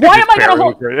 why am I gonna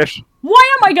hold British?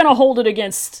 Why am I gonna hold it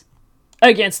against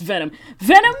against Venom.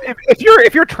 Venom.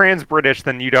 If you're trans British,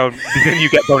 then you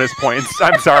get bonus points.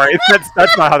 I'm sorry,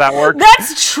 that's not how that works.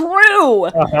 That's true.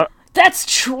 That's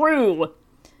true.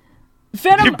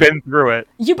 Venom. You've been through it.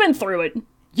 You've been through it.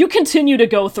 You continue to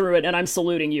go through it, and I'm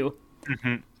saluting you.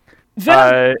 Mm-hmm.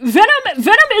 Venom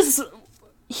is...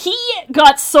 He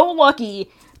got so lucky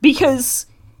because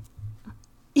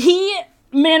he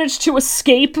managed to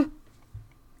escape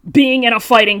being in a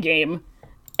fighting game.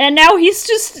 And now he's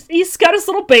got his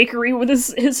little bakery with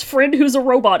his friend who's a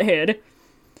robot head.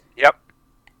 Yep.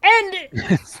 And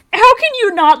how can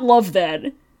you not love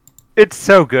that? It's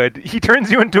so good. He turns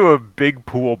you into a big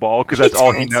pool ball because that's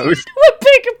all he knows. A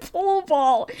big pool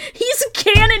ball. He's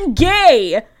canon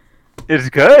gay. It's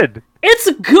good. It's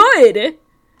good.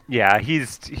 Yeah,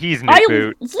 he's Nick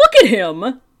Boot. Look at him.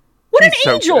 What an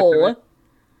angel.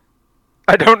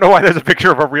 I don't know why there's a picture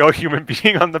of a real human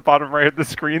being on the bottom right of the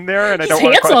screen there, and I don't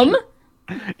want to question.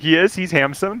 He is. He's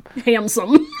handsome.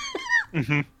 Handsome.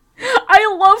 Mm-hmm.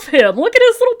 I love him. Look at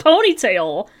his little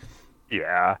ponytail.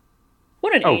 Yeah.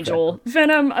 What an angel.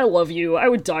 Venom, I love you. I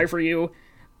would die for you.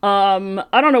 I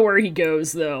don't know where he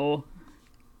goes, though.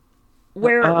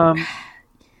 Where...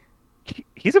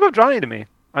 He's above Johnny to me.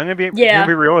 I'm gonna be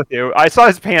real with you. I saw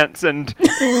his pants, and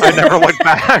I never looked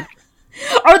back.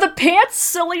 Are the pants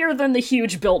sillier than the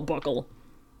huge belt buckle?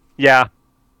 Yeah.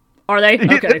 Are they?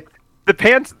 Okay. The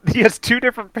pants, he has two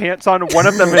different pants on. One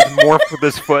of them is morphed with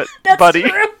his foot, That's buddy.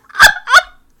 True.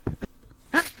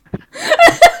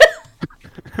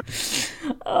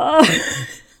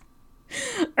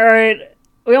 Alright.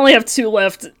 We only have two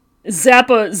left.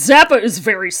 Zappa is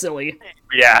very silly.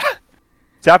 Yeah.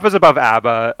 Zappa's above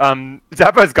ABBA.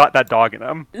 Zappa's got that dog in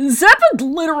him. Zappa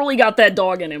literally got that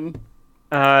dog in him.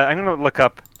 I'm gonna look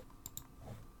up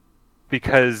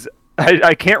because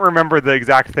I can't remember the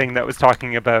exact thing that was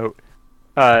talking about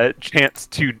chance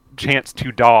to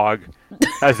dog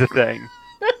as a thing.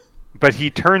 But he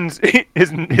turns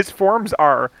his forms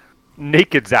are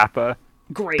naked Zappa,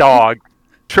 Great. dog,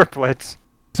 triplets,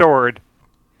 sword,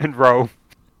 and row.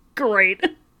 Great.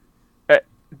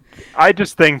 I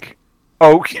just think,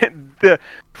 I would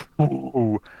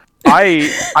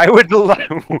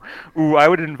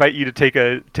invite you to take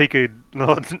a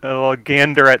little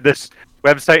gander at this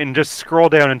website and just scroll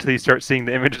down until you start seeing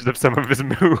the images of some of his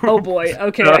moves. Oh boy.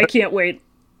 Okay, I can't wait.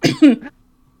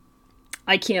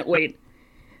 I can't wait.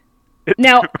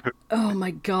 Now, oh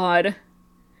my god.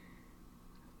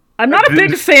 I'm not a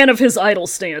big fan of his idol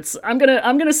stance. I'm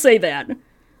gonna say that.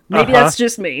 Maybe that's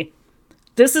just me.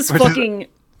 This is fucking...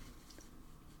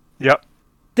 Yep.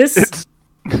 That's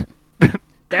Zappa.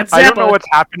 I don't know what's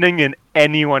happening in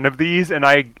any one of these, and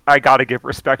I gotta give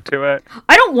respect to it.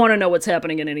 I don't want to know what's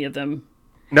happening in any of them.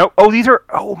 No. Oh, these are...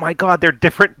 Oh my god, they're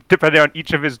different depending on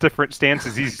each of his different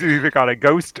stances. He's either got a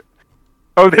ghost...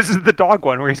 Oh, this is the dog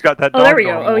one, where he's got that dog. Oh, there we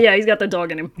go. Oh yeah, he's got that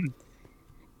dog in him.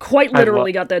 Quite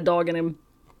literally got that dog in him.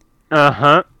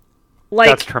 Uh-huh. Like,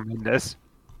 that's tremendous.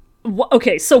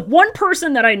 Okay, so one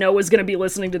person that I know is going to be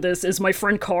listening to this is my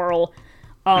friend Carl.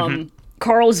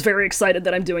 Carl is very excited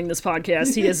that I'm doing this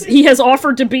podcast. He has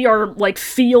offered to be our, like,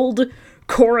 field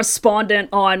correspondent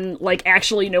on, like,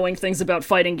 actually knowing things about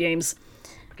fighting games.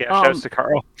 Yeah, shoutouts to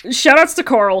Carl. Shoutouts to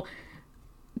Carl.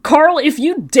 Carl, if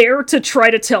you dare to try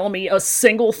to tell me a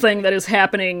single thing that is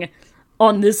happening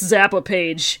on this Zappa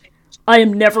page, I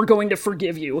am never going to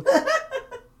forgive you.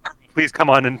 Please come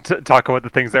on and talk about the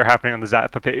things that are happening on the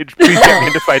Zappa page. Please get me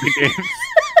into fighting games.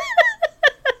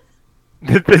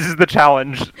 This is the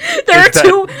challenge. There are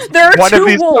two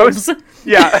wolves.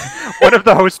 One of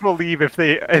the hosts will leave if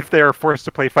they are forced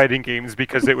to play fighting games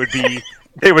because they would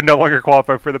no longer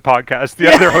qualify for the podcast.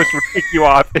 The other host would kick you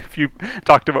off if you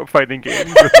talked about fighting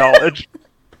games with knowledge.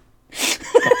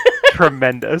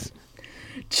 Tremendous.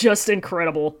 Just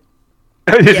incredible.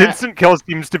 His instant kill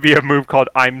seems to be a move called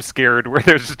I'm Scared, where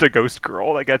there's just a ghost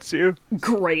girl that gets you.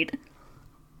 Great.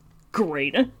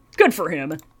 Good for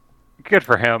him. Good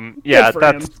for him. Yeah,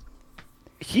 that's...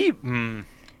 Him.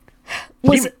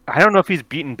 I don't know if he's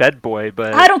beaten Bed Boy,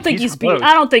 but I don't think he's gonna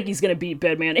beat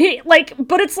Bedman.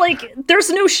 But it's like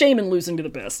there's no shame in losing to the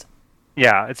best.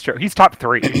 Yeah, it's true. He's top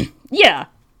 3. Yeah.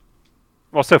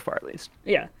 Well, so far at least.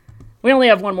 Yeah. We only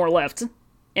have one more left,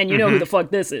 and you know who the fuck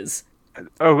this is.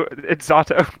 Oh, it's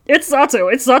Zato. It's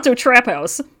Zato. It's Zato Trap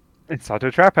House. It's Zato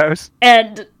Trap House.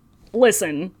 And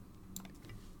listen,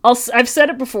 I've said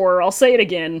it before. I'll say it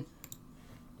again.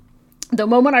 The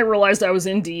moment I realized I was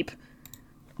in deep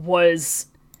was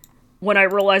when I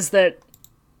realized that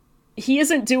he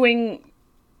isn't doing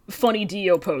funny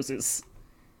Dio poses.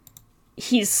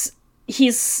 He's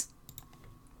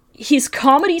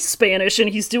comedy Spanish and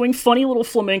he's doing funny little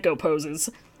flamenco poses.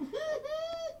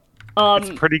 It's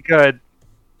pretty good.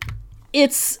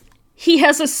 He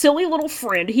has a silly little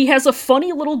friend. He has a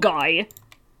funny little guy.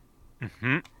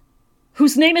 Mm-hmm.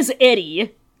 Whose name is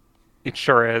Eddie. It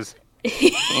sure is.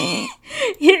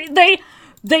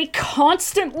 They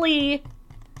constantly...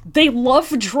 They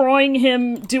love drawing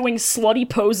him doing slutty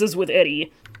poses with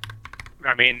Eddie.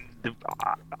 I mean,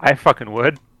 I fucking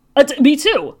would. Me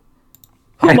too.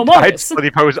 I'd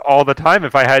slutty pose all the time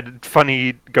if I had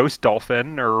funny ghost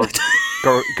dolphin or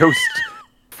ghost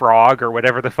frog or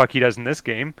whatever the fuck he does in this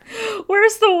game.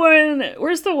 Where's the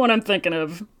one I'm thinking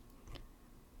of?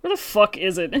 Where the fuck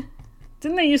is it?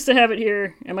 Didn't they used to have it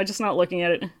here? Am I just not looking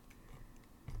at it?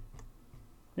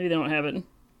 Maybe they don't have it.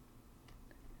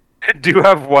 I do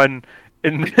have one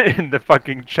in the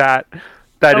fucking chat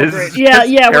that is great.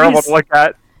 Yeah, terrible to look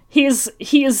at. He is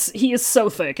so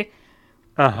thick.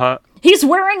 Uh-huh. He's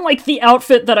wearing like the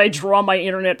outfit that I draw my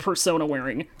internet persona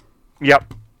wearing.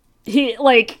 Yep.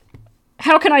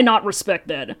 How can I not respect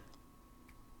that?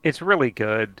 It's really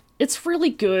good. It's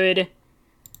really good.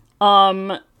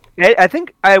 I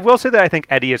think I will say that I think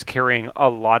Eddie is carrying a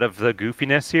lot of the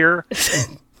goofiness here,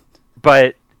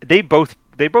 but they both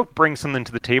bring something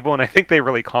to the table, and I think they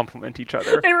really complement each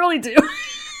other. They really do.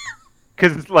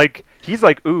 Because he's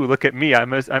like, "Ooh, look at me!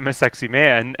 I'm a sexy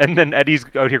man," and then Eddie's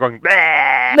out here going,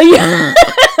 "Bah!"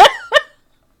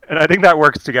 And I think that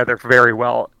works together very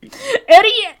well. Eddie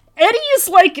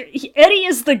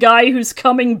is the guy who's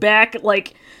coming back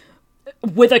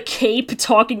with a cape,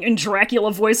 talking in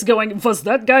Dracula voice, going, "Was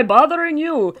that guy bothering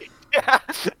you?"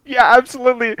 Yeah,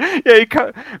 absolutely. Yeah,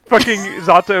 fucking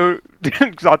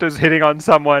Zato's hitting on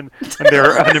someone, and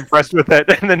they're unimpressed with it,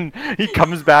 and then he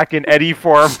comes back in Eddie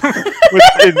form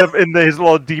in his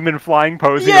little demon flying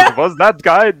pose. He goes, "Was that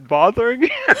guy bothering you?"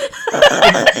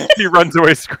 He runs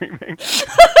away screaming.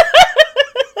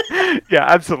 Yeah,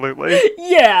 absolutely.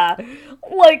 Yeah.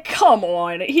 Come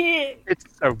on. It's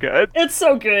so good. It's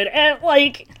so good. And,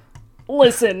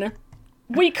 listen,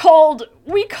 we're calling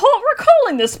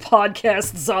this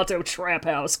podcast Zato Trap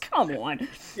House. Come on.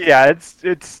 Yeah,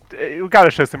 we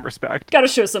gotta show some respect. Gotta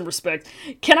show some respect.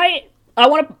 I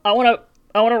wanna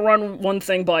run one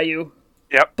thing by you.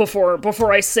 Yep.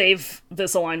 Before I save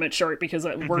this alignment chart, because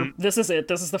this is it.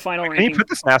 This is the final ranking. Can you put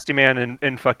this nasty man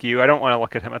in fuck you? I don't want to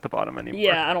look at him at the bottom anymore.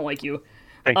 Yeah, I don't like you.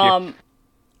 Thank you.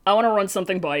 I want to run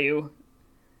something by you.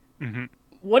 Mm-hmm.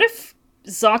 What if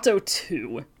Zato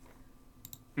 2?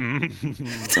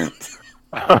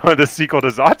 Oh, the sequel to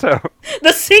Zato.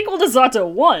 The sequel to Zato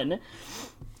 1.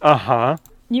 Uh-huh.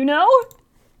 You know?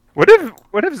 What if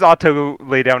Zato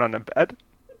lay down on a bed?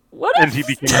 And he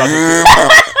became Zato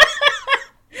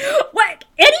 2? What?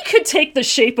 Eddie could take the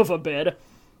shape of a bed.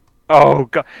 Oh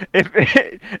god,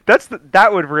 that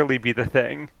would really be the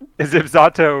thing. Is if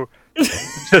Zato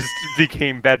just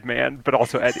became Bedman, but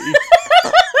also Eddie.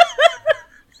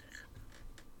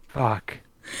 Fuck.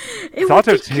 It Zato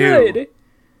would be 2. Good.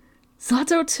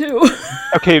 Zato 2.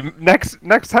 Okay,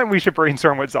 next time we should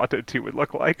brainstorm what Zato 2 would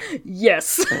look like.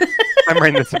 Yes. I'm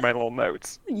writing this in my little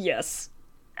notes. Yes.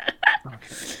 Okay.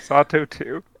 Zato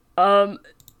 2.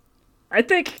 I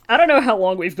don't know how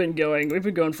long we've been going. We've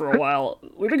been going for a while.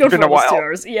 We've been going for almost 2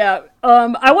 hours. Yeah.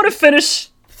 I want to finish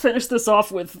this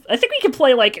off with, I think we can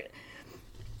play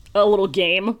a little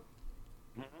game.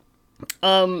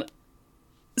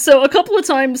 So a couple of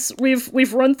times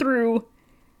we've run through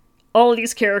all of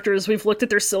these characters. We've looked at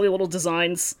their silly little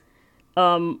designs.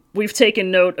 We've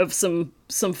taken note of some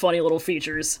funny little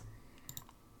features.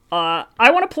 I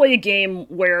want to play a game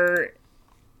where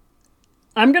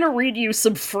I'm gonna read you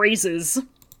some phrases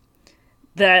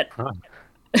that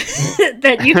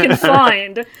that you can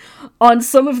find on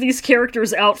some of these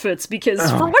characters' outfits, because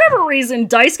for whatever reason,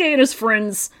 Daisuke and his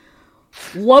friends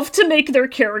love to make their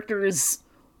characters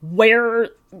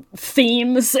wear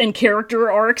themes and character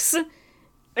arcs on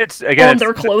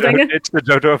their clothing. It's the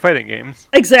JoJo fighting games.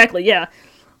 Exactly, yeah.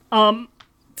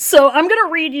 So I'm gonna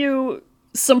read you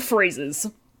some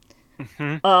phrases.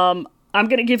 Mm-hmm. I'm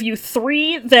gonna give you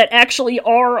 3 that actually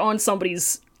are on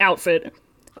somebody's outfit,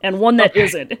 and 1 that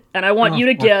isn't. And I want you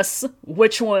to guess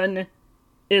which one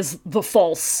is the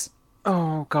false.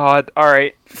 Oh god,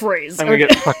 alright. Phrase. I'm gonna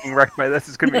get fucking wrecked by this.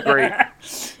 It's gonna be great.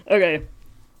 Okay.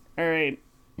 Alright.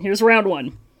 Here's round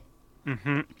 1.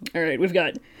 Mm-hmm. Alright, we've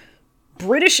got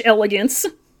British elegance,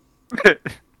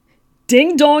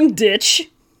 ding dong ditch,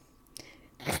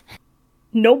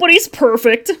 nobody's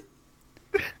perfect,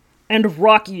 and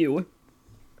rock you.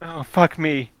 Oh, fuck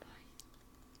me.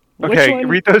 Which Okay, one?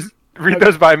 read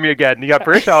those by me again. You got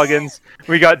British elegance,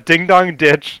 we got ding dong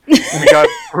ditch,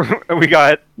 we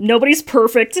got nobody's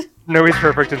perfect. Nobody's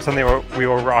perfect, and something we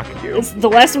will rock you. The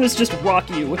last one is just rock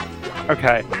you.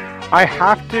 Okay. I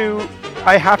have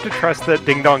to trust that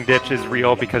Ding Dong Ditch is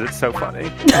real because it's so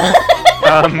funny.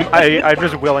 I'm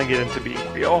just willing it into being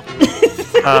real.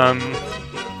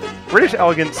 British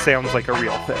Elegance sounds like a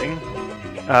real thing,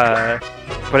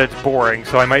 but it's boring,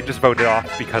 so I might just vote it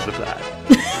off because of that.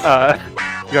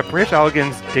 You got British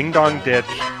Elegance, Ding Dong Ditch,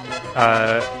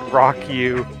 Rock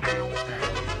You.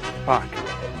 Fuck.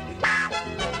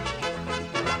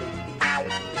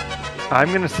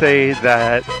 I'm gonna say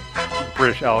that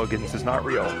British Elegance is not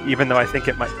real, even though I think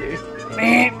it might be.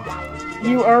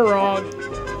 You are wrong.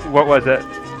 What was it?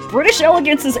 British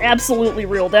Elegance is absolutely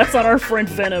real. That's on our friend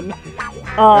Venom.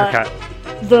 Okay.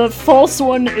 The false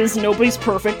one is Nobody's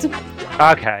Perfect.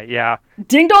 Okay, yeah.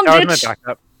 Ding Dong That was Ditch. my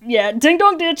backup. Yeah, Ding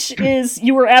Dong Ditch is,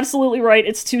 you were absolutely right.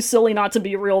 It's too silly not to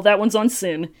be real. That one's on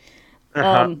Sin.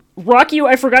 Rock You,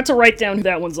 I forgot to write down who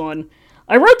that one's on.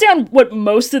 I wrote down what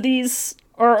most of these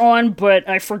are on, but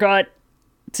I forgot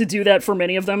to do that for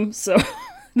many of them, so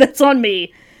that's on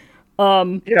me.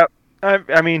 Yeah,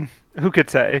 I mean, who could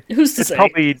say? Who's to it's say?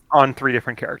 Probably on 3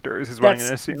 different characters, is what I'm going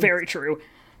to assume. Very true.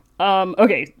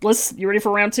 Okay, you ready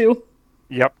for round 2?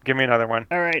 Yep, give me another one.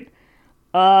 Alright.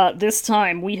 This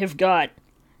time we have got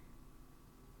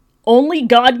Only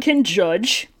God Can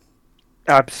Judge.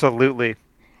 Absolutely.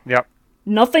 Yep.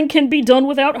 Nothing Can Be Done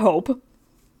Without Hope.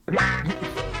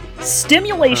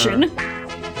 Stimulation.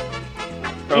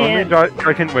 Only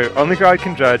God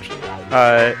can judge.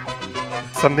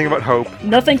 Something about hope.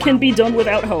 Nothing Can Be Done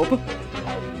Without Hope.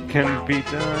 Can be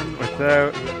done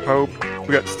without hope.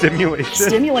 We got stimulation.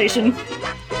 Stimulation.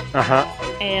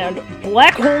 And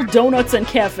Black Hole Donuts and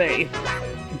Cafe.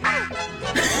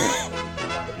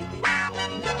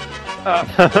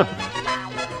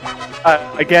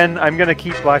 Again, I'm gonna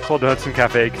keep Black Hole Donuts and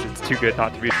Cafe because it's too good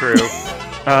not to be true.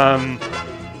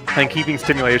 And keeping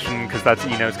stimulation because that's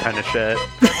Eno's kind of shit.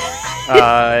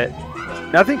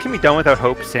 Nothing Can Be Done Without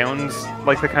Hope sounds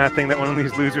like the kind of thing that one of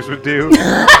these losers would do.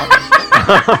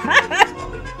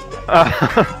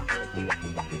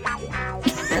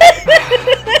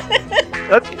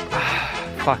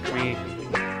 Fuck me.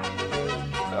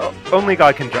 Only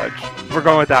God Can Judge. We're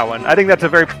going with that one. I think that's a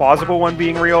very plausible one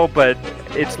being real, but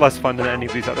it's less fun than any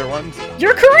of these other ones.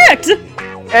 You're correct!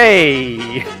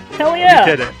 Hey! Hell yeah!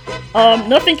 You did it.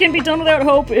 Nothing Can Be Done Without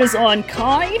Hope is on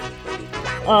Kai.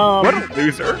 What a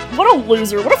loser. What a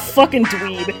loser. What a fucking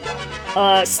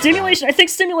dweeb. Stimulation. I think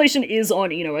Stimulation is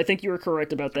on Eno. I think you were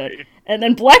correct about that. And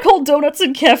then Black Hole Donuts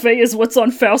and Cafe is what's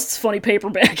on Faust's funny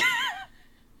paperback.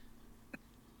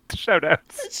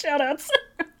 Shoutouts. Shoutouts.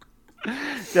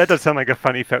 That does sound like a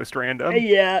funny Faust random.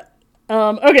 Yeah.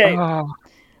 Okay. Oh.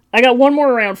 I got one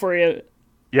more round for you.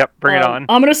 Yep, bring it on.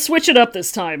 I'm gonna switch it up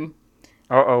this time.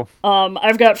 Uh-oh.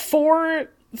 I've got 4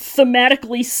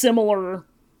 thematically similar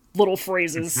little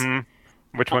phrases.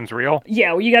 Mm-hmm. Which one's real?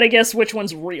 Yeah, well, you gotta guess which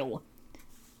one's real.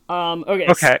 Okay.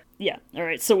 Okay. Yeah,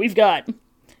 alright, so we've got...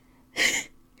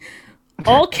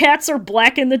 All cats are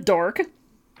black in the dark.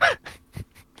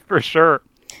 For sure.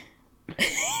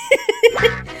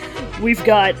 We've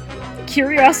got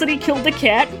Curiosity Killed the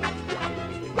Cat.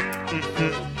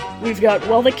 Mm-hmm. We've got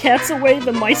While the Cat's Away,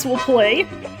 the Mice Will Play.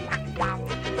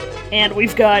 And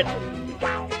we've got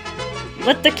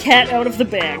Let the Cat Out of the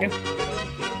Bag.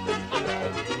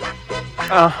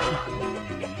 I'm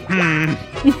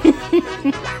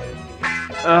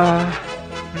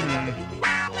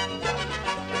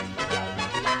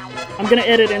gonna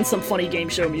edit in some funny game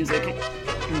show music.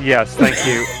 Yes, thank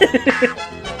you.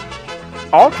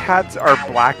 All cats are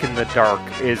black in the dark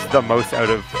is the most out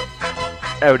of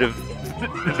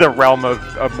the realm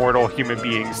of mortal human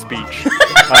being speech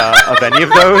of any of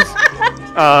those.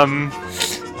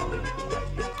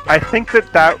 I think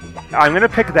that I'm gonna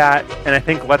pick that, and I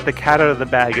think Let the Cat Out of the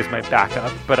Bag is my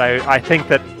backup. But I think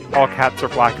that All Cats Are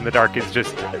Black in the Dark is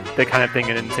just the kind of thing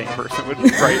an insane person would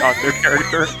write on their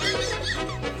character.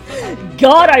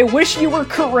 God, I wish you were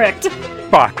correct.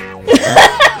 Fuck.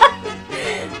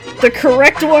 The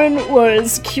correct one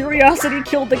was Curiosity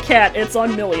Killed the Cat. It's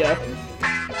on Milia.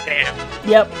 Damn.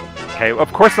 Yep. Okay,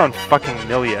 of course on fucking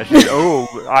Milia. Oh,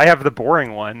 I have the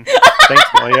boring one. Thanks,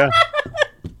 Milia.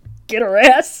 Get her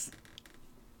ass.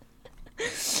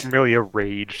 Milia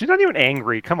rage. She's not even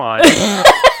angry. Come on.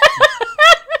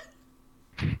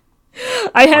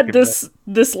 I had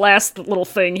this last little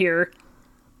thing here.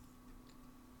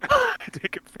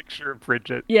 Take a picture of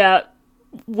Bridget. Yeah.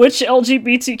 Which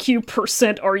LGBTQ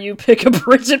percent are you? Pick a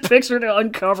Bridget picture to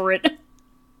uncover it.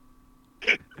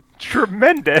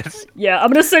 Tremendous. Yeah, I'm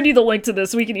gonna send you the link to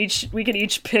this. We can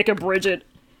each pick a Bridget.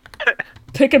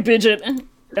 Pick a Bidget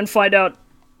and find out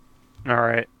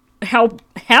Alright. how gay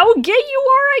you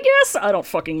are, I guess? I don't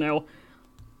fucking know.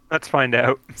 Let's find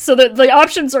out. So the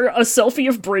options are a selfie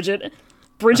of Bridget,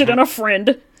 Bridget and a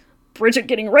friend, Bridget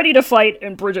getting ready to fight,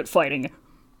 and Bridget fighting.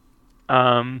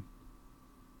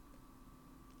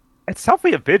 It's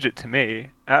selfie of Bidget to me.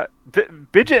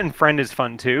 Bidget and friend is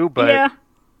fun too, but Yeah.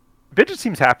 Bidget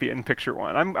seems happy in picture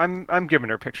one. I'm giving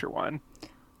her picture one.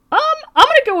 I'm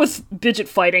gonna go with Bidget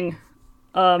fighting.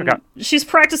 Okay. She's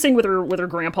practicing with her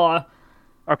grandpa.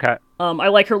 Okay. I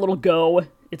like her little go.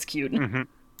 It's cute.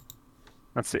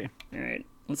 Let's see. All right,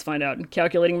 let's find out.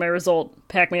 Calculating my result.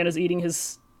 Pac-Man is eating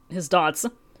his dots.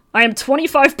 I am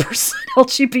 25%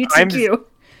 LGBTQ.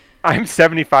 I'm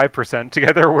 75%.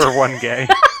 Together we're one gay.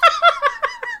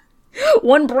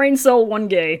 One brain cell, one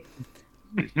gay.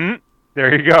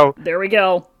 There you go. There we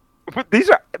go. But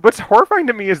what's horrifying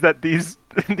to me is that these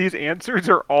answers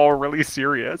are all really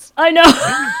serious. I know.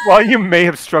 While you may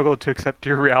have struggled to accept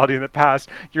your reality in the past,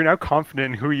 you're now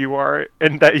confident in who you are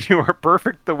and that you are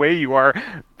perfect the way you are.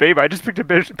 Babe, I just picked a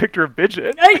picture of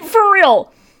Bidget. Hey, for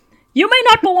real. You may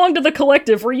not belong to the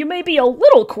collective, or you may be a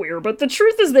little queer, but the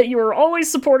truth is that you are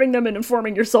always supporting them and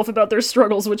informing yourself about their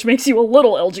struggles, which makes you a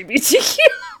little LGBTQ.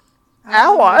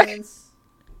 Ally.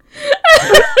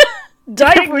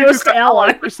 Diagnosed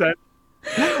ally. 100%.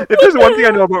 If there's one thing I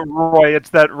know about Roy, it's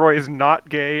that Roy is not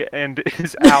gay and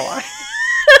is ally.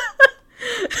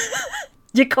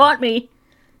 You caught me.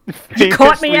 You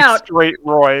caught me Famously out. Straight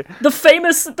Roy. The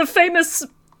famous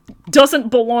doesn't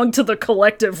belong to the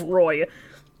collective Roy.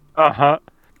 Uh-huh.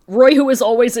 Roy, who is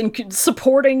always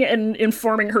supporting and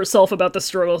informing herself about the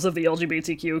struggles of the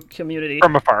LGBTQ community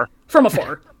From afar. From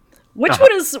afar. Which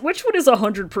one is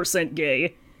 100%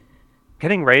 gay?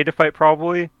 Getting ready to fight,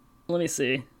 probably. Let me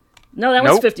see. No, that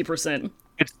one's 50%.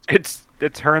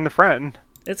 It's her and the friend.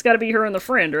 It's got to be her and the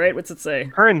friend, right? What's it say?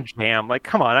 Her and Jam. Like,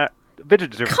 come on.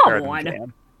 Bidget deserves Come better on. than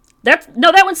Jam. That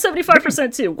one's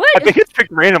 75% too. What? I think it's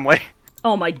picked randomly.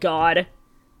 Oh my god.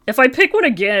 If I pick one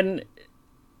again,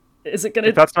 is it gonna...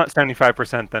 If that's not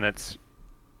 75%, then it's...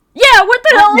 Yeah, what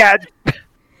the hell? Yeah.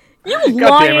 You God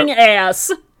lying damn it.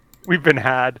 ass. We've been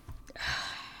had.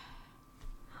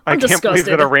 I I'm can't believe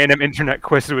disgusted. that a random internet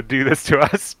quiz would do this to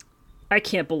us. I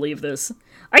can't believe this.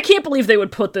 I can't believe they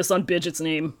would put this on Bidget's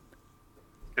name.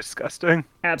 Disgusting.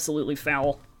 Absolutely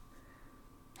foul.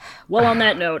 Well, on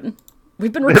that note,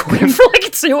 we've been recording for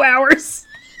like 2 hours.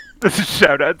 This is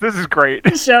shout out. This is great.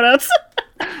 Shoutouts.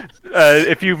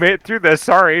 If you made it through this,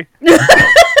 sorry.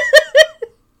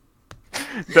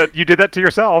 That you did that to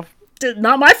yourself.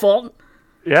 Not my fault.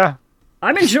 Yeah.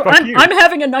 I'm Fuck you. I'm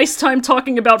having a nice time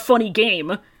talking about funny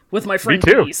game with my friend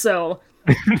too. B, so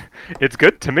It's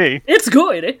good to me. it's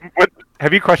good. What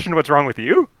have you questioned what's wrong with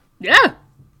you? Yeah.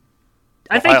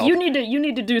 I think Wild. you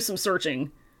need to do some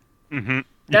searching. Mm-hmm.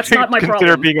 That's You not my consider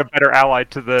problem. being a better ally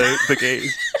to the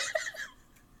gays.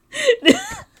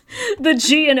 The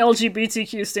G in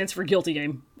LGBTQ stands for guilty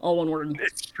game. All one word.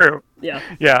 It's true. Yeah.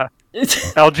 Yeah.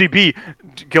 LGB,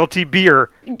 guilty beer.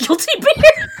 Guilty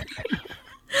beer.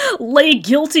 Lay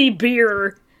guilty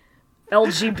beer.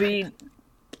 LGB.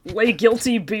 Lay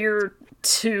guilty beer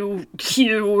to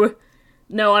Q.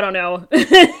 No, I don't know.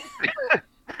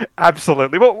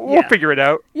 Absolutely. We'll Yeah. figure it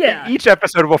out. Yeah. Each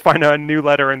episode we'll find a new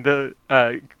letter in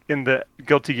the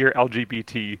Guilty Gear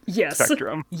LGBT Yes.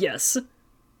 spectrum. Yes.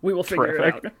 We will figure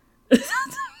Terrific. it out.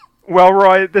 Well,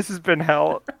 Roy, this has been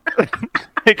hell.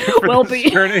 Thank you for Well, this B,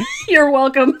 journey. you're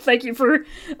welcome. Thank you for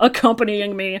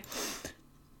accompanying me.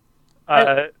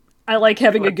 I like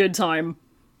having a good time.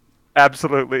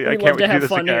 Absolutely. I We can't love wait to to do have this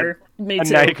fun again. here. Me And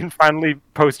too. now you can finally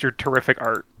post your terrific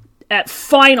art. At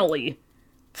finally.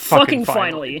 Fucking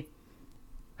finally.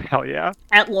 finally. Hell yeah.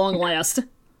 At long last.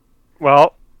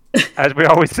 Well, as we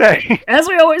always say, As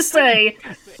we always say,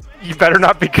 you better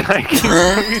not be kind.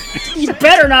 you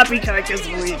better not be Kaikus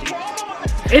Luigi.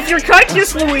 If you're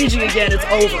Kaikus Luigi again, it's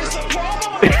over.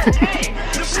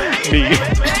 Me.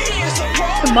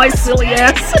 My silly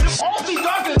ass.